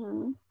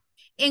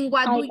 And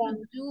what do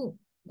you do?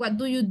 What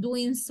do you do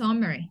in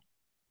summer?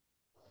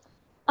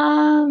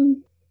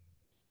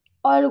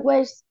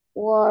 always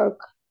work.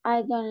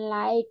 I don't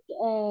like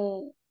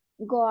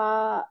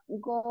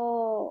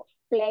go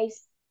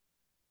place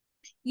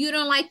You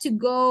don't like to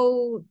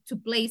go to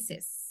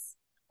places.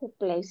 to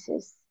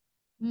places.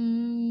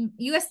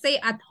 You stay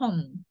at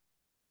home.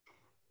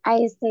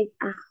 I stay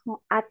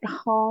at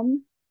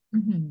home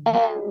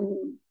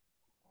and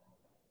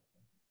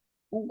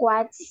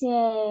watch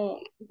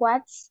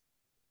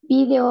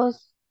videos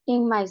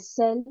in my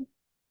cell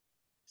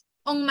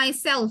On my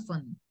cell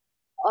phone.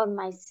 on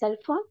my cell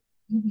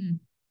phone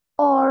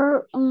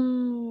or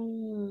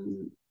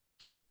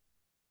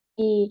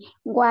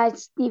watch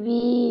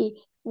TV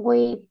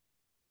with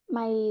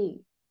my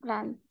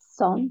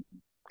grandson,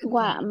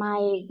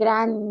 my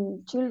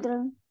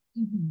grandchildren.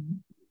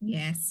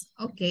 Yes.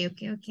 Okay.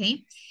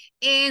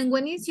 And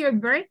when is your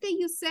birthday,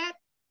 you said?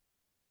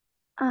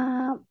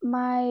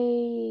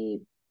 My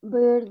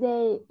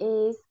birthday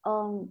is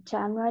on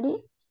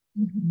January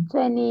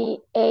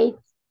 28th.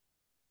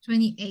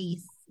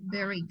 28th.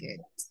 Very good.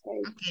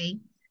 Okay.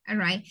 All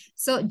right.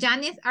 So,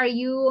 Janice, are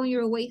you on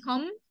your way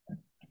home?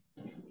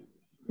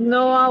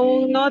 No,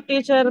 aún no,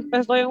 teacher.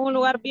 Estoy en un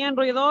lugar bien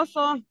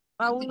ruidoso.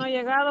 Aún no he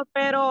llegado,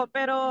 pero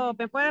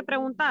me puede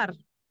preguntar.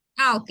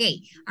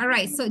 Okay. All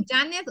right. So,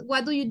 Janet,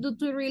 what do you do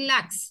to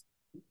relax?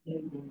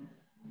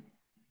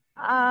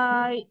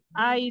 I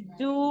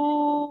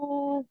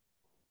do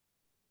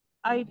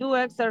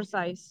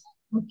exercise.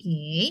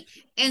 Okay.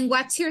 And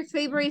what's your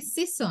favorite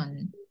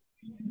season?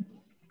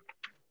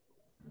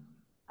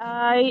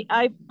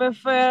 I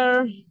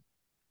prefer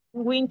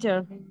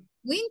winter.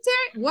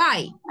 Winter?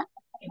 Why?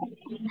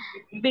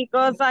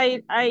 Because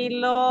I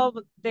love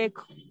the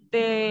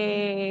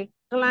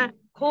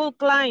cool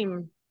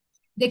climate.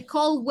 The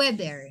cold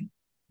weather.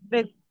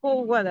 The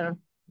cool weather.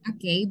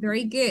 Okay,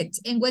 very good.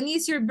 And when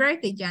is your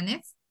birthday,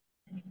 Janet?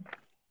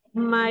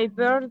 My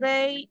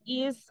birthday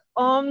is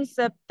on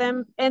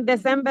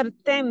December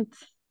 10th.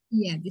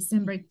 Yeah,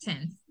 December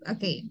 10th.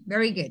 Okay,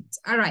 very good.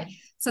 All right.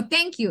 So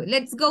thank you.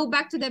 Let's go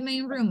back to the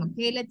main room.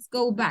 Okay, let's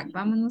go back.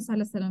 Vámonos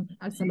al salón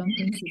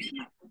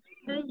principal.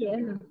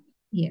 Yeah.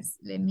 Yes,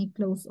 let me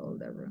close all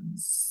the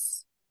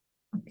rooms.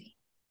 Okay.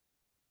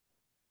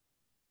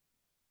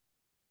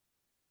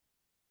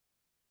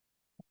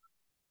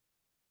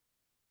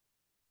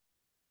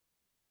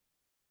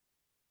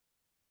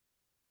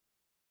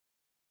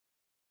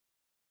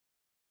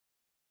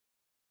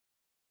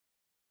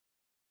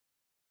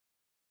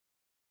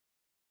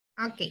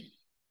 Okay.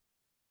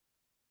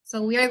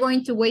 So we are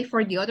going to wait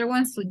for the other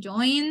ones to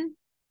join.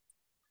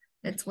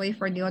 Let's wait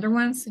for the other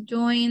ones to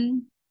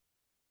join.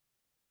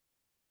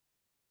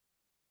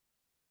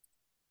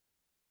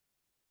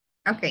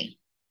 Okay.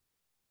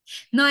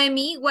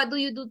 Noemi, what do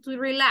you do to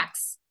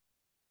relax?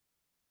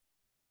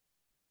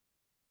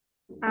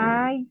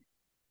 I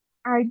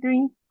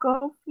drink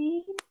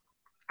coffee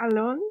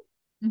alone.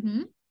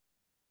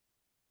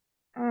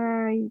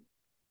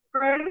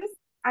 First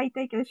I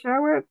take a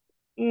shower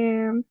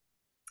and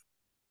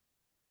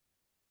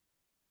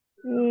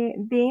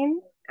then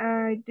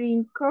I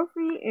drink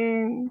coffee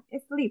and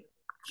sleep.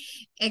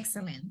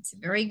 Excellent.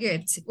 Very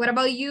good. What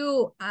about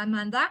you,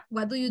 Amanda?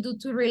 What do you do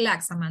to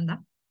relax,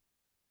 Amanda?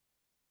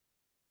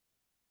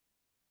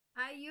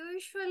 I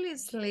usually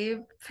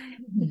sleep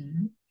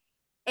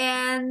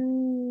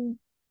and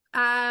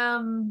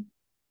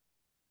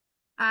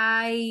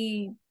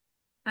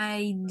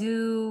I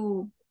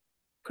do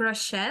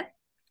crochet.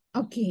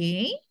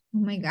 Okay. Oh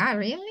my God,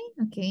 really?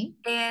 Okay.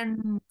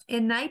 And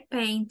I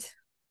paint.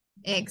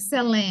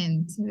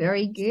 Excellent.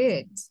 Very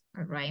good.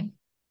 All right.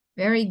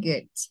 Very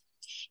good.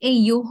 And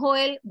you,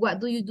 Joel, what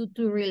do you do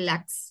to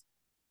relax?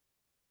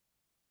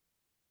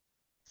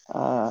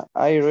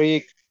 I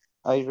read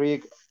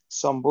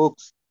some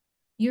books.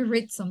 You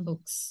read some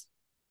books.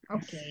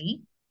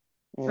 Okay.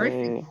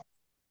 Perfect.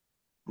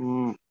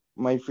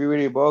 My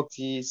favorite book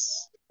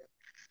is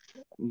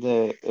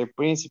El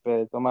Príncipe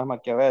de Tomás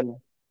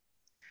Maquiavelo.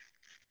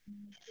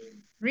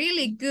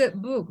 Really good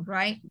book,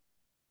 right?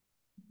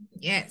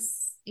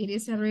 Yes, it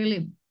is a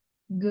really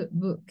good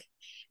book.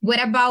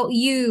 What about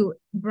you,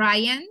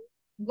 Brian?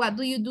 What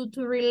do you do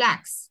to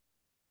relax?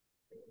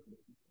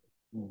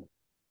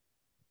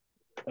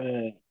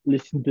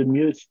 Listen to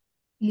music.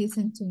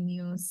 Listen to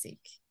music.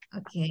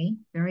 Okay,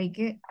 very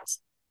good.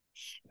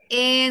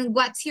 And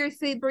what's your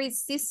favorite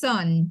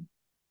season,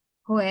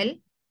 Joel?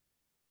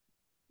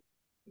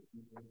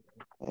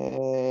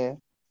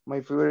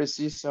 My favorite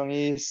season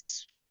is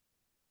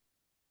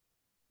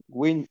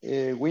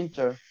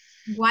winter.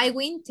 Why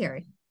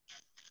winter?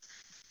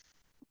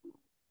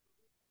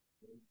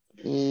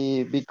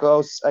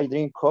 Because I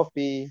drink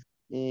coffee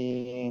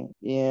and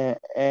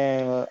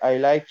I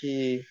like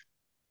the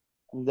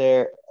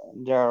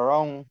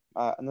aroma.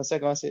 No sé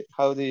cómo se,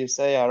 how do you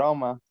say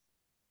aroma?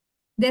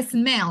 The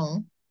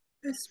smell.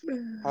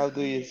 How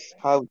do you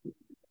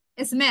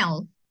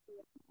Smell.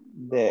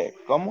 the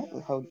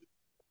 ¿cómo? How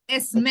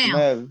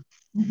Smell.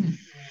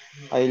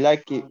 I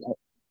like it.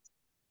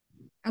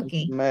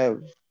 Okay.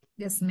 Smell.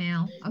 The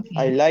smell. Okay.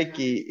 I like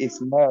it.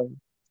 Smell.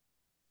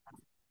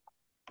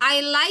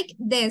 I like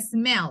the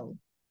smell.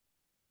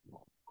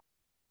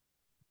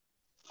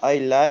 I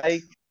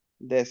like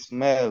the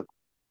smell.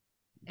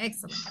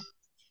 Excellent.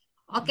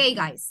 Okay,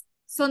 guys.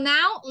 So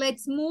now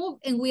let's move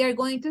and we are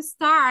going to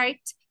start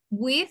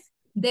with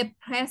the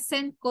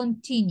present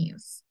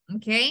continuous,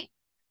 okay?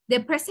 The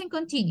present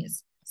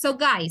continuous. So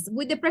guys,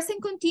 with the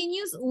present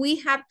continuous, we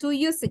have two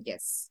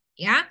usages,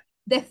 yeah?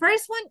 The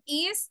first one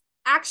is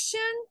action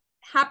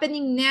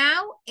happening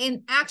now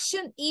and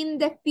action in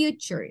the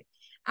future.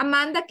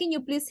 Amanda, can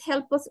you please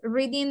help us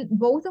reading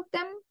both of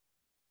them?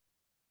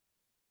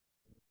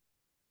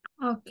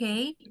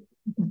 Okay.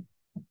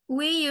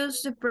 We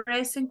use the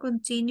present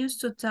continuous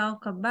to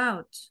talk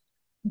about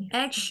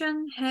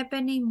action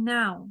happening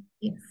now.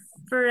 Yes.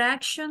 For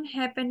action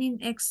happening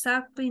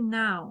exactly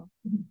now.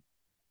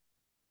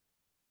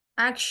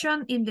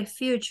 Action in the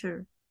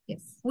future.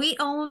 Yes. We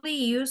only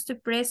use the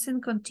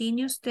present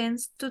continuous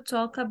tense to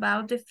talk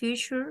about the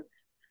future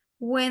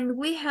when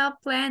we have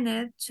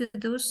planned to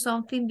do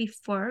something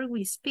before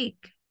we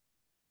speak.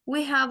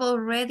 We have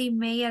already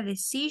made a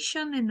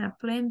decision and a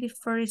plan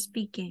before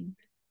speaking.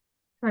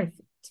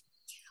 Perfect.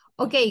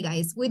 Okay,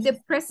 guys, with the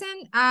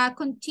present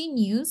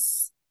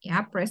continuous,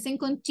 yeah, present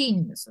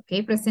continuous,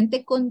 okay,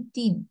 presente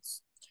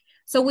continuous.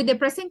 So with the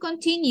present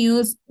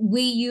continuous,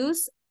 we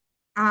use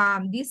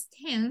this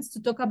tense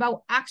to talk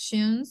about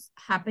actions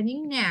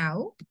happening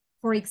now.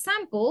 For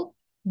example,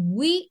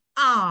 we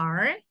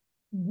are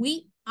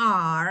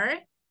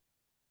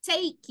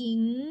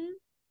taking,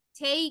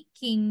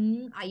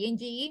 ing,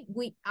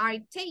 we are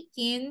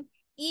taking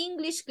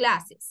English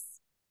classes.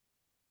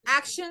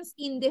 Actions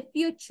in the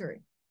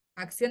future.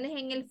 Acciones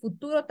en el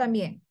futuro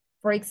también.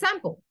 For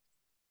example,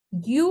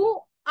 you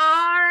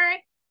are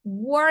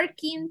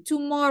working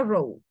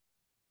tomorrow.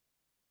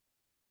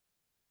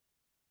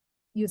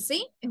 You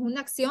see, es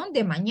una acción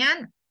de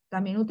mañana.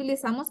 También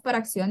utilizamos para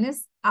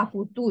acciones a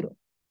futuro.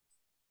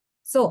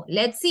 So,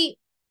 let's see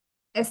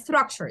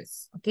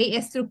structures, okay,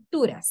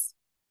 estructuras.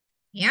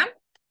 Yeah.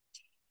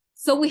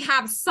 So we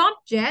have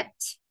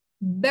subject,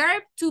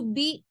 verb to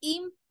be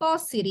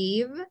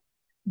impositive,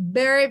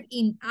 verb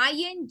in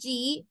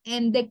ing,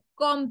 and the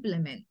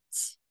complement.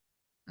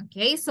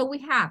 Okay, so we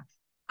have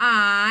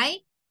I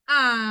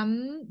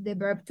am, the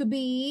verb to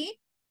be,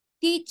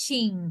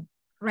 teaching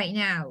right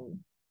now.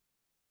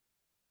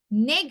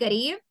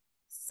 Negative,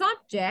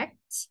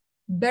 subject,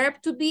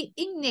 verb to be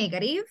in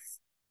negative,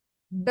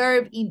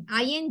 verb in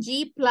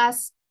ing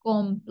plus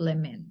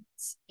complement.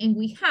 And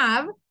we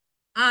have,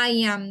 I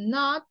am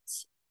not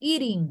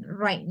eating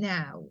right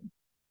now.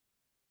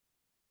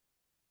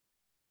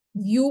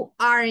 You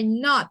are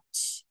not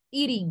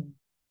eating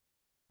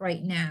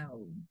right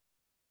now.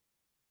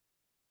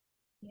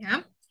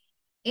 Yeah.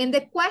 In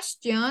the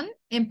question,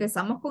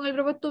 empezamos con el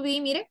verbo to be,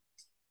 mire.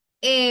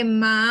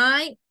 Am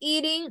I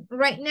eating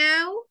right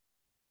now?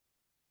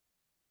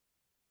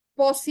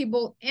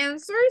 Possible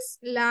answers,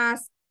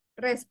 las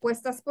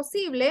respuestas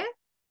posibles.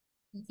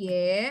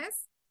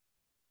 Yes,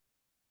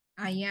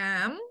 I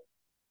am.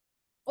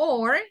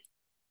 Or,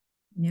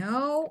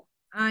 no,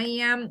 I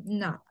am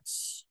not.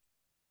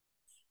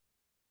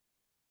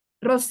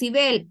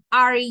 Rosibel,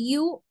 are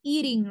you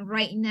eating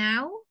right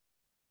now?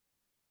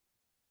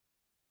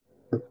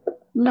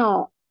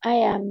 No, I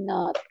am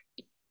not.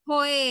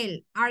 Joel,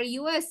 are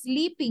you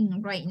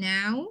sleeping right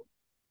now?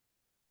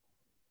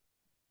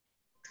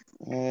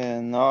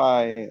 No,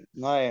 I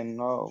am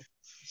not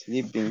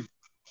sleeping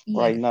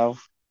right Yes. now.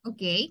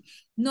 Okay.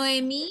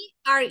 Noemi,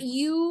 are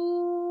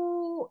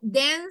you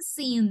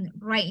dancing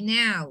right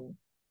now?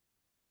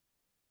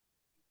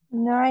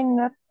 No, I'm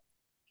not.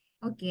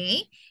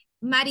 Okay.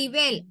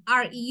 Maribel,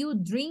 are you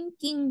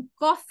drinking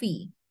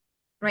coffee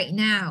right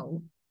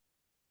now?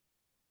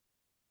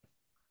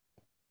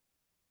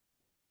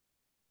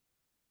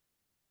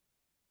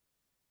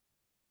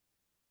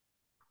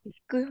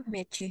 Excuse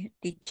me,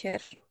 teacher.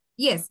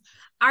 Yes.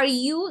 Are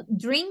you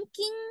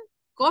drinking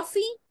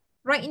coffee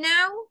right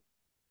now?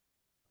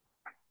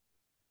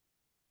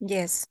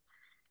 Yes,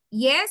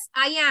 Yes,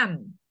 I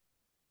am.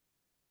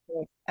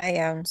 I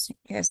am.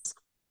 Yes.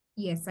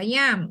 Yes, I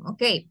am.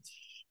 Okay.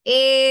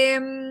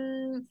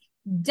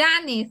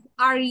 Janice,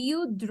 are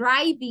you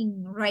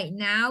driving right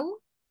now?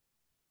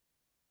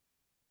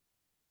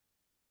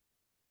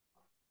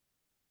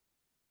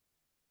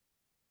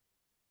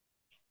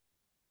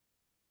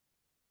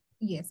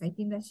 Yes, I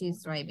think that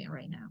she's driving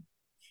right now.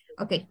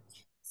 Okay.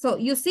 So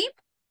you see,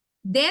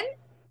 then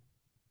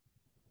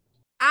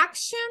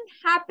action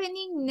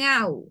happening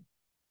now.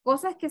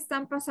 Cosas que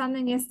están pasando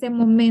en este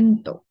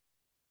momento.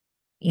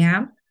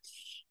 ¿Ya?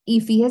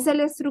 Y fíjese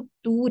la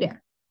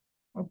estructura.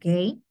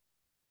 Okay.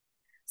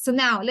 So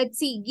now, let's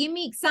see. Give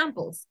me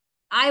examples.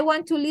 I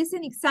want to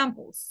listen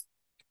examples.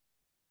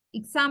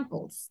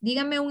 Examples.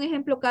 Dígame un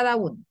ejemplo cada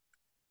uno.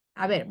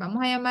 A ver,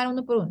 vamos a llamar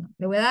uno por uno.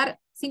 Le voy a dar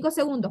 5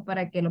 segundos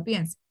para que lo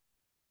piense.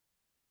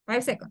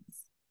 5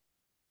 seconds.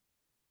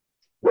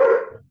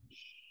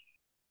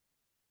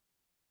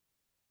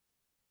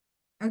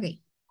 Ok.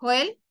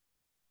 Joel.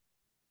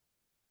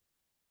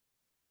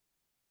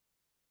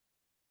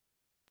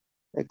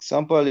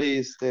 Example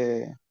is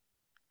the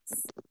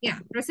Yeah,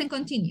 present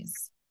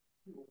continuous.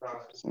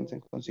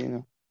 present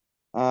continuous.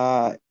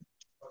 Uh,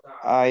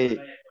 I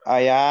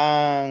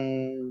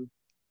am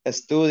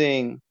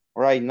studying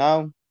right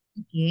now.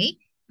 Okay.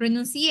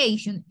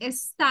 Pronunciation,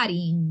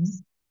 studying.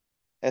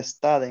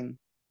 Studying.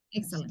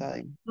 Excellent.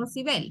 Studying.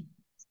 Rosibel.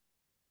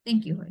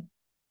 Thank you, Jorge.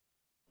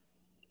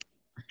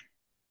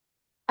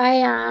 I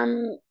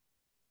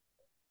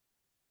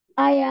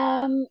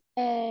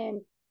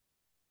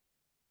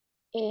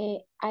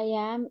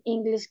am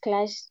English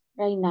class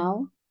right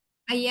now.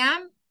 I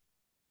am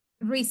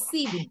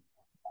receiving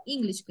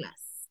English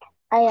class.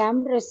 I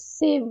am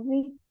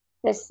receiving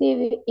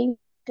English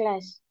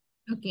class.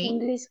 Okay.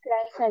 English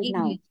class right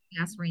now. English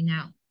class right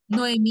now.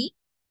 Noemi.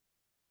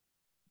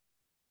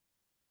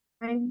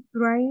 I'm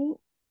writing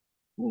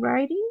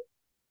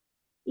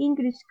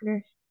English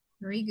class.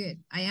 Very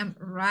good. I am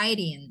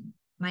writing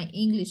my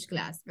English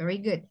class. Very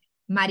good.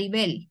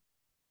 Maribel.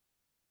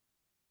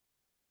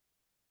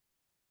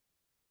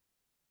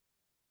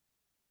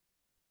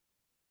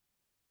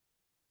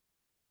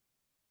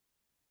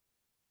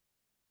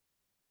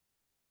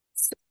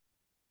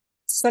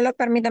 Solo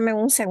permítame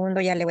un segundo,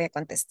 ya le voy a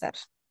contestar.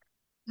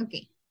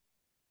 Okay.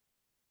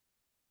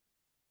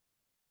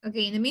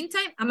 Okay, in the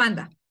meantime,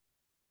 Amanda.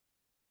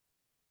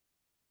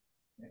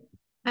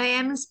 I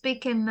am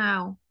speaking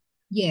now.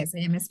 Yes, I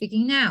am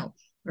speaking now.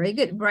 Very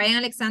good. Brian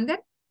Alexander.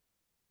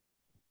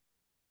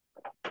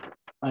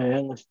 I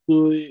am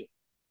studying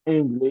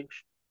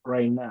English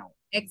right now.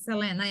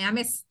 Excellent. I am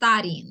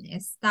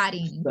studying.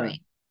 Brian.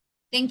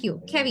 Thank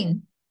you.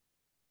 Kevin.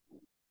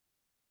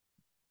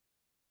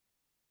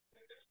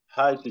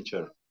 Hi,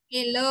 teacher.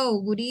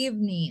 Hello, good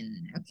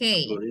evening.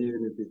 Okay. Good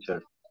evening,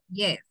 teacher.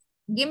 Yes.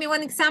 Give me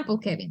one example,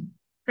 Kevin.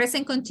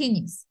 Present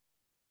continuous.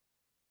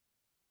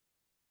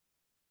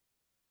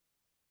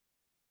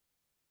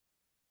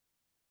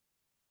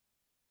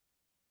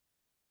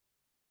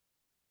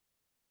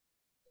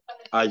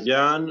 I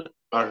am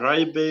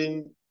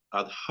arriving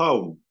at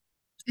home.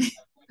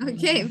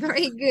 Okay,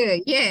 very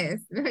good. Yes,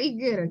 very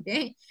good.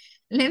 Okay.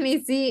 Let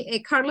me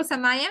see. Carlos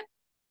Amaya.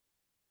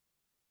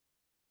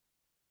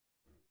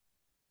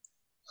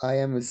 I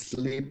am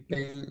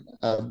sleeping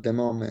at the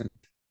moment.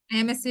 I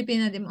am sleeping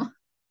at the moment.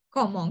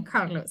 Come on,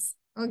 Carlos.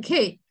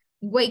 Okay.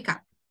 Wake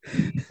up.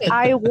 Okay.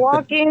 I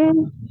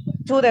walking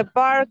to the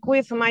park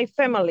with my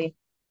family.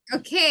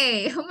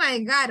 Okay. Oh my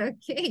God.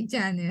 Okay,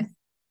 Janet.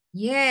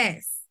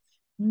 Yes.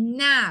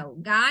 Now,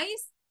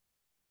 guys,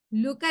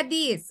 look at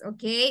this.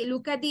 Okay.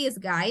 Look at this,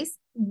 guys.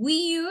 We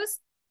use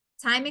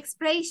time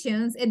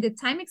expressions, and the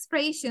time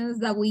expressions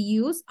that we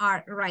use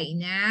are right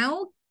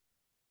now.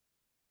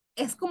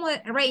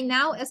 Right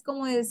now es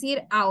como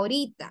decir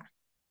ahorita.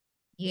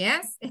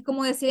 Yes. Es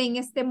como decir en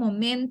este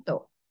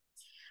momento.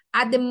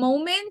 At the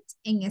moment,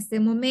 en este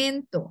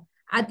momento.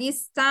 At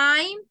this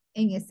time,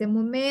 en este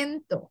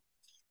momento.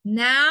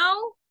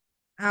 Now,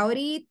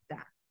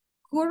 ahorita.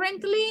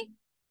 Currently,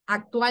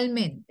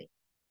 actualmente.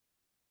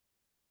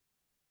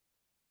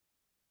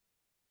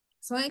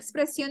 Son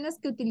expresiones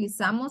que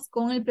utilizamos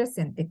con el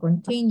presente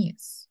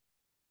continuous.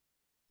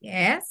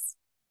 Yes.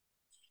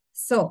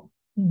 So,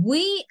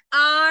 we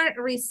are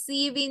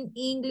receiving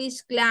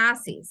English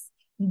classes.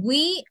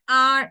 We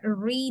are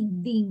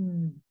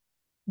reading.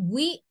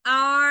 We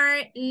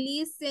are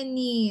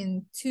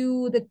listening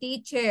to the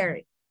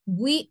teacher.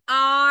 We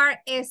are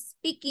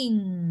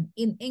speaking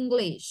in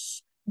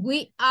English.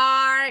 We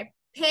are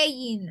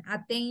paying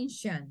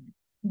attention.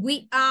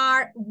 We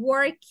are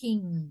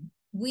working.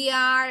 We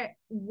are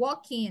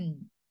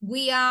walking.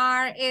 We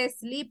are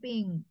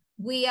sleeping.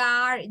 We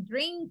are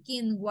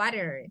drinking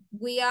water.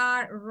 We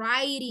are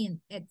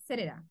writing,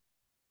 etc.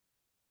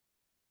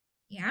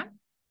 Yeah.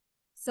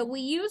 So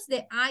we use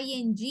the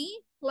ing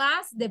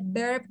plus the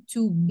verb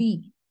to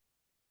be.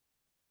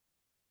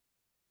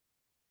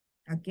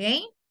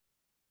 Okay.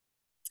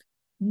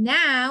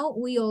 Now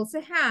we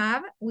also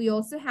have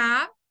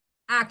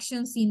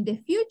actions in the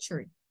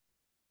future.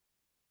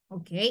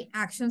 Okay,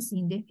 actions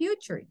in the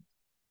future.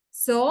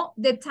 So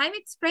the time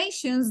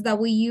expressions that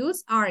we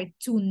use are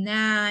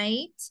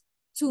tonight,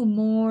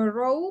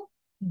 tomorrow,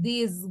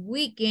 this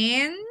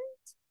weekend,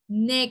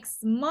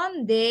 next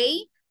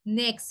Monday,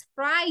 next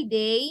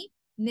Friday,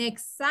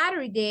 next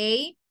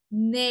Saturday,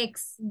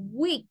 next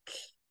week,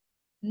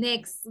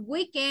 next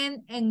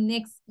weekend, and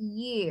next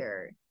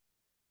year.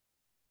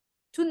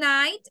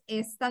 Tonight,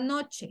 esta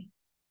noche.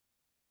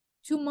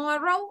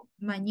 Tomorrow,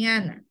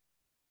 mañana.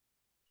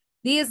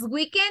 This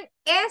weekend,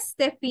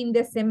 este fin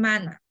de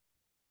semana.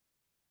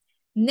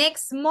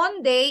 Next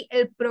Monday,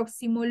 el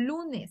próximo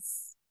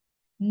lunes.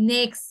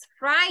 Next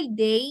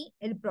Friday,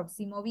 el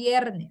próximo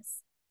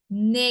viernes.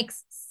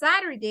 Next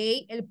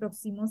Saturday, el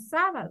próximo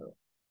sábado.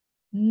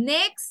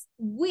 Next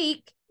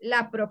week,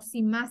 la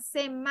próxima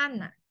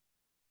semana.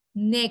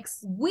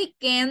 Next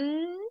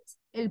weekend,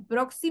 el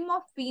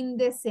próximo fin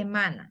de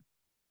semana.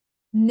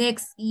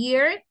 Next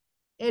year,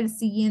 el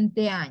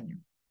siguiente año.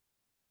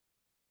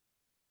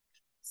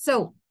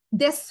 So,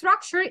 the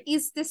structure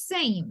is the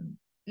same.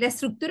 La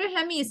estructura es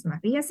la misma.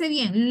 Fíjese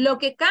bien. Lo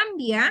que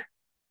cambia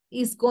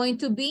is going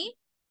to be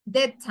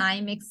the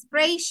time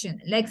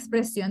expression. La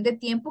expresión de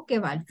tiempo que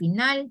va al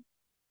final.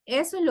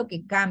 Eso es lo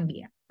que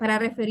cambia. Para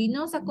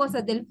referirnos a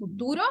cosas del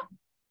futuro,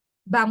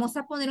 vamos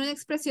a poner una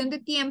expresión de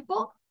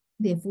tiempo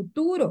de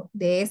futuro,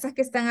 de esas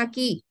que están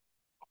aquí.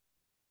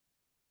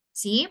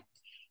 ¿Sí?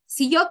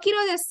 Si yo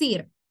quiero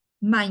decir,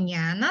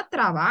 mañana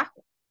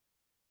trabajo.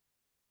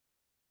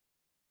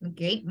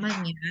 ¿Ok?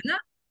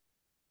 Mañana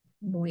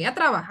voy a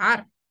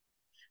trabajar.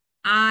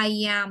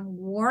 I am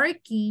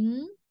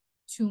working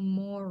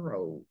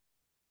tomorrow.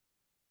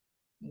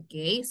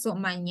 ¿Ok? So,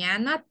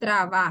 mañana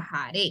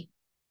trabajaré.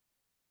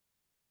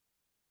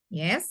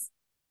 Yes.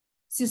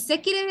 Si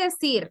usted quiere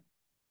decir,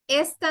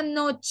 esta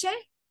noche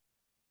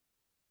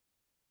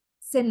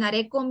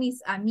cenaré con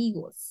mis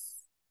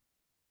amigos.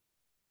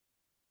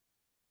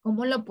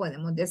 ¿Cómo lo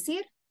podemos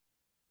decir?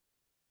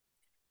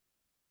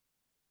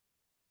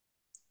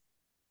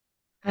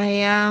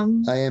 I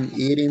am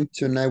eating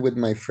tonight with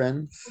my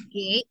friends.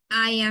 Okay,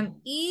 I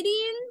am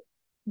eating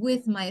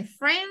with my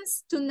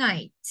friends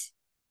tonight.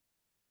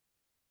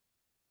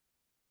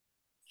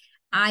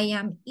 I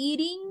am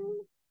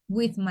eating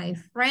with my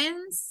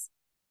friends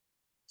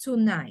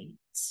tonight.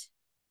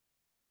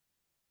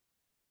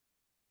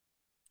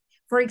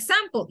 For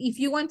example, if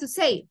you want to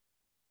say,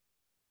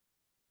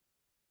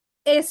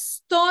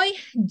 estoy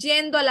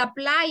yendo a la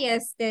playa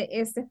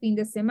este fin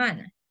de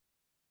semana.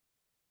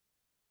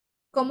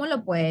 ¿Cómo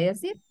lo puede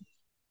decir?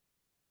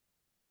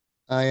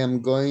 I am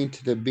going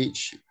to the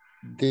beach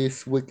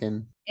this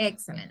weekend.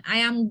 Excellent. I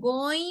am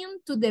going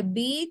to the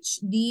beach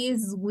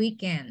this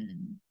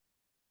weekend.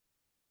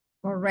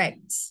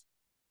 Correct.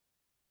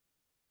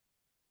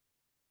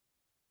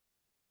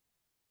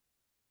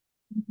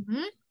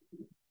 Mm-hmm.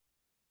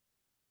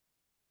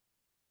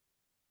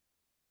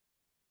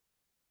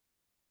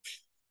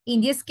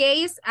 In this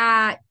case,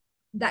 that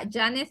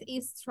Janet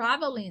is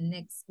traveling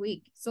next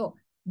week. So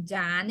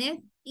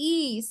Janet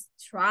is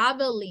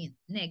traveling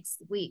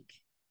next week.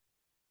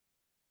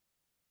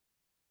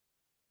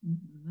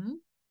 Mm-hmm.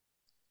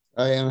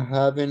 I am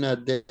having a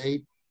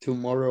date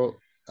tomorrow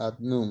at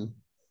noon.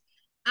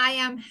 I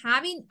am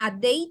having a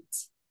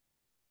date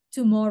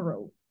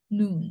tomorrow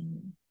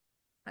noon.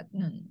 At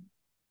noon.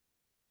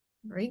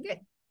 Very good.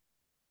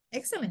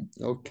 Excellent.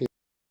 Okay.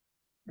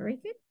 Very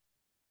good.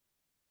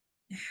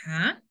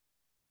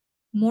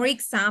 More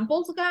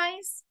examples,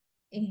 guys.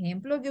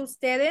 Ejemplos de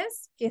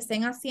ustedes que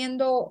estén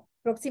haciendo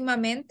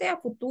próximamente a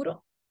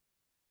futuro.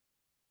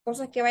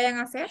 Cosas que vayan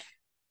a hacer.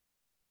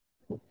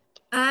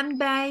 I'm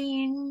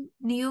buying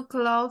new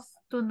clothes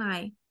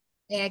tonight.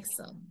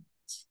 Excellent.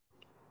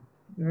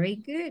 Very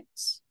good.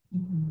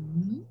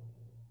 Mm-hmm.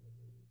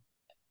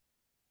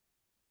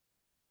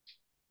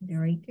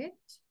 Very good.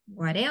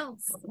 What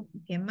else?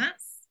 ¿Qué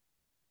más?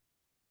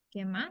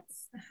 ¿Qué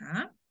más?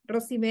 Ajá.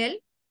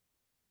 Rosibel.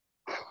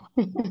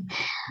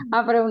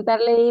 A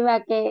preguntarle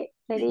iba que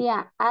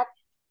sería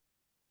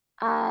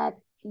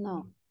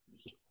no,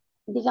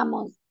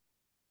 digamos,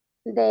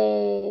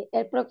 de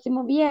el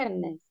próximo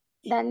viernes,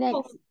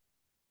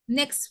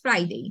 Next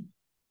Friday.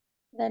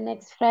 The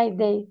next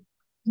Friday,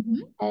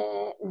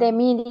 the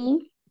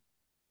meeting,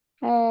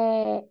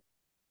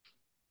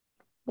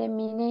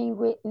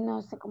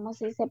 no sé cómo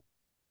se dice,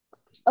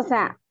 o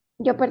sea,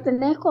 yo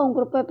pertenezco a un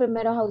grupo de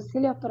primeros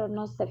auxilios, pero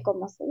no sé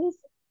cómo se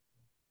dice.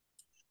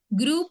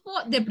 Grupo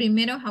de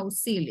primeros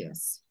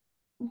auxilios.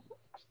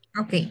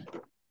 Ok.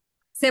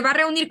 ¿Se va a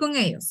reunir con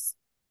ellos?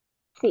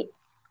 Sí.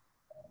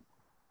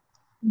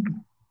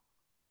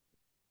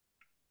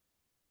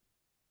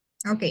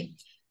 Ok.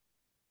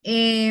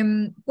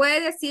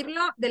 Puede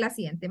decirlo de la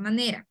siguiente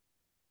manera.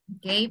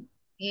 Ok.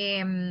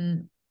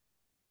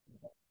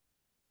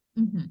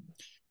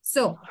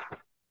 So,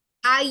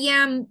 I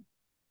am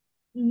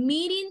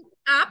meeting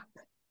up.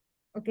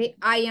 Okay.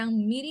 I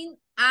am meeting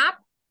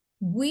up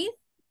with.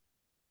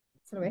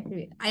 Se lo voy a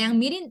escribir. I am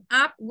meeting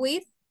up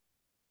with.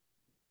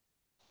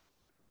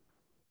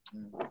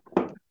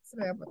 Se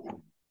lo voy a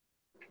poner.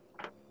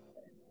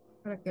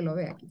 Para que lo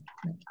vea aquí.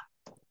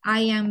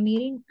 I am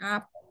meeting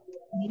up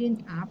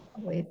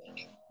with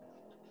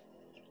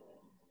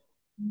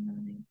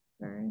my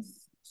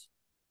first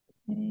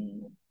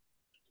team.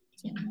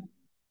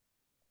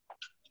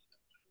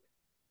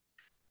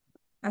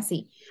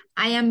 Así.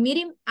 I am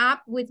meeting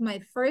up with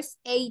my first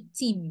aid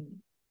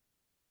team.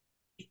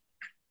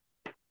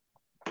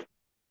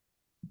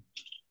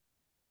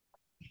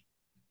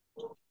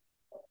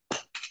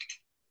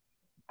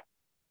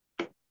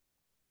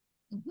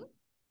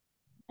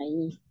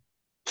 Ahí.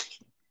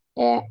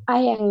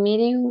 I am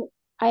meeting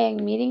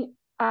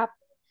up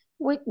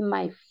with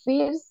my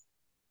first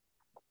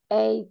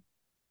aid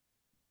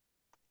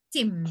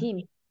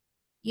team.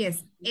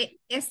 Yes.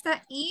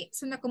 Esta I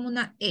suena como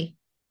una E.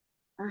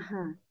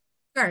 Ajá.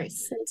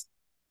 First.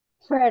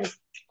 First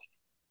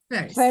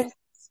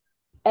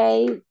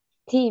aid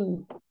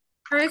team.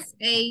 First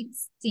aid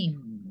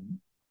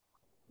team.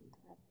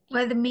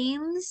 What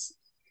means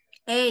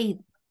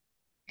aid?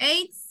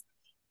 Aids.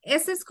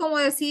 Eso es como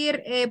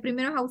decir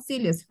primeros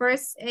auxilios.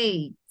 First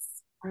aid.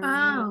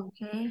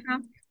 Ok.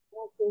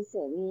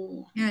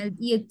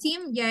 Y el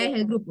team ya es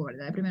el grupo,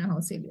 ¿verdad? De primeros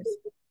auxilios.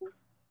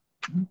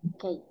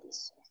 Okay.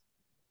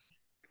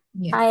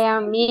 Yes. I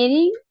am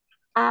meeting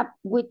up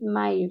with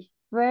my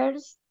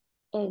first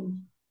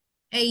and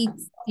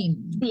 18.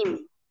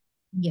 team.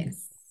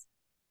 Yes.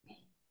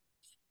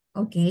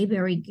 Okay,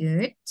 very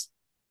good.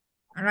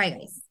 All right,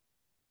 guys.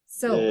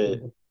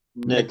 So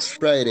Next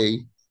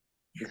Friday.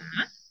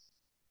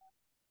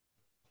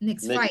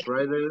 next Next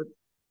Friday.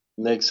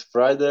 Next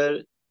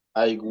Friday,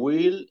 I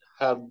will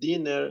have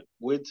dinner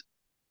with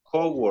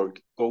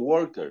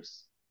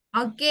coworkers.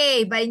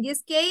 Okay, but in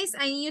this case,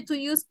 I need you to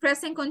use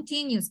present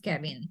continuous,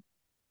 Kevin.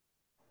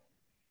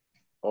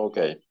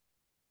 Okay.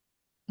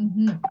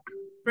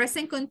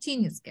 Present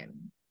continuous,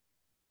 Kevin.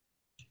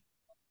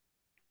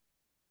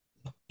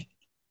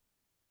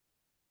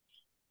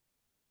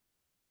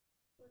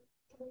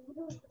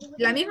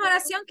 La misma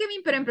oración,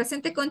 Kevin, pero en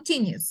presente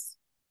continuous.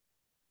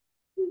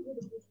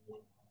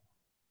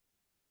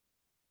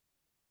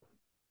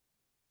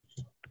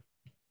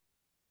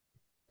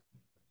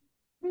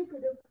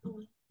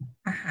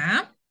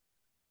 Ajá.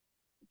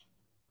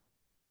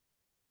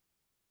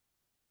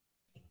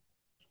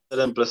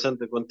 Era en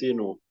presente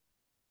continuo.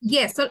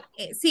 Yes,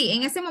 sí,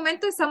 en ese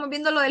momento estamos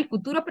viendo lo del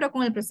futuro, pero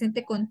con el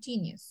presente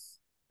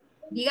continuous.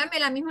 Dígame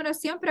la misma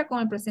oración, pero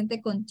con el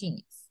presente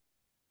continuous.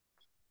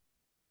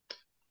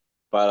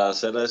 Para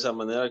hacerla de esa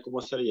manera,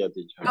 ¿cómo sería,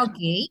 teacher? Ok,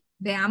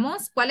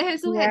 veamos. ¿Cuál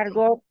es el We are sujeto?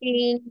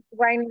 working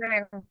right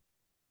now.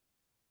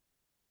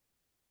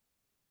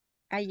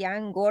 I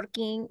am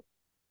working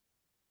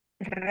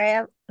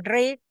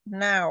right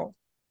now.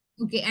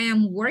 Okay, I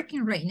am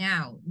working right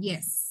now.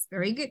 Yes,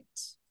 very good.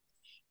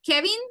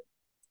 Kevin.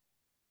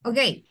 Ok,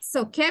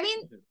 so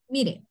Kevin,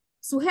 mire,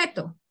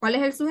 sujeto. ¿Cuál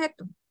es el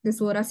sujeto de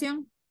su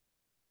oración?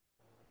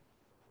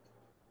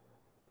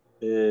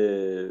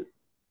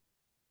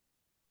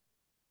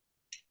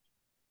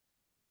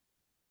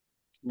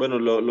 Bueno,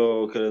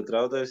 lo que le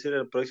trato de decir,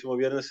 el próximo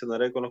viernes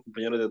cenaré con los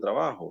compañeros de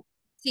trabajo.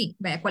 Sí,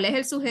 vea, ¿cuál es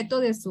el sujeto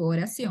de su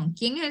oración?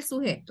 ¿Quién es el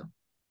sujeto?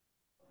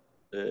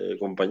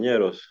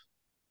 Compañeros.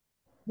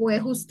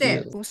 Pues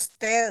usted.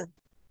 Usted.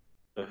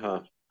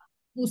 Ajá.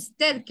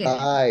 Usted, Kevin.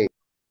 Ay.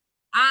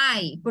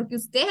 Ay, porque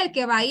usted es el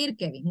que va a ir,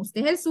 Kevin.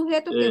 Usted es el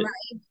sujeto que va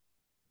a ir.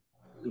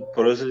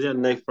 Por eso decía,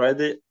 next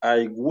Friday,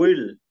 I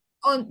will.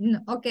 Oh,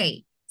 no, ok,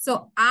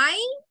 so I,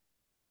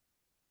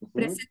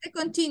 presente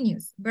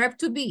continuous, verb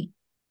to be.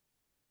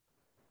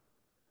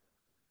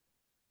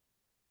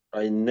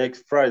 I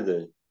next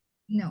Friday.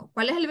 No,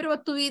 ¿cuál es el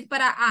verbo to be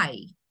para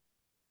I?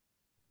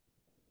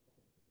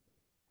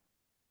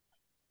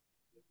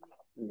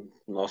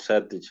 No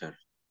sé, teacher.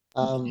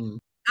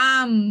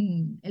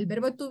 El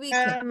verbo to be.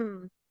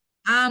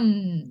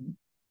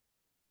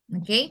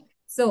 Okay,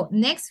 so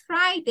next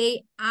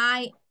Friday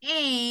I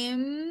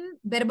am,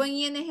 verbo en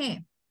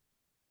ing.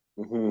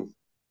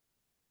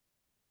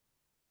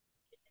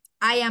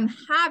 I am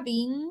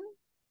having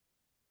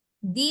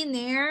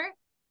dinner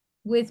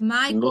with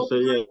my No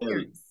sería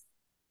coworkers.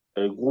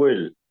 el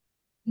will.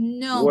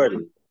 No,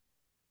 Well.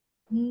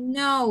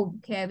 no,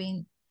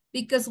 Kevin,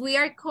 because we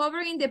are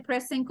covering the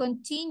present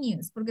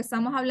continuous, porque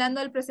estamos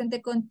hablando del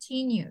presente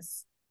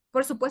continuous.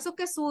 Por supuesto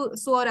que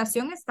su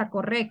oración está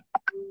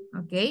correcta,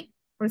 ¿ok?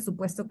 Por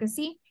supuesto que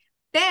sí,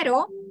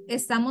 pero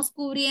estamos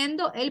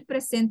cubriendo el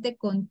presente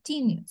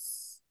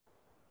continuous.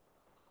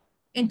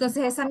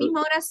 Entonces, esa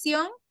misma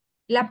oración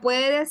la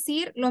puede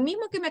decir, lo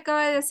mismo que me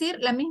acaba de decir,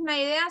 la misma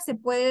idea se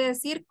puede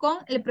decir con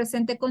el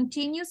presente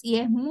continuous y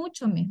es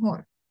mucho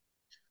mejor.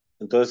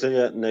 Entonces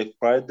sería, next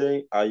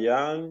Friday, I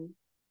am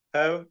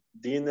have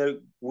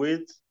dinner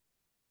with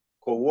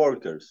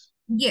coworkers.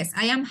 Yes,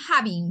 I am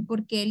having,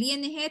 porque el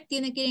ing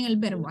tiene que ir en el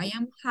verbo. I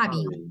am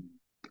having.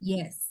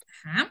 Yes.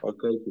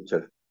 Okay,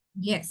 teacher.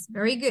 Yes,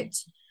 very good.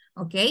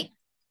 Okay.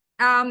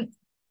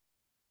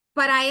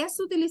 Para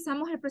eso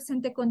utilizamos el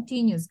presente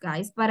continuous,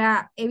 guys,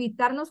 para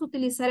evitarnos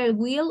utilizar el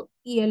will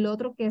y el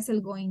otro que es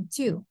el going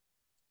to.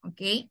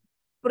 Ok.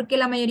 Porque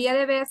la mayoría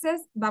de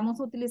veces vamos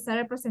a utilizar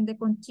el presente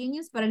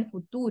continuous para el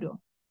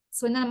futuro.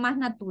 Suena más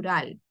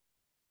natural.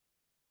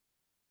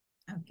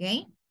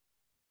 Ok.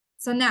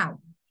 So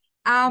now,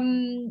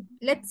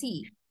 let's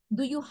see.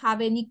 Do you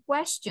have any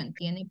question?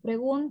 ¿Tiene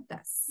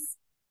preguntas?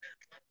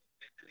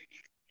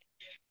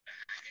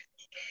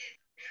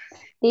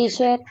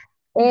 Teacher,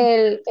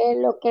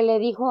 lo que le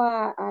dijo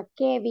a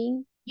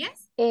Kevin,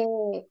 Yes.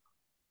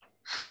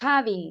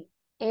 Having,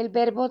 el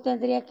verbo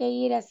tendría que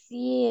ir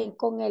así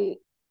con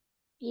el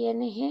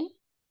ing.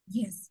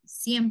 Yes,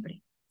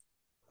 siempre.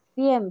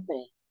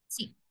 Siempre.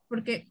 Sí,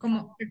 porque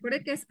como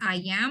recuerde que es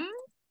I am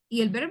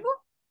y el verbo,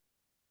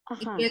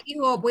 Ajá. y él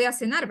dijo voy a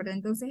cenar, ¿verdad?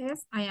 Entonces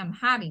es I am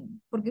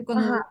having, porque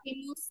cuando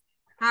decimos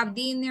have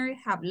dinner,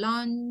 have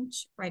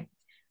lunch, right?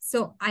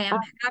 So I am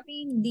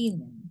having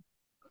dinner.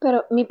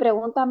 Pero mi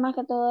pregunta más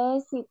que todo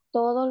es si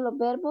todos los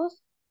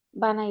verbos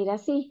van a ir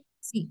así.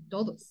 Sí,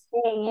 todos.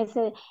 En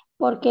ese,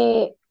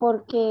 porque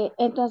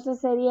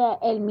entonces sería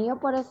el mío,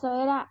 por eso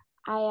era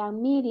I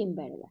am meeting,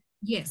 ¿verdad?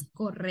 Yes,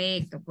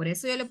 correcto. Por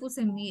eso yo le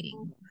puse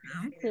meeting.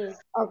 Sí,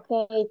 ok,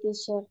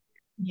 teacher.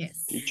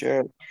 Yes.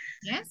 Teacher.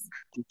 Yes.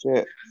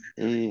 Teacher,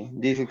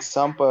 this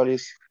example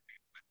is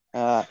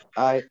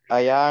I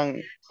am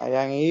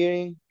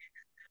eating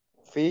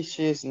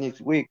fishes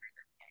next week.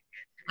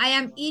 I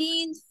am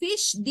eating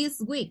fish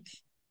this week.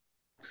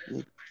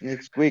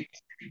 Next week.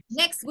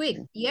 Next week,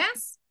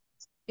 yes.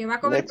 Que va a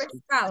comer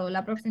pescado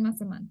la próxima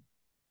semana.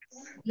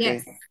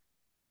 Yes. Okay.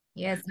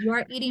 Yes, you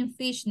are eating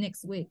fish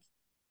next week.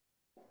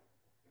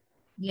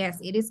 Yes,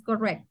 it is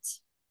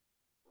correct.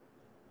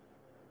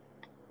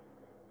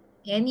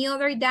 Any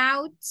other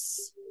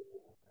doubts?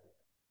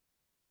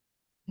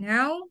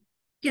 No?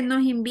 Que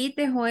nos invite,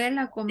 Joel,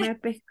 a comer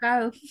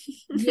pescado.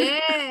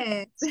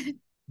 Yes.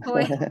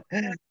 Joel.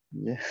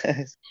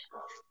 Yes.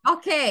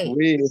 Okay.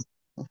 We.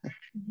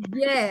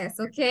 Yes,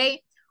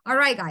 okay. All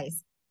right,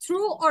 guys.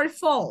 True or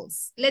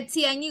false? Let's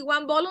see, I need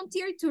one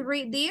volunteer to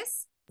read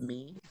this.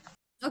 Me.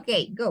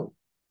 Okay, go.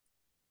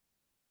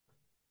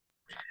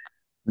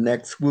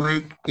 Next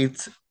week,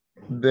 it's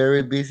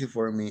very busy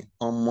for me.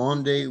 On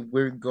Monday,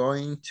 we're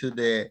going to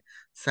the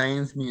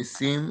Science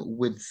Museum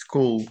with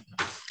school.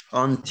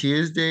 On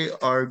Tuesday,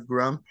 our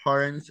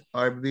grandparents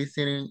are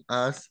visiting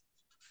us.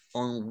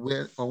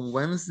 On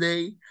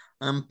Wednesday,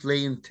 I'm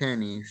playing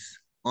tennis.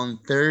 On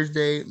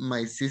Thursday,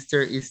 my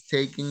sister is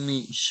taking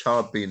me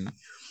shopping.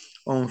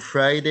 On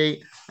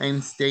Friday,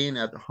 I'm staying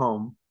at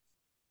home.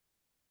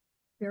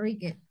 Very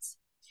good.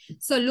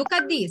 So look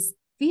at this.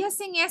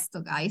 Fíjense en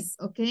esto, guys,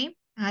 okay?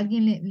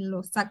 Alguien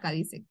lo saca,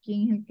 dice.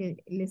 ¿Quién es el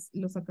que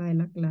lo saca de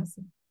la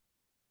clase?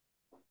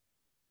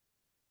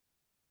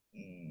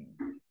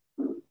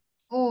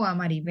 Oh, a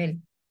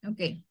Maribel.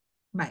 Ok,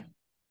 bye.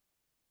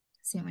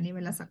 Sí, a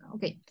Maribel la saca.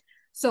 Ok.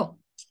 So,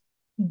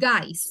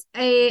 guys,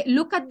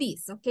 look at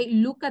this, okay?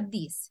 Look at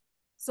this.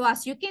 So,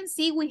 as you can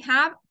see, we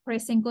have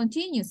present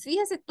continuous.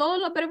 Fíjese, todos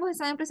los verbos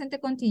están en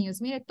presente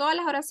continuous. Mire, todas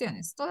las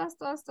oraciones. Todas,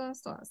 todas,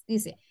 todas, todas.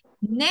 Dice,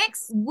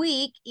 next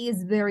week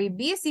is very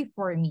busy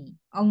for me.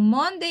 On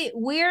Monday,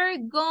 we're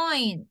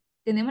going.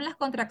 Tenemos las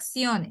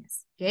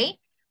contracciones, okay?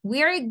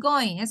 We're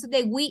going. Eso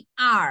de we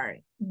are.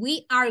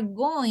 We are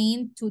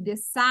going to the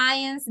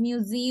Science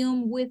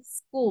Museum with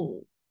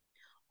school.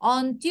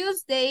 On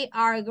Tuesday,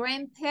 our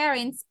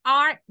grandparents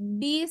are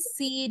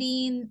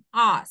visiting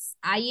us,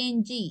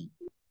 ing,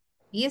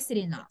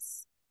 visiting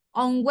us.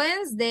 On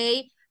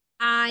Wednesday,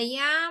 I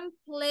am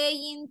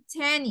playing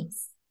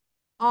tennis.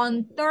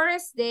 On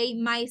Thursday,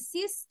 my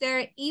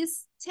sister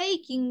is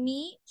taking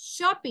me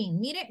shopping.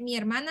 Mire, mi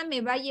hermana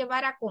me va a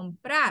llevar a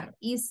comprar.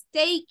 Is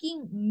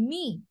taking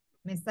me.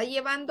 Me está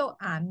llevando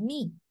a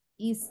mí.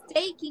 Is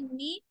taking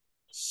me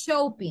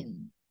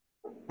shopping.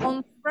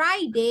 On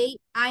Friday,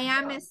 I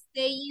am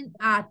staying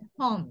at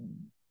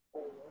home.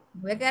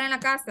 Voy a quedar en la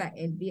casa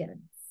el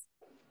viernes.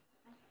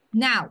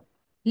 Now,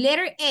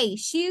 letter A,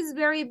 she is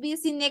very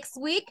busy next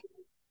week.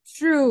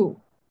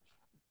 True.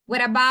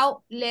 What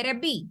about letter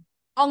B?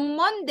 On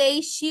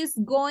Monday, she's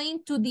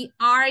going to the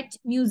art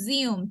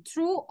museum.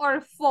 True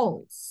or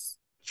false?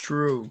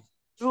 True.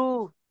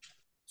 True.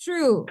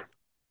 True.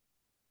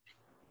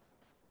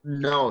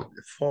 No,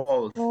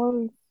 false.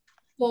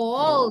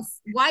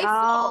 False. Why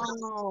false?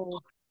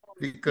 Oh,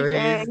 Because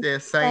it's the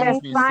Science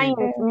the Museum.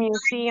 Science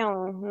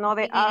Museum, not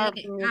the Art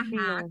Ajá,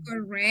 Museum.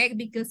 correct,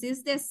 because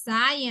it's the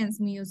Science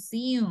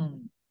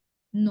Museum.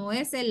 No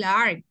es el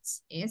art,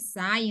 es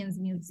Science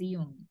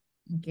Museum.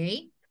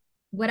 Okay.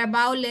 What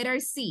about letter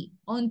C?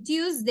 On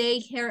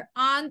Tuesday, her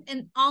aunt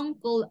and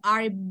uncle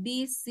are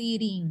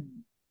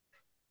visiting.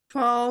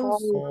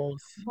 False.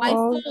 False. Why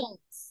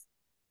false?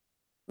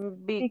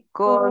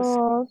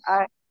 Because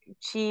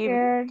she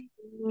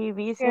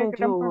visited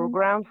your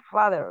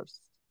grandfathers.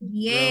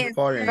 Yes,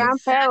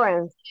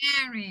 Grandparents.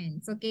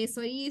 grandparents. Okay,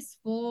 so it is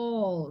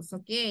false.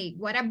 Okay,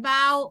 what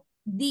about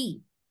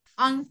D?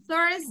 On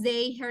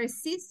Thursday, her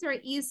sister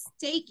is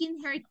taking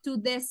her to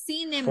the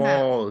cinema.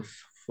 False.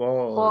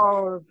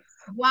 False.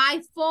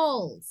 Why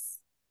false?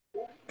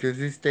 Because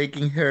it's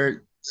taking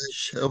her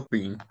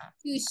shopping.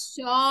 To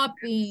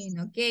shopping.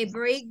 Okay,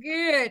 very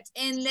good.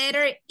 And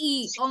letter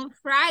E. On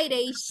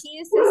Friday, she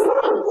is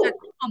staying at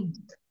home.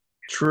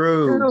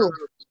 True.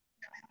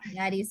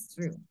 That is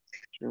true.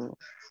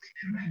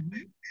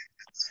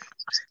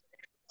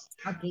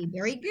 Okay,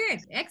 very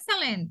good.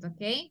 Excellent.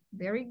 Okay,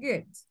 very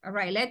good. All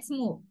right, let's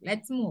move.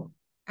 Let's move.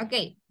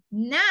 Okay,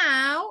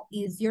 now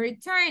is your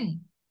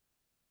turn.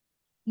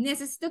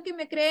 Necesito que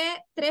me cree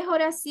 3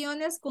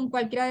 oraciones con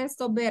cualquiera de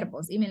estos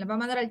verbos y me las va a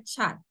mandar al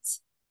chat.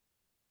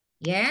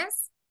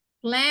 Yes.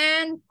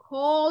 Plan,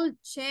 call,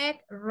 check,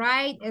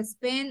 write,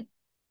 spend,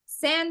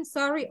 send,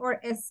 sorry,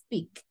 or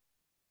speak.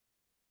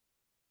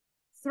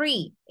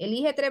 3.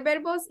 Elige 3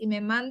 verbos y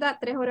me manda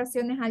 3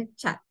 oraciones al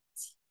chat.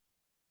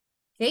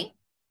 ¿Ok?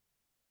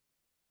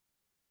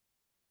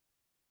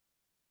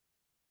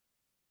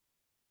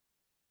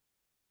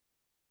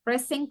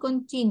 Present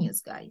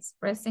continuous, guys.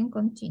 Present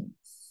continuous.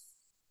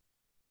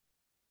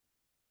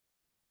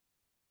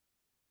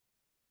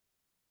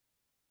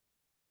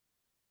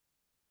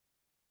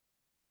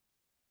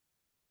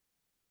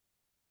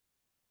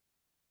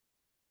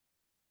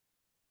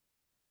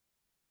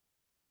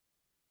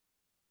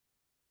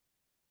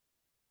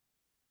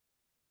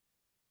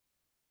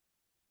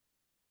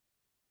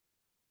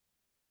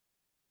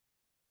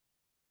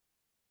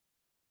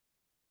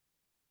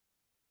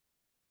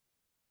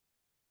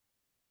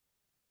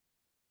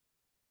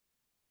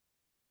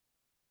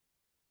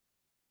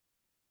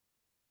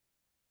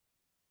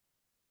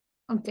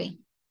 Okay.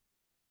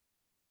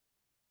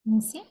 Let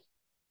me see.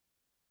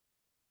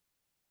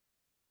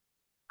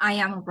 I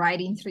am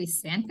writing 3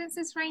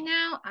 sentences right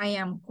now. I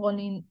am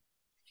calling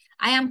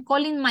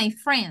my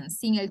friends.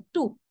 Sin el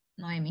tú,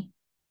 Noemi.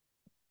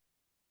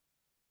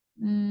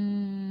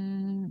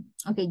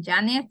 Okay,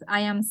 Janet,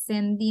 I am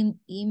sending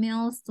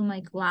emails to my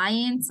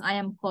clients. I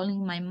am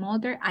calling my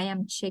mother. I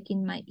am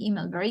checking my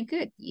email. Very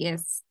good.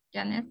 Yes,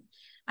 Janet.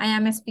 I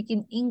am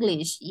speaking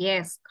English.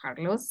 Yes,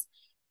 Carlos.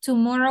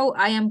 Tomorrow,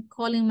 I am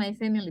calling my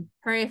family.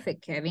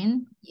 Perfect,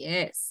 Kevin.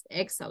 Yes,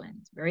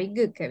 excellent. Very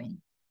good,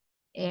 Kevin.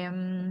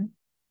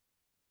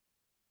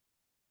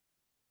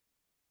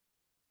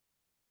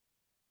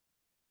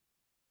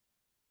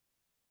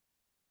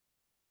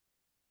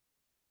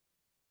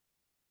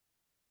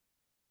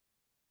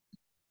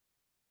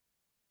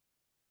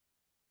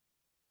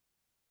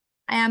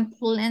 I am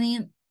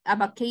planning a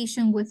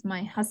vacation with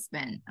my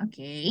husband.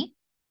 Okay.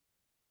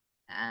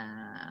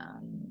 I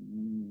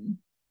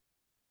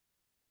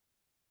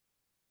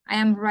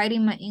am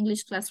writing my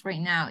English class right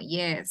now.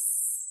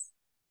 Yes.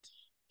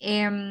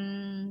 Let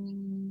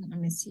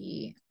me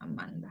see,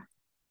 Amanda.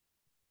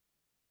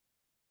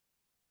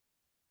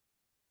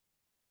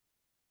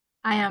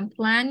 I am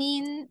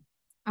planning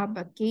a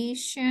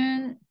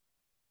vacation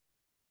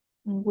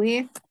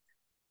with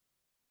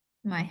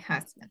my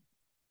husband.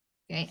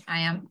 Okay, I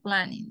am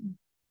planning.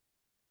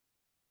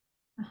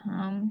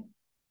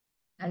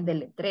 Al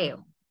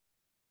deletreo.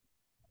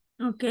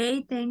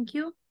 Okay, thank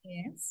you.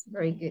 Yes,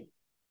 very good.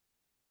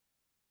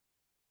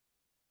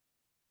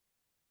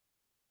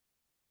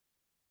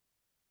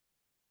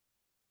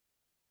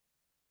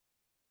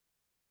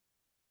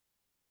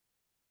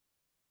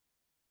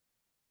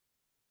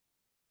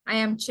 I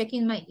am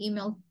checking my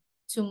email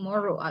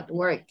tomorrow at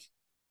work.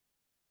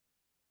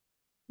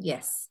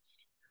 Yes.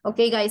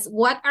 Okay, guys,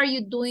 what are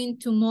you doing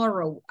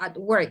tomorrow at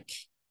work?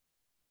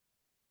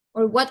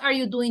 Or what are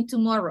you doing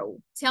tomorrow?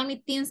 Tell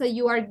me things that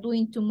you are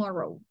doing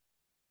tomorrow.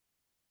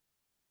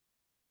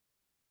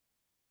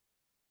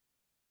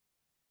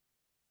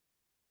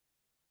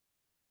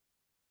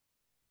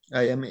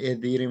 I am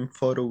editing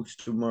photos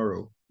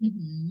tomorrow.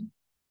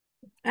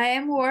 I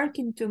am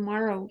working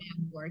tomorrow. I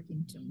am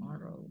working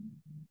tomorrow.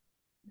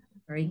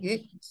 Very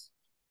good.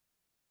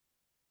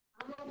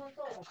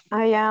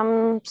 I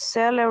am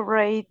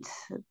celebrate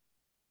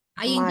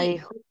my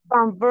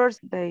husband's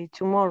birthday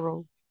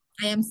tomorrow.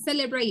 I am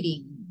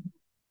celebrating.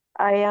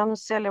 I am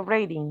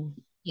celebrating.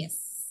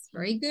 Yes,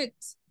 very good.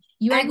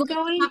 I'm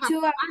going to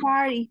a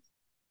party.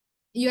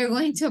 You are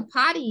going to a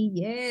party.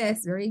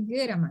 Yes, very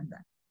good,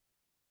 Amanda.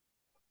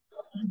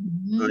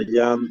 I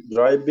am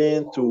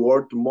driving to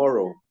work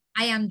tomorrow.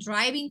 I am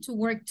driving to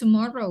work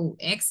tomorrow.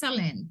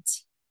 Excellent.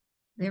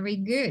 Very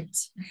good.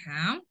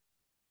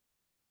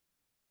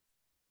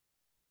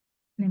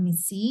 Let me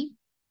see.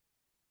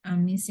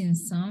 I'm missing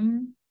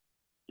some.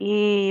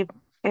 Y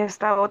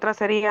esta otra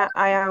sería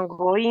I am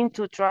going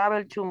to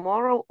travel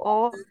tomorrow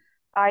o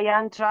I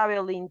am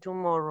traveling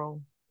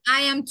tomorrow.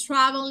 I am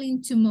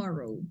traveling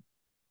tomorrow.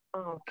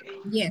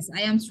 Okay. Yes,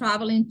 I am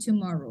traveling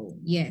tomorrow.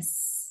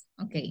 Yes.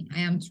 Okay,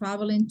 I am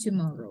traveling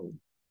tomorrow.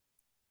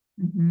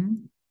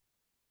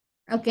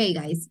 Okay,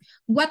 guys.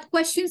 What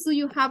questions do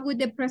you have with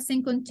the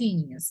present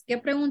continuous? ¿Qué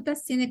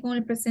preguntas tiene con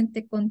el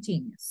presente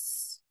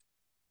continuous?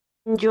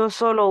 Yo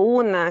solo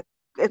una.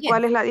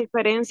 ¿Cuál es la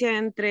diferencia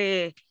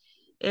entre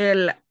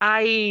el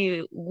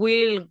I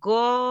will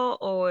go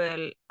o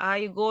el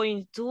I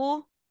going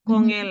to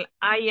con el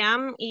I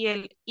am y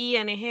el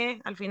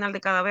ing al final de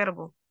cada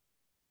verbo?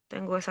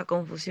 Tengo esa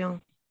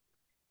confusión.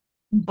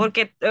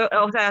 Porque,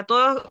 o sea,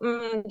 todos,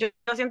 yo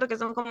siento que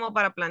son como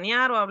para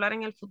planear o hablar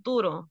en el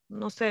futuro,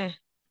 no sé.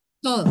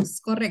 Todos,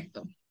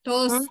 correcto.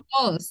 Todos,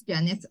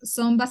 Janet,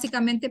 son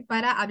básicamente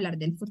para hablar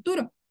del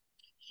futuro.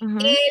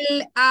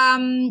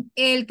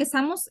 El que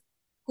estamos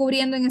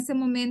cubriendo en ese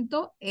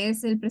momento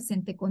es el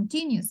presente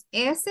continuous.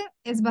 Ese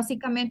es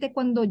básicamente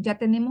cuando ya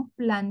tenemos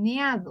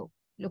planeado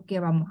lo que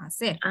vamos a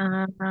hacer.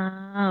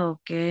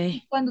 Ok.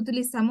 Y cuando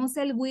utilizamos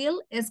el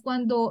will es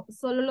cuando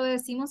solo lo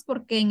decimos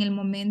porque en el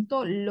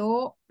momento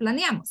lo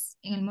planeamos,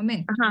 en el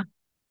momento.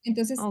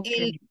 Entonces,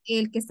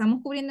 el que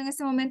estamos cubriendo en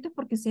ese momento es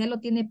porque usted ya lo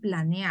tiene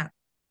planeado.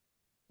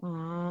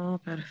 Oh,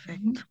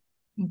 perfecto.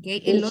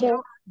 Okay, el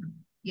otro,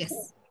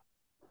 yes.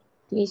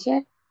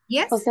 Teacher.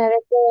 Yes. O sea, de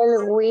que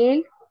el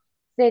will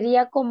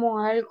sería como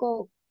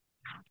algo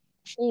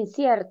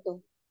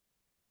incierto.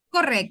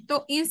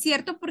 Correcto,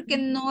 incierto porque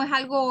no es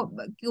algo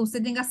que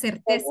usted tenga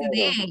certeza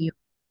de ello.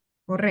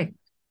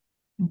 Correcto.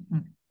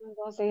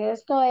 Entonces,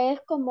 esto es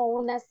como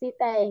una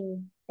cita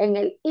en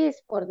el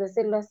ISSS, por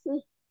decirlo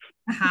así.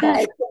 Ajá.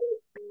 Hay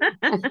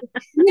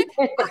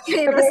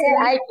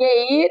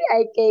que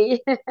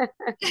ir.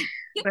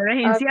 Pero es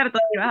incierto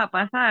si vas a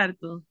pasar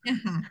tú.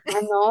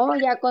 No,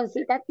 ya con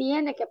cita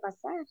tiene que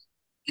pasar.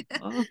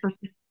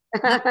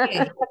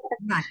 Okay.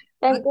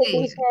 Thank you,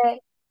 teacher.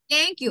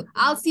 Thank you.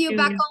 I'll see you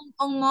back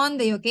on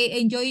Monday, okay?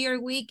 Enjoy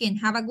your weekend.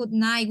 Have a good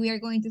night. We are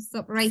going to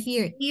stop right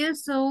here. See you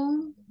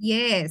soon.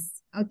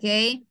 Yes,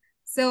 okay.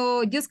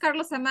 So, just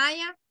Carlos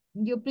Amaya.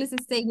 you please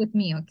stay with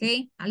me,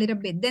 okay? A little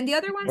bit. Then the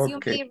other ones you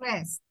Okay. may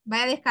rest.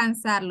 Vaya a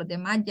descansar. Los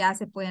demás ya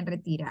se pueden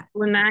retirar.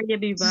 Good night,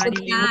 Good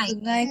everybody. night.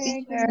 Good night,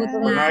 Okay, teacher. Good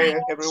Good night.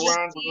 night,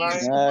 everyone. Good night.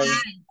 Good Night.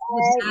 night.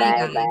 Good night, Bye,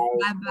 guys. bye.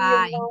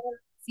 Bye-bye.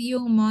 See you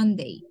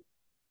Monday.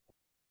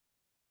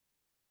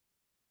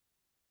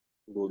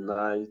 Good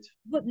night.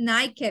 Good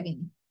night,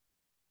 Kevin.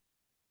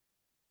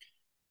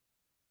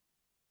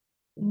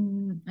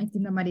 I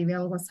think that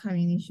Maribel was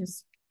having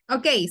issues.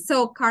 Okay,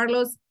 so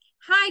Carlos.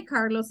 Hi,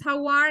 Carlos.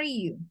 How are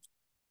you?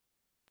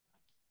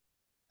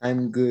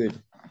 I'm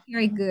good.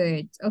 Very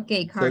good.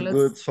 Okay, So Carlos.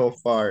 good so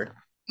far.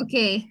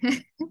 Okay,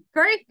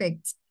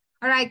 perfect.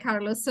 All right,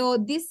 Carlos. So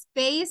this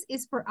space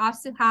is for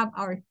us to have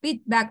our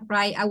feedback,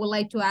 right? I would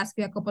like to ask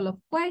you a couple of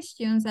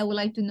questions. I would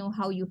like to know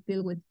how you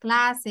feel with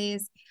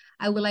classes.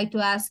 I would like to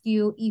ask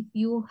you if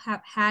you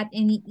have had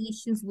any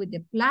issues with the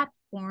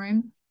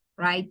platform,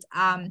 right?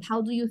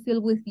 How do you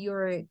feel with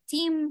your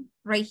team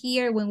right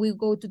here when we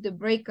go to the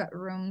breakout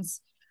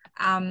rooms?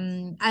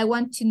 I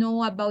want to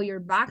know about your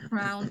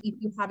background, if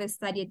you have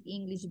studied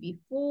English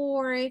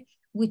before,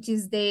 which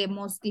is the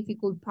most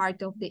difficult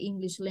part of the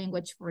English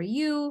language for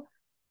you,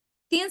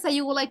 things that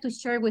you would like to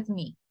share with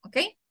me,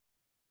 okay?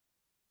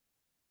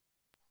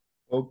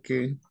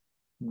 Okay.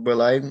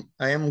 Well, I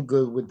am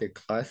good with the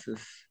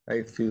classes.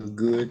 I feel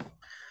good.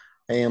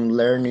 I am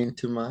learning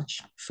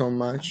so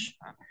much.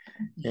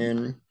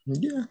 And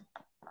yeah,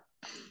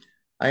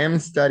 I am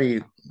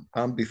studying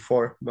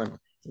before, but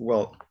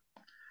well,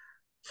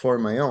 for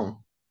my own,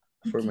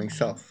 for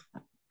myself.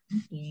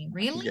 Okay,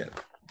 really? Yeah.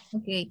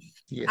 Okay.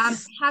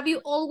 Yes. Have you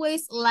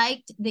always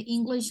liked the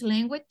English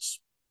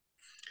language?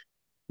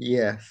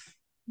 Yes.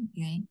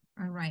 Okay,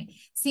 all right.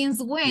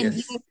 Since when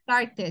Yes. you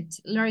started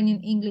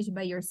learning English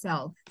by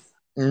yourself?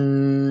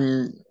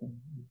 When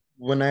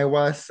I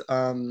was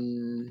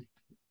 12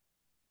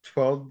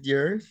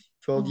 years.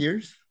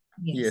 Yes.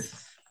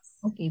 Yes.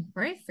 Okay,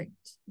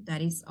 perfect.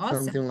 That is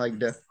awesome. Something like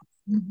that.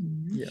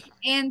 Mm-hmm. Yeah.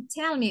 And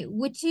tell me,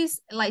 which is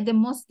like the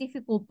most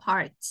difficult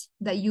part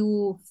that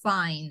you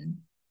find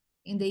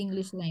in the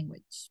English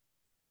language?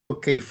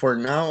 Okay, for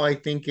now, I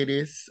think it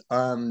is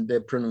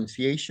the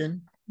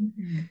pronunciation.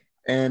 Mm-hmm.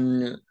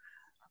 And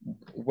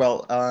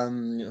well,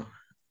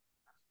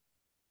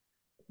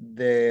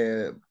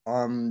 the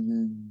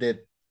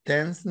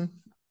tense,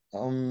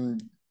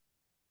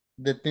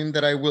 the thing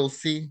that I will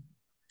see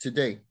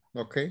today,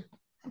 okay?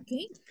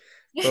 Okay.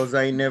 Because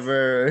I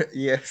never,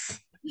 yes.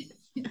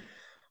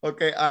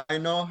 Okay, I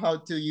know how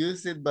to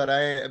use it, but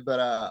I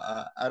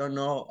don't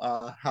know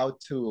how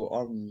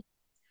to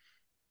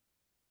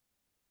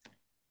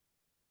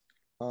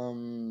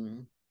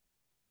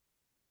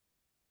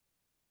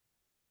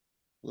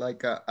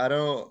like I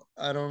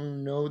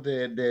don't know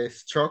the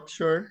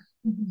structure,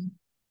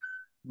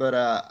 but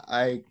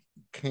I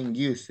can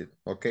use it.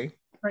 Okay.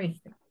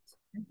 Perfect.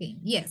 Okay.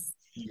 Yes.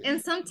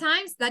 And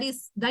sometimes that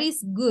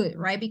is good,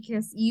 right?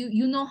 Because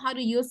you know how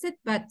to use it,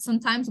 but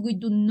sometimes we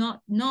do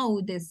not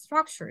know the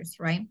structures,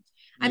 right?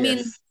 I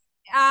mean,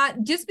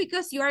 just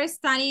because you are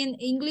studying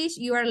English,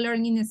 you are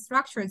learning the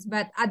structures,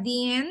 but at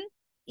the end,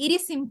 it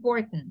is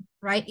important,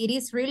 right? It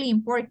is really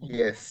important.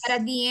 Yes.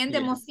 But at the end,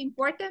 the most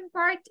important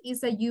part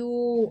is that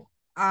you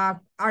are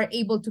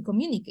able to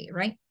communicate,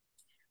 right?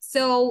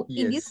 So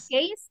in this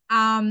case,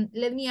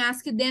 let me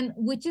ask you then,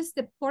 which is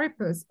the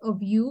purpose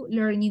of you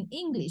learning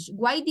English?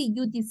 Why did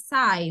you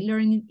decide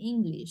learning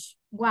English?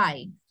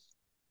 Why?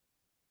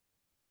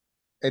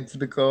 It's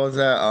because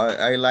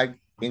I like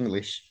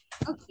English.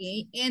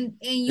 Okay, and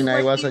you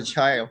I were was a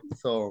child,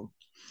 so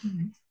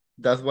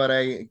that's what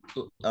I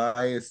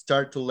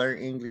start to learn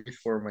English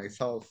for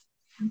myself.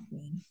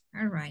 Okay,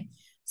 all right.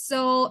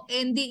 So,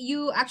 and did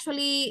you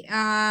actually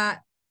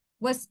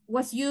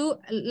was you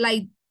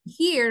like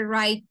here,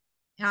 right?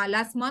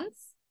 Last month?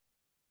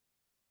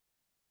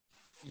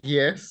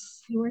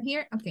 Yes. You were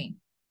here? Okay,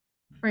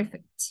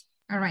 perfect.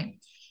 All right.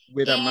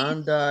 With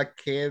Amanda,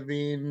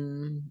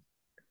 Kevin,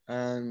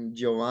 and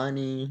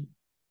Giovanni,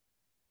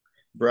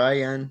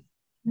 Brian.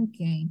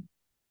 Okay.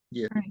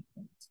 Yeah.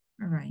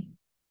 All right.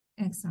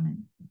 Excellent.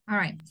 All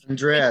right.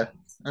 Andrea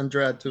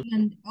too.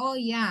 And oh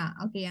yeah,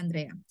 okay,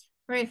 Andrea.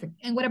 Perfect.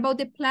 And what about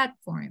the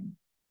platform?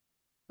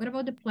 What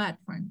about the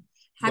platform?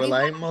 Well,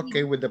 I'm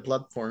okay with the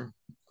platform.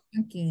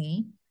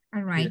 Okay.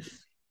 All right.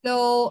 Yes.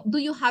 So do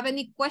you have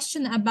any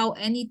question about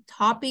any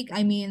topic?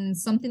 I mean,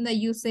 something that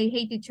you say,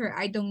 hey, teacher,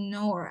 I don't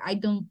know, or I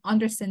don't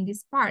understand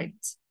this part.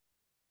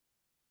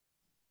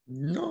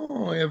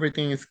 No,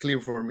 everything is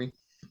clear for me.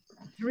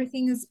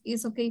 Everything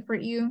is okay for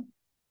you?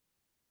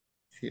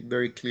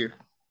 Very clear.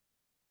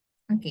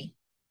 Okay,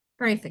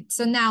 perfect.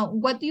 So now,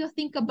 what do you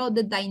think about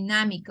the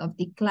dynamic of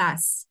the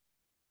class?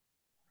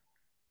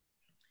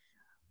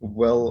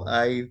 Well,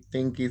 I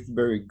think it's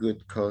very good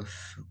because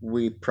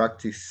we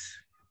practice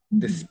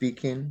the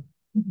speaking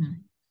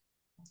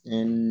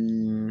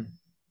and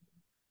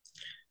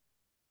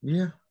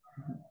yeah,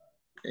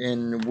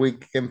 and we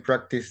can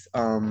practice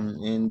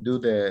and do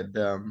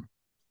the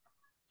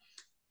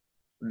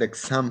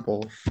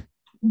examples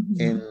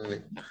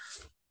and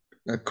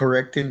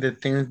correcting the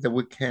things that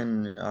we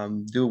can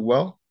do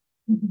well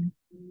Mhm.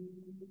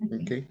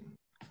 Okay.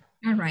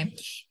 All right.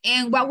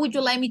 And what would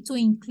you like me to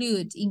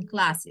include in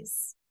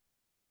classes?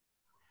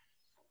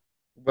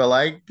 Well,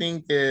 I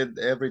think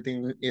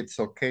everything it's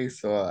okay.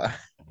 So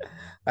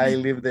I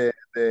leave the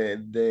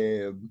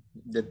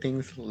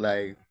things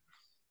like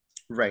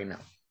right now.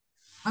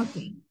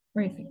 Okay,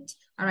 perfect.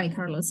 All right,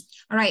 Carlos.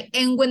 All right.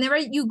 And whenever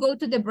you go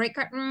to the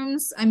breakout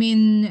rooms, I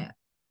mean,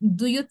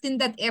 do you think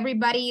that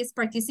everybody is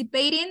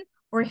participating,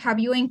 or have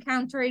you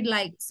encountered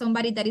like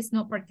somebody that is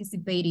not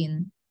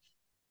participating?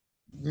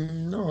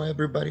 No,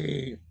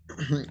 everybody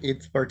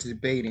it's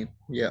participating.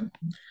 Yeah.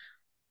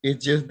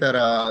 It's just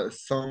that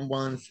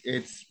someone's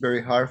it's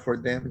very hard for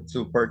them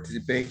to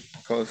participate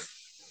because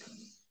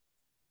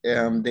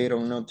they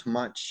don't know too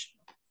much.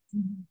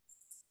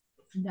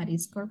 That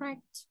is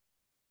correct.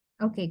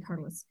 Okay,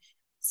 Carlos.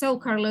 So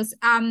Carlos,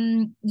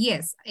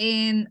 yes,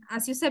 and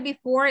as you said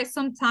before,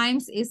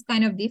 sometimes it's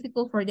kind of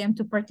difficult for them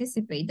to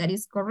participate. That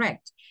is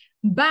correct.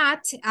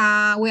 But,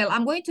 well,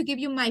 I'm going to give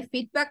you my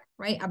feedback,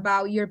 right,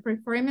 about your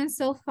performance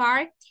so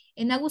far.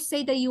 And I would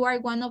say that you are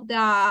one of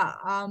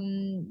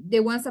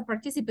the ones that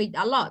participate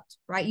a lot,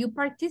 right? You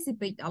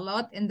participate a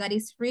lot, and that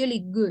is really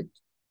good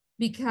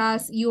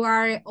because you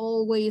are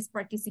always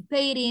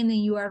participating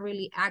and you are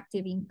really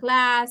active in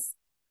class.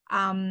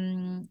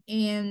 And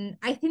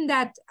I think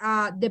that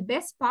the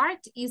best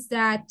part is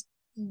that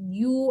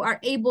you are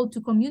able to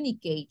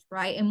communicate,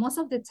 right? And most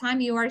of the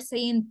time you are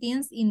saying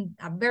things in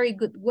a very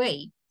good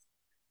way.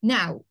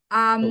 Now,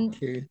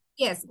 Okay.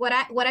 yes, what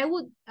I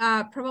would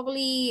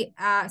probably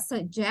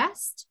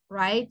suggest,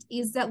 right,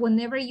 is that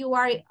whenever you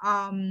are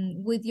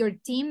with your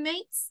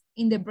teammates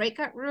in the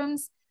breakout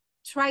rooms,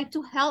 try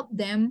to help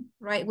them,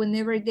 right,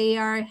 whenever they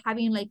are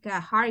having like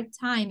a hard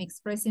time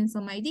expressing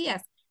some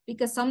ideas,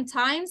 because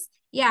sometimes,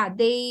 yeah,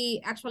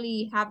 they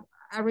actually have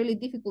a really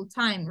difficult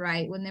time,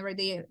 right, whenever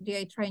they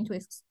are trying to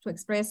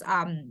express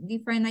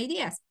different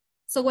ideas.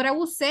 So what I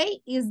will say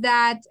is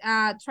that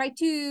try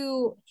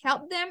to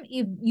help them.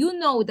 If you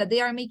know that they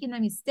are making a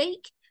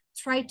mistake,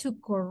 try to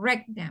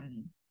correct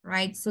them,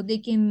 right? So they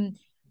can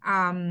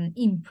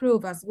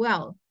improve as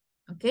well,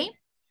 okay?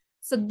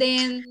 So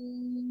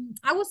then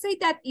I would say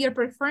that your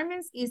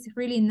performance is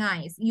really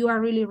nice. You are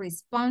really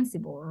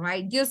responsible,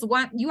 right?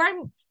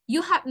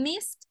 You have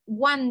missed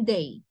one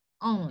day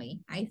only,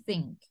 I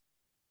think.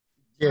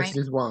 Yes, Right?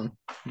 just one.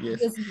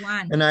 Yes. Just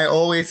one. And I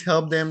always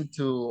help them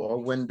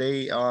to when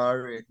they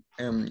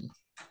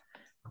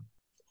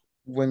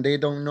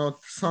don't know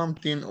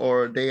something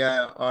or they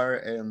are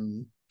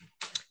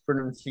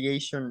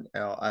pronunciation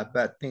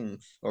bad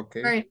things.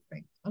 Okay.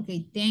 Perfect.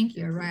 Okay, thank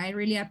you. Right, I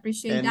really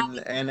appreciate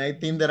that. And I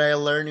think that I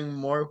learning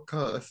more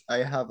because I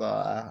have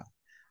a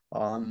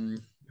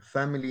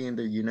family in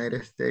the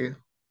United States,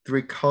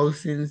 3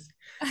 cousins,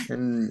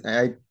 and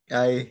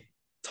I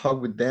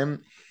talk with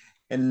them,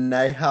 and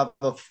I have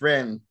a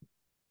friend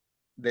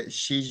that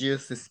she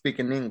just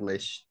speaking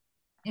English.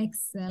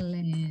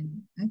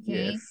 Excellent.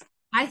 Okay. Yes.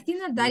 I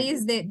think that that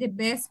is the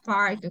best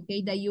part,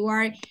 okay, that you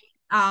are,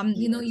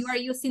 you know, you are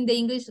using the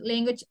English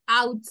language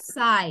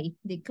outside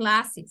the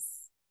classes,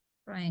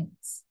 right?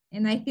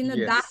 And I think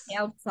that that Yes.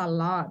 helps a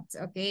lot,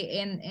 okay?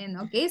 And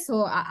okay,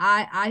 so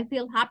I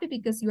feel happy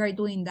because you are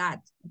doing that,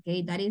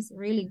 okay? That is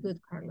really good,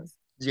 Carlos.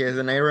 Yes,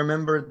 and I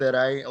remember that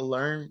I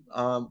learned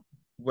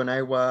when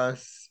I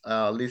was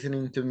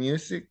listening to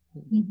music,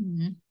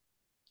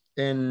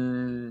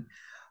 and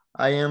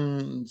I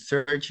am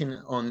searching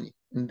on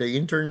the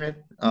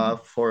internet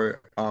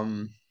for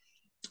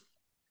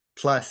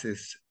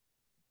classes,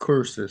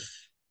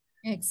 courses.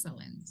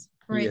 Excellent.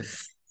 Great.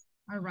 Yes.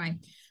 All right.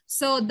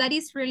 So that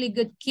is really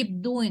good.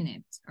 Keep doing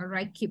it. All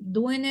right. Keep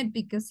doing it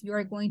because you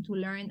are going to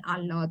learn a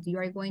lot. You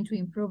are going to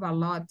improve a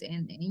lot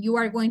and you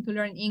are going to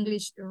learn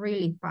English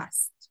really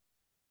fast.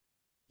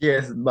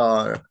 Yes,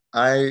 but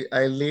I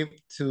live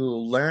to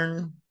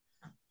learn.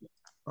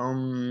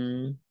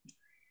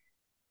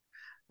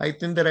 I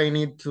think that I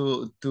need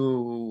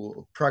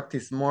to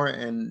practice more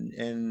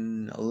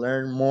and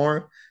learn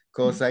more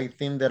because I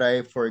think that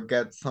I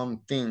forget some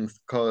things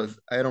because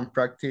I don't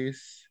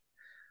practice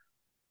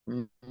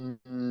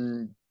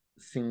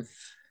since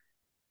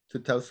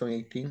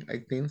 2018, I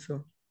think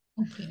so.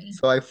 Okay.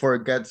 So I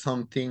forget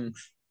some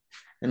things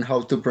and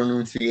how to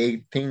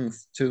pronunciate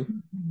things too.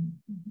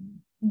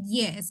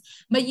 Yes,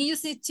 but you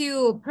just need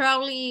to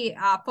probably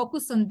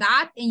focus on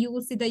that and you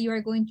will see that you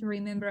are going to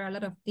remember a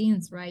lot of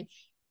things, right?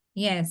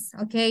 Yes,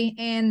 okay.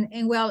 And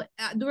well,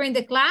 during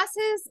the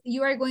classes,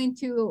 you are going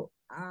to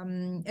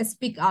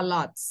speak a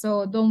lot.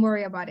 So don't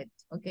worry about it,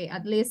 okay?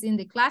 At least in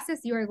the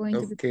classes, you are going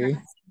to be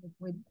practicing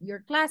with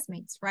your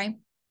classmates, right?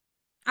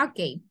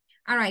 Okay.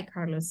 All right,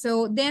 Carlos.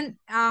 So then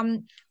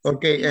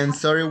okay, and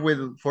sorry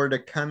for the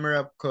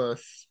camera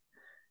because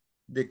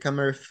the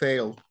camera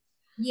failed.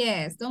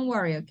 Yes, don't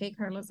worry, okay,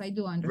 Carlos. I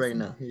do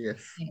understand. Right now,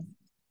 yes. Yes.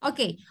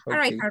 Okay. All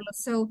right, Carlos.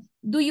 So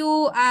do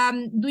you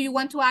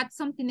want to add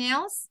something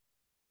else?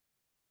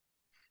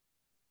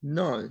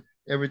 No,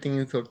 everything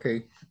is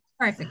okay.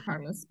 Perfect,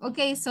 Carlos.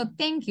 Okay, so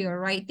thank you, all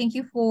right? Thank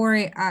you for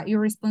your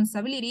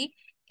responsibility.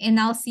 and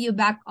I'll see you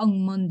back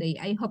on Monday.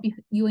 I hope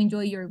you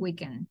enjoy your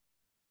weekend.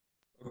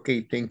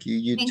 Okay, thank you.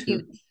 You Thank too.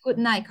 you. Good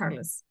night,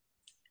 Carlos.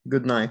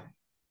 Good night.